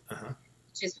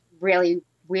 which is really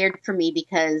weird for me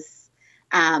because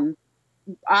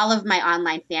all of my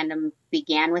online fandom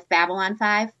began with Babylon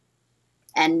 5.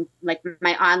 And like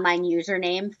my online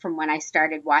username from when I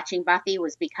started watching Buffy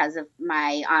was because of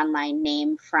my online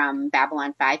name from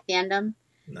Babylon 5 fandom.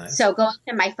 Nice. So going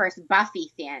to my first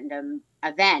Buffy fandom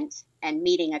event and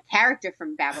meeting a character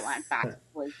from Babylon 5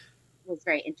 was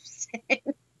very interesting.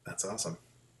 That's awesome.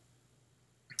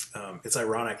 It's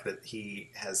ironic that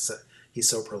he's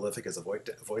so prolific as a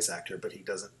voice actor, but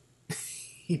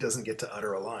he he doesn't get to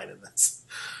utter a line in this.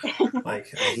 Like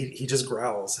he just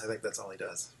growls. I think that's all he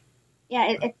does.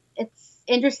 Yeah, it's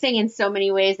interesting in so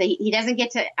many ways that he doesn't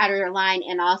get to utter a line,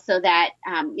 and also that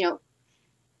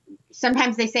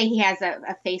sometimes they say he has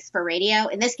a face for radio.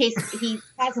 In this case, he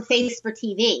has a face for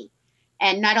TV,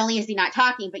 and not only is he not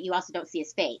talking, but you also don't see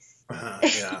his face.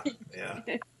 Yeah.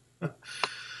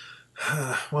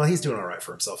 Well, he's doing all right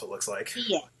for himself, it looks like.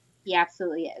 He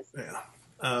absolutely is.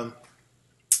 Yeah.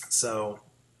 So,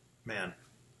 man,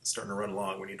 starting to run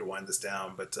along. We need to wind this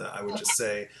down. But I would just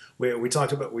say,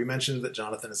 we mentioned that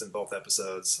Jonathan is in both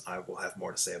episodes. I will have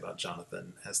more to say about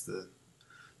Jonathan as the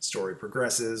story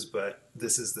progresses, but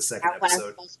this is the second episode. One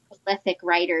of the most prolific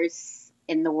writers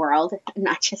in the world,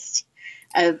 not just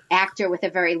an actor with a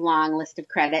very long list of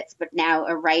credits, but now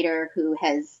a writer who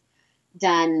has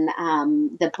done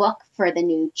the book for the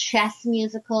new Chess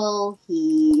musical.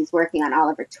 He's working on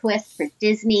Oliver Twist for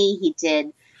Disney. He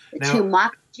did the two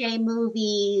Mockingjay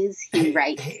movies. He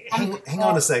writes. Hang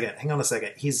on a second.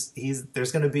 He's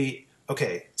there's going to be.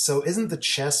 Okay, so isn't the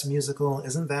Chess musical,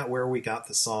 isn't that where we got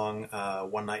the song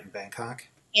One Night in Bangkok?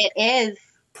 It is.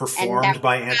 Performed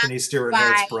by Anthony Stewart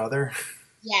Head's brother?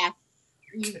 Yes,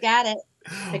 you got it.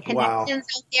 The connections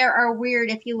out there are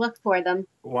weird if you look for them.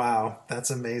 Wow, that's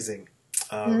amazing.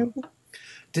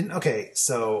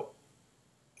 So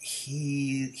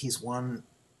he's won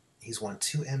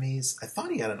 2 Emmys. I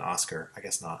thought he had an Oscar. I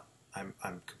guess not. I'm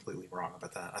completely wrong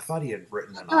about that. I thought he had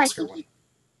written an Oscar one.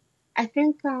 I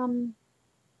think,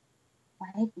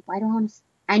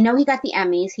 I know he got the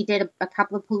Emmys. He did a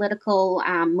couple of political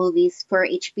movies for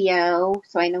HBO,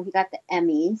 so I know he got the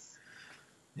Emmys.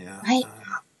 Yeah.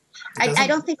 I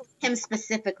don't think it was him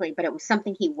specifically, but it was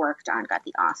something he worked on, got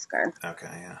the Oscar. Okay,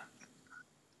 yeah.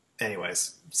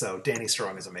 Anyways, so Danny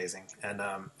Strong is amazing. And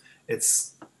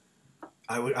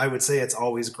I would say it's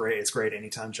always great. It's great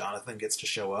anytime Jonathan gets to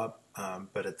show up.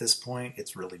 But at this point,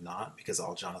 it's really not, because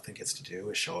all Jonathan gets to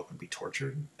do is show up and be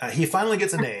tortured. He finally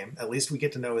gets a name. At least we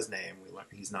get to know his name.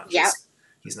 He's not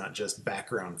just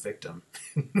background victim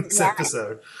in this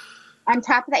episode. On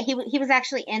top of that, he was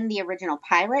actually in the original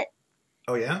pilot.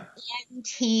 Oh yeah, and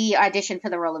he auditioned for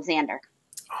the role of Xander.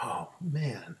 Oh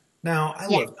man! Now I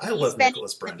love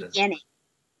Nicholas Brendon.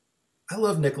 I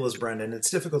love Nicholas Brendon.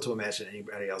 It's difficult to imagine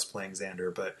anybody else playing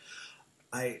Xander, but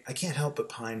I can't help but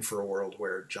pine for a world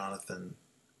where Jonathan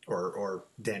or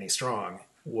Danny Strong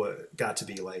got to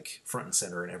be like front and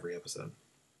center in every episode.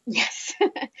 Yes.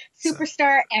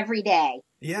 Superstar every day.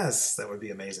 Yes, that would be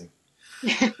amazing.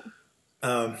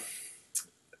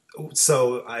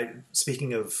 So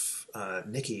speaking of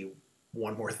Nikki,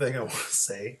 one more thing I want to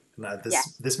say.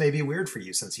 This may be weird for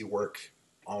you since you work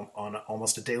on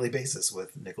almost a daily basis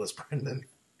with Nicholas Brendon,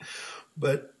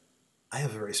 but I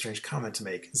have a very strange comment to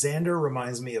make. Xander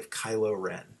reminds me of Kylo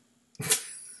Ren. Yes.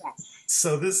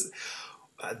 So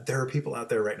there are people out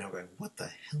there right now going, what the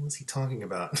hell is he talking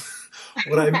about?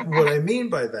 What I mean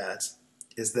by that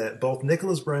is that both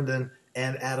Nicholas Brendon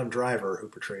and Adam Driver, who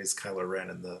portrays Kylo Ren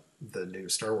in the new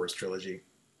Star Wars trilogy,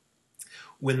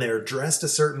 when they're dressed a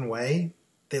certain way,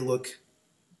 they look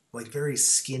like very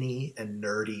skinny and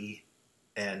nerdy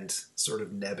and sort of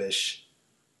nebbish.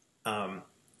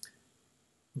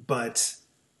 But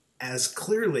as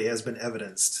clearly has been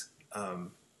evidenced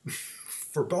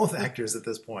for both actors at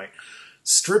this point,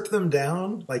 strip them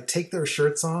down, like take their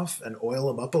shirts off and oil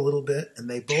them up a little bit, and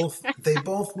they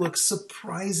both look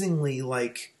surprisingly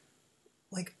like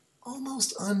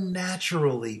almost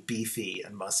unnaturally beefy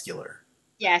and muscular.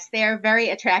 Yes, they are very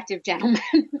attractive gentlemen,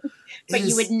 but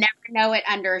you would never know it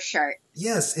under a shirt.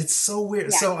 Yes, it's so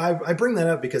weird. Yeah. So I bring that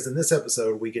up because in this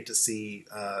episode we get to see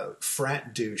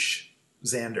frat douche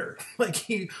Xander. Like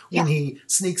when he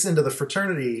sneaks into the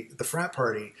frat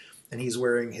party, and he's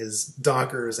wearing his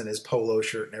Dockers and his polo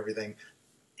shirt and everything,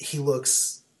 he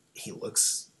looks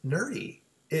nerdy.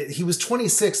 He was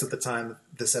 26 at the time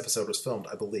this episode was filmed,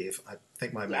 I believe. I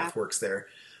think my math works there.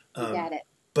 You got it.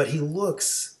 But he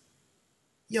looks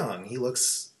young. He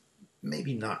looks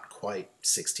maybe not quite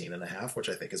 16 and a half, which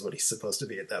I think is what he's supposed to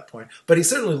be at that point. But he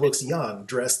certainly looks young,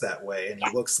 dressed that way, and he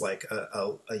looks like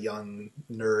a young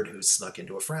nerd who's snuck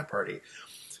into a frat party.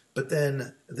 But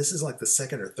then this is like the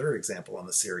second or third example on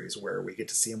the series where we get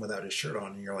to see him without his shirt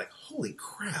on, and you're like, holy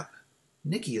crap,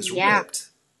 Nikki is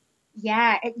ripped.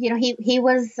 Yeah, he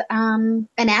was an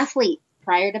athlete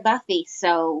prior to Buffy,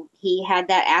 so he had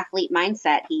that athlete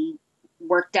mindset. He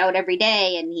worked out every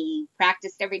day, and he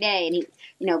practiced every day, and he,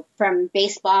 from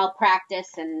baseball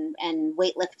practice and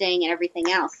weightlifting and everything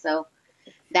else. So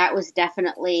that was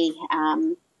definitely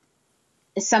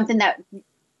something that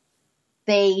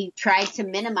they tried to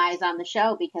minimize on the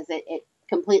show because it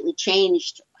completely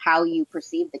changed how you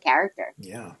perceive the character.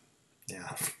 Yeah.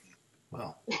 Yeah.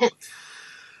 Well,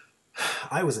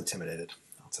 I was intimidated.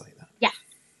 I'll tell you that. Yeah.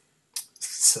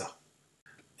 So,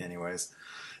 anyways,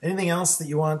 anything else that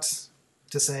you want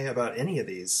to say about any of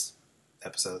these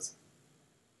episodes?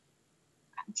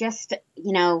 Just,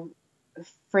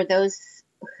 for those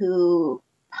who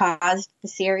paused the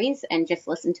series and just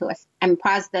listened to us and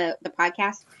paused the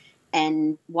podcast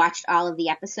and watched all of the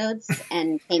episodes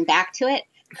and came back to it,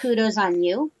 kudos on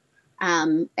you.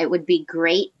 It would be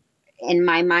great in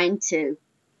my mind to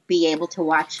be able to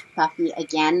watch Buffy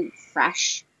again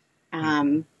fresh.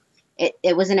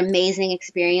 It was an amazing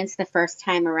experience the first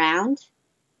time around.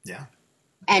 Yeah.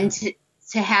 And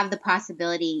to have the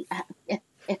possibility,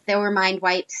 if there were mind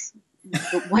wipes,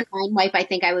 the one mind wipe I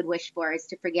think I would wish for is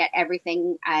to forget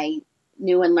everything I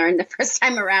knew and learned the first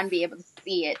time around, be able to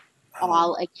see it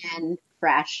all again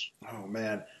fresh. Oh,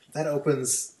 man. That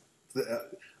opens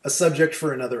a subject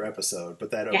for another episode,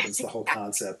 but that opens the whole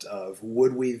concept of,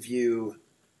 would we view,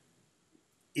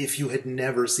 if you had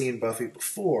never seen Buffy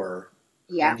before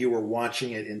and you were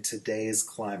watching it in today's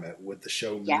climate, would the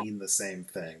show mean the same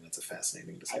thing? That's a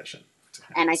fascinating discussion.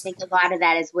 And I think a lot of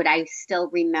that is, would I still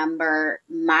remember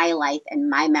my life and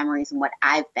my memories and what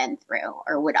I've been through,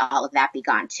 or would all of that be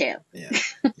gone too? Yeah,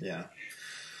 yeah.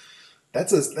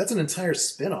 That's an entire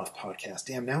spin-off podcast.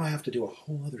 Damn, now I have to do a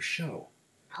whole other show.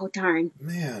 Oh darn.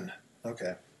 Man.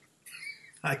 Okay.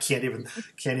 I can't even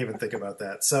think about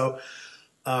that. So,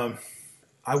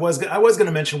 I was going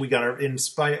to mention we got our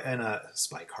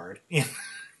Spike Hard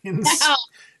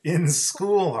in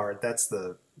School Hard. That's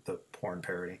the porn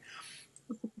parody.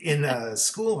 In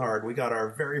School Hard, we got our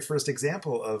very first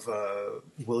example of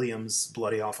William's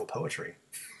bloody awful poetry.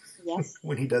 Yes.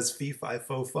 When he does fee fi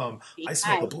fo fum, I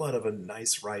smell the blood of a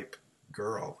nice ripe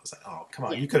girl. I was like, oh, come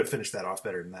on, you could have finished that off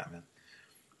better than that, man.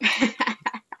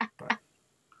 But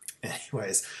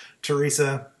anyways,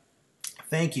 Teresa,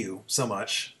 thank you so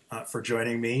much for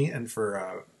joining me and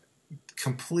for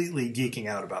completely geeking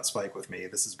out about Spike with me.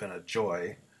 This has been a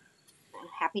joy. I'm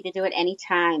happy to do it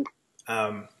anytime.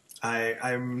 I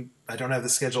don't have the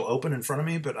schedule open in front of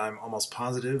me, but I'm almost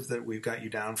positive that we've got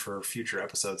you down for future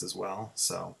episodes as well.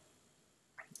 So,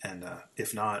 and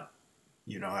if not,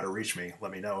 you know how to reach me.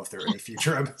 Let me know if there are any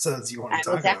future episodes you want to talk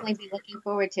about. I will definitely be looking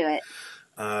forward to it.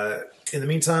 In the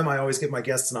meantime, I always give my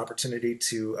guests an opportunity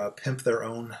to pimp their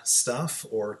own stuff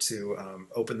or to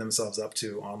open themselves up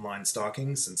to online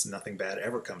stalking, since nothing bad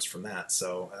ever comes from that.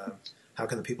 So how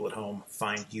can the people at home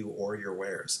find you or your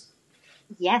wares?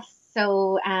 Yes.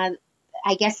 So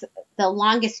I guess the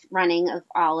longest running of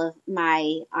all of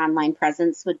my online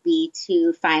presence would be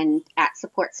to find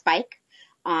 @SupportSpike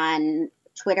on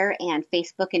Twitter and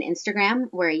Facebook and Instagram,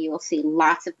 where you will see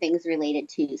lots of things related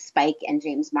to Spike and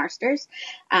James Marsters.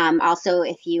 Also,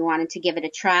 if you wanted to give it a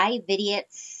try,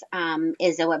 Vidiots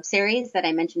is a web series that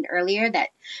I mentioned earlier that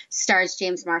stars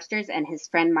James Marsters and his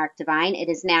friend Mark Devine. It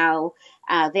is now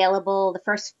available. The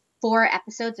first 4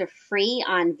 episodes are free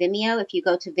on Vimeo. If you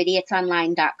go to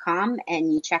vidiotsonline.com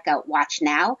and you check out Watch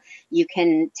Now, you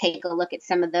can take a look at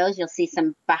some of those. You'll see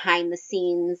some behind the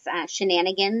scenes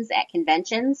shenanigans at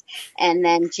conventions, and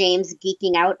then James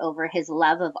geeking out over his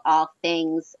love of all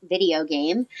things video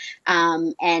game.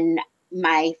 And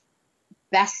my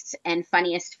best and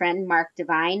funniest friend, Mark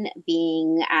Devine,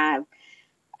 being, I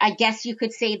guess you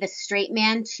could say, the straight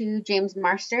man to James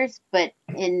Marsters, but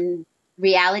in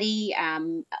reality,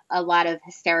 a lot of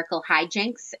hysterical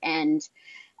hijinks, and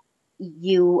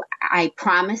I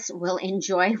promise, will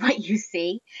enjoy what you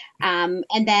see. And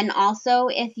then also,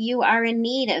 if you are in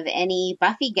need of any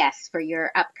Buffy guests for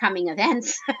your upcoming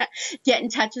events, get in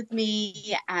touch with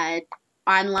me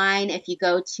online. If you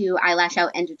go to Eyelash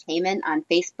Out Entertainment on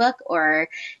Facebook or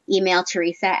email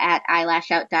Teresa at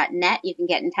eyelashout.net, you can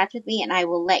get in touch with me and I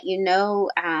will let you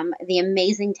know the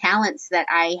amazing talents that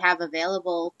I have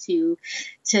available to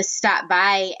stop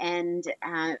by and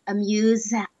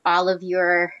amuse all of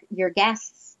your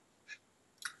guests.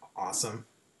 Awesome.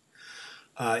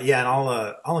 Yeah, and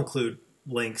I'll include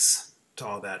links to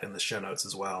all that in the show notes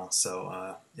as well.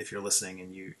 So if you're listening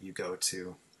and you go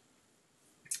to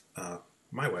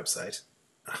my website,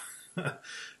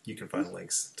 you can find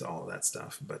links to all of that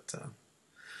stuff. But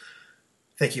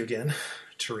thank you again,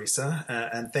 Teresa.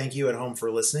 And thank you at home for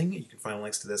listening. You can find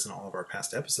links to this and all of our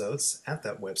past episodes at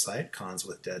that website,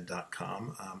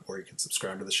 conswithdead.com, or you can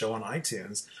subscribe to the show on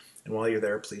iTunes. And while you're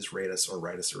there, please rate us or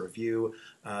write us a review.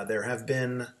 There have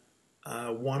been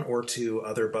 1 or 2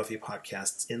 other Buffy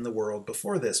podcasts in the world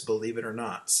before this, believe it or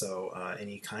not. So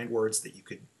any kind words that you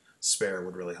could spare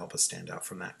would really help us stand out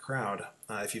from that crowd.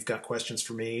 If you've got questions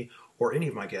for me or any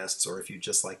of my guests, or if you'd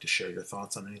just like to share your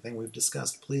thoughts on anything we've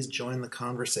discussed, please join the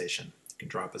conversation. You can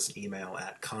drop us an email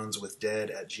at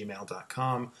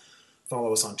conswithdead@gmail.com,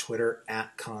 follow us on Twitter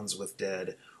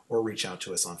 @conswithdead, or reach out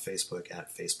to us on Facebook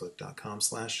at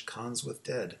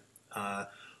facebook.com/conswithdead.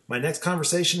 My next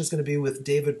conversation is going to be with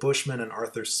David Bushman and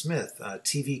Arthur Smith,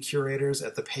 TV curators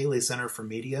at the Paley Center for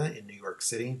Media in New York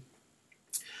City,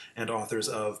 and authors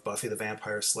of Buffy the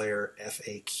Vampire Slayer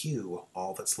FAQ,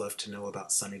 All That's Left to Know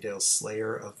About Sunnydale's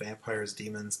Slayer of Vampires,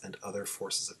 Demons, and Other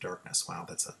Forces of Darkness. Wow,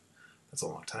 that's a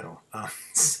long title.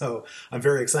 So I'm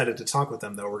very excited to talk with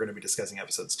them, though. We're going to be discussing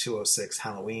episodes 206,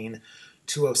 Halloween,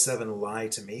 207, Lie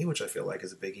to Me, which I feel like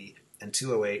is a biggie, and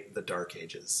 208, The Dark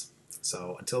Ages.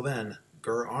 So until then,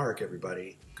 Gur Arg,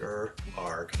 everybody. Gur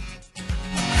Arg.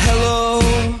 Hello,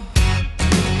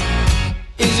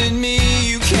 is it me?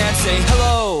 You can't say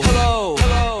hello, hello,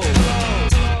 hello,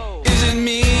 hello. Is it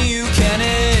me you can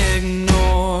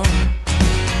ignore?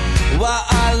 While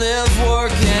I live,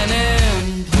 work, and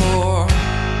implore.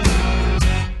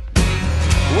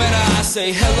 When I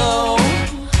say hello,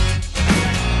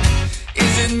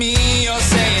 is it me you're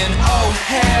saying, oh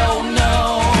hell no?